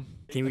right, yo.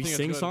 Can I we think it's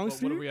sing good.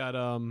 songs What are here? we at?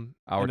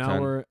 Hour an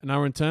 10.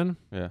 hour and 10.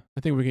 Yeah.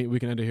 I think we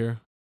can end it here.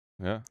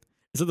 Yeah.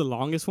 Is it the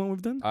longest one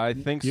we've done? I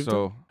think You've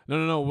so.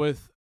 No.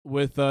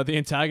 With the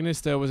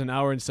antagonist, that was an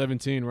hour and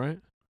 17, right?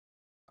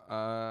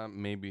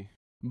 Maybe.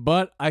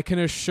 But I can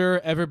assure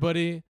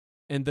everybody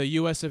in the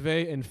US of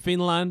A, in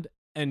Finland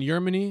and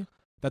Germany,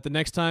 that the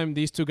next time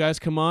these two guys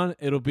come on,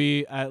 it'll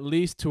be at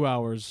least 2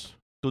 hours.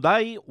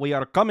 Today we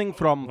are coming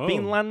from Whoa.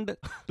 Finland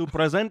to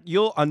present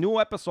you a new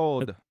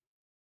episode.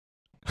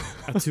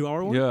 A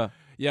 2-hour one? Yeah.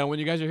 Yeah, when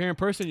you guys are here in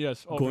person,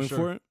 yes. Oh, Going for, sure.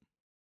 for it?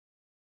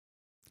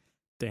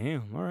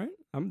 Damn. All right.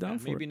 I'm down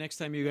for Maybe it. next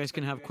time you guys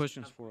can have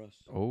questions for us.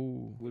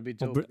 Oh. Would be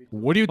Oh, dope.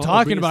 What are you Oh,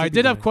 talking bring a about? I sleepy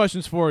did have guy.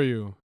 questions for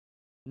you.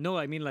 No,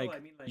 I mean like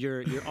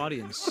your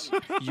audience.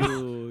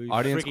 You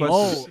Audience freaking-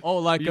 questions? Oh,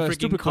 like You freaking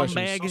stupid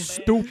questions. cumbag.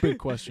 Stupid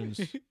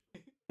questions.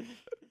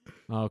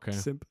 Oh, okay.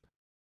 Simp.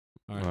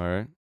 All right. All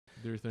right.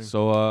 Do your thing.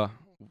 So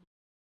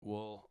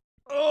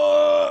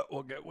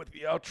we'll get with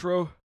the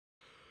outro.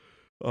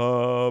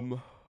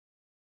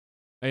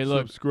 Hey,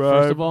 look.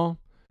 subscribe.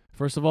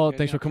 First of all, Yeah,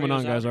 thanks yeah, for coming pray on,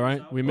 us guys. out, All pray us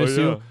right, out. we miss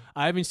you.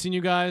 I haven't seen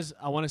you guys.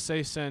 I want to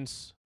say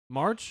since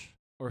March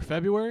or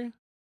February.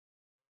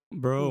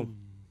 Bro,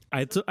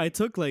 I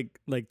took like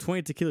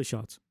 20 tequila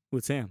shots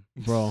with Sam.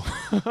 Bro.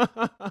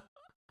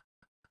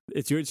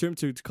 It's your turn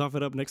to cough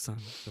it up next time.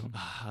 So.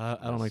 I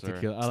don't like sir.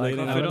 tequila. I Slate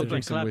like, it I up like to and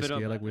drink some clap it whiskey.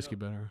 up. I like whiskey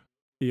better.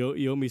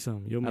 You owe me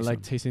some. You owe me I some.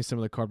 like tasting some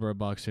of the cardboard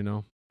box, you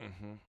know.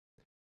 Mm-hmm.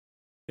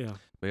 Yeah.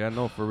 But yeah,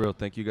 no, for real.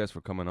 Thank you guys for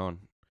coming on.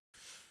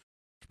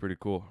 It's pretty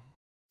cool.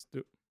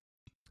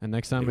 And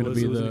next time It it'll was-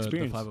 be it was an the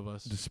experience. 5 of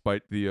us.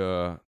 Despite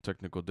the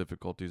technical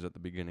difficulties at the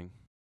beginning.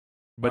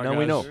 But All now right,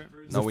 we know. guys.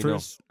 It's Now the we know.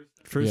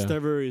 first Yeah.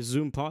 ever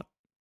Zoom pot.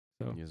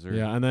 So. Yes, sir.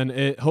 Yeah, and then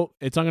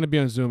it's not gonna be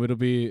on Zoom. We'll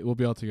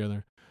be all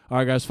together. All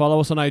right, guys. Follow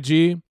us on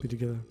IG. Be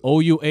together.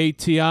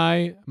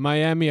 OUATI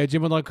Miami at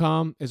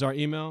gmail.com is our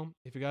email.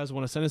 If you guys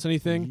want to send us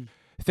anything.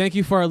 Thank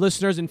you for our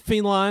listeners in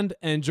Finland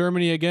and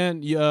Germany again.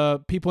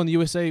 People in the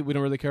USA, we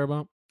don't really care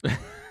about.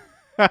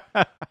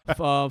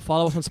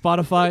 Follow us on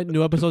Spotify.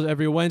 New episodes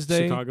every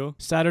Wednesday, Chicago.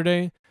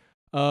 Saturday.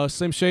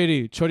 Slim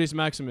Shady, Chodis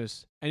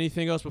Maximus.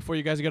 Anything else before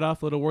you guys get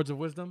off? Little words of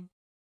wisdom?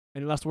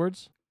 Any last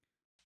words?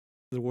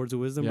 The words of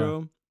wisdom, Yeah.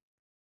 bro.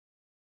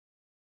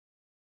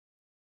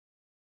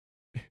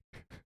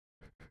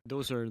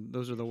 Those are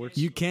the words.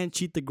 You can't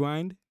cheat the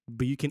grind,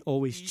 but you can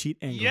always cheat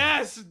and grind.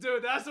 Yes,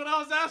 dude. That's what I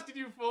was asking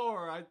you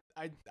for.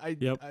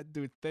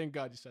 Dude, thank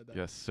God you said that.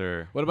 Yes,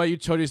 sir. What about you,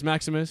 Chodis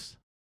Maximus?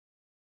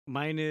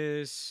 Mine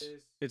is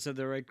it's a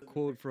direct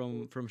quote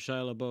from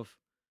Shia LaBeouf,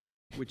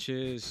 which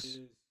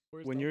is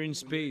when you're in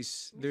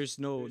space, there's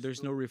no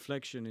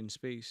reflection in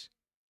space.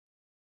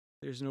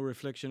 There's no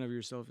reflection of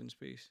yourself in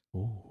space.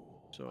 Ooh.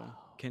 So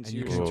can't And see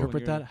you can yourself when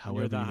interpret you're- that when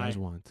you're however you guys high.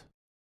 want.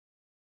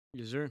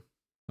 Yes, sir.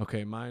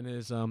 Okay, mine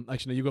is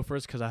actually no, you go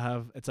first because I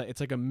have it's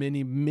like a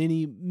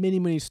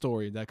mini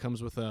story that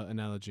comes with an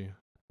analogy.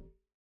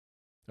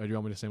 Or do you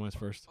want me to say mine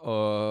first?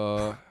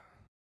 Uh,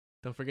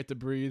 Don't forget to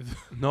breathe.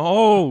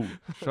 no,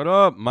 shut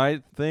up.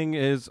 My thing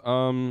is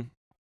don't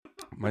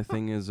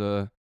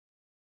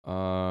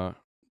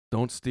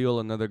steal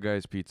another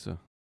guy's pizza.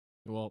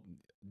 Well,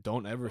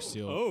 don't ever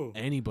steal Oh.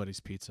 anybody's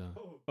pizza.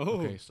 Oh,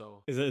 Okay,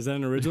 so is that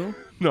an original?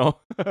 No.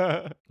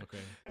 okay.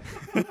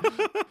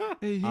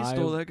 Hey, he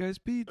stole that guy's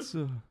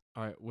pizza.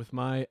 All right, with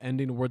my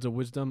ending words of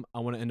wisdom, I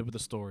want to end it with a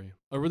story.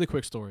 A really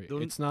quick story.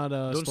 Don't- It's not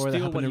a Don't story that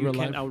steal happened what in you real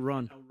can't life.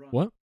 outrun.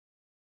 What?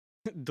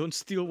 Don't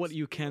steal what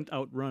you can't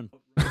outrun.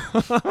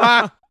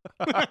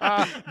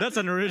 That's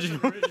an original.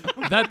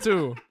 That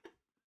too.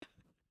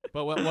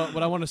 But what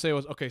I want to say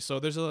was, okay, so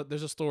there's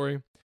a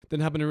story,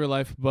 didn't happen in real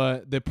life,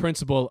 but the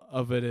principle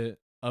of it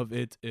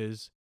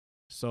is,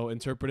 so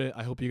interpret it.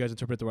 I hope you guys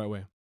interpret it the right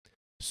way.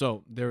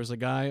 So there was a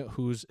guy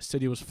whose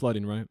city was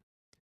flooding, right?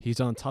 He's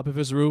on top of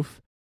his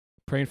roof,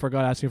 praying for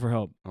God, asking for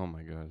help. Oh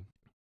my god.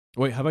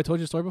 Wait, have I told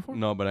you the story before?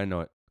 No, but I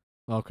know it.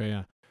 Okay,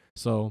 yeah.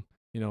 So,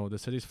 the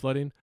city's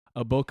flooding.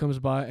 A boat comes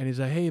by and he's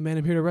like, "Hey, man,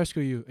 I'm here to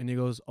rescue you." And he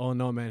goes, "Oh,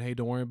 no, man. Hey,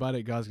 don't worry about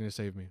it. God's going to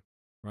save me."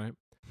 Right?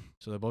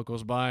 So the boat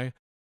goes by.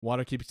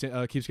 Water keeps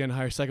getting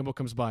higher. Second boat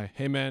comes by.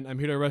 "Hey, man, I'm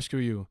here to rescue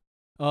you."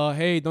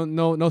 Hey,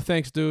 no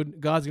thanks,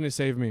 dude. God's going to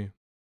save me."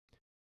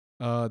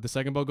 The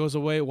second boat goes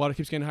away. Water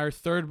keeps getting higher.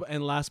 Third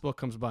and last boat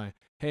comes by.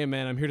 "Hey,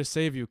 man, I'm here to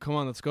save you. Come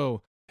on, let's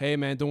go." "Hey,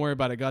 man, don't worry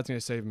about it. God's going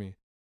to save me."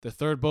 The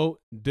third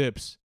boat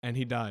dips and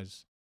he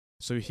dies.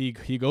 So he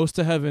goes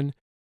to heaven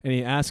and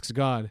he asks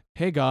God,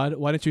 "Hey, God,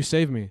 why didn't you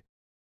save me?"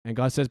 And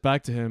God says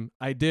back to him,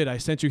 "I did. I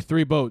sent you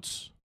 3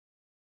 boats."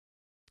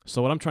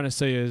 So what I'm trying to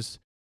say is,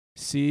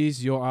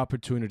 seize your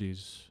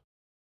opportunities.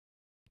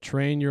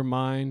 Train your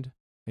mind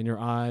and your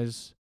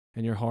eyes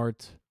and your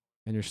heart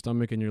and your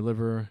stomach and your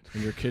liver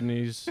and your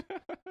kidneys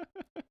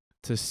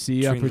to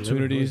see Train the liver,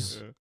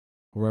 opportunities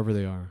wherever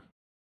they are.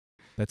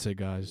 That's it,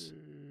 guys.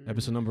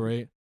 Episode number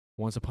 8,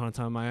 Once Upon a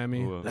Time in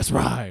Miami. Whoa. Let's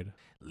ride.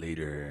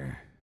 Later.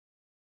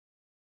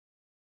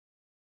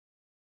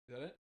 Is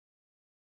that it?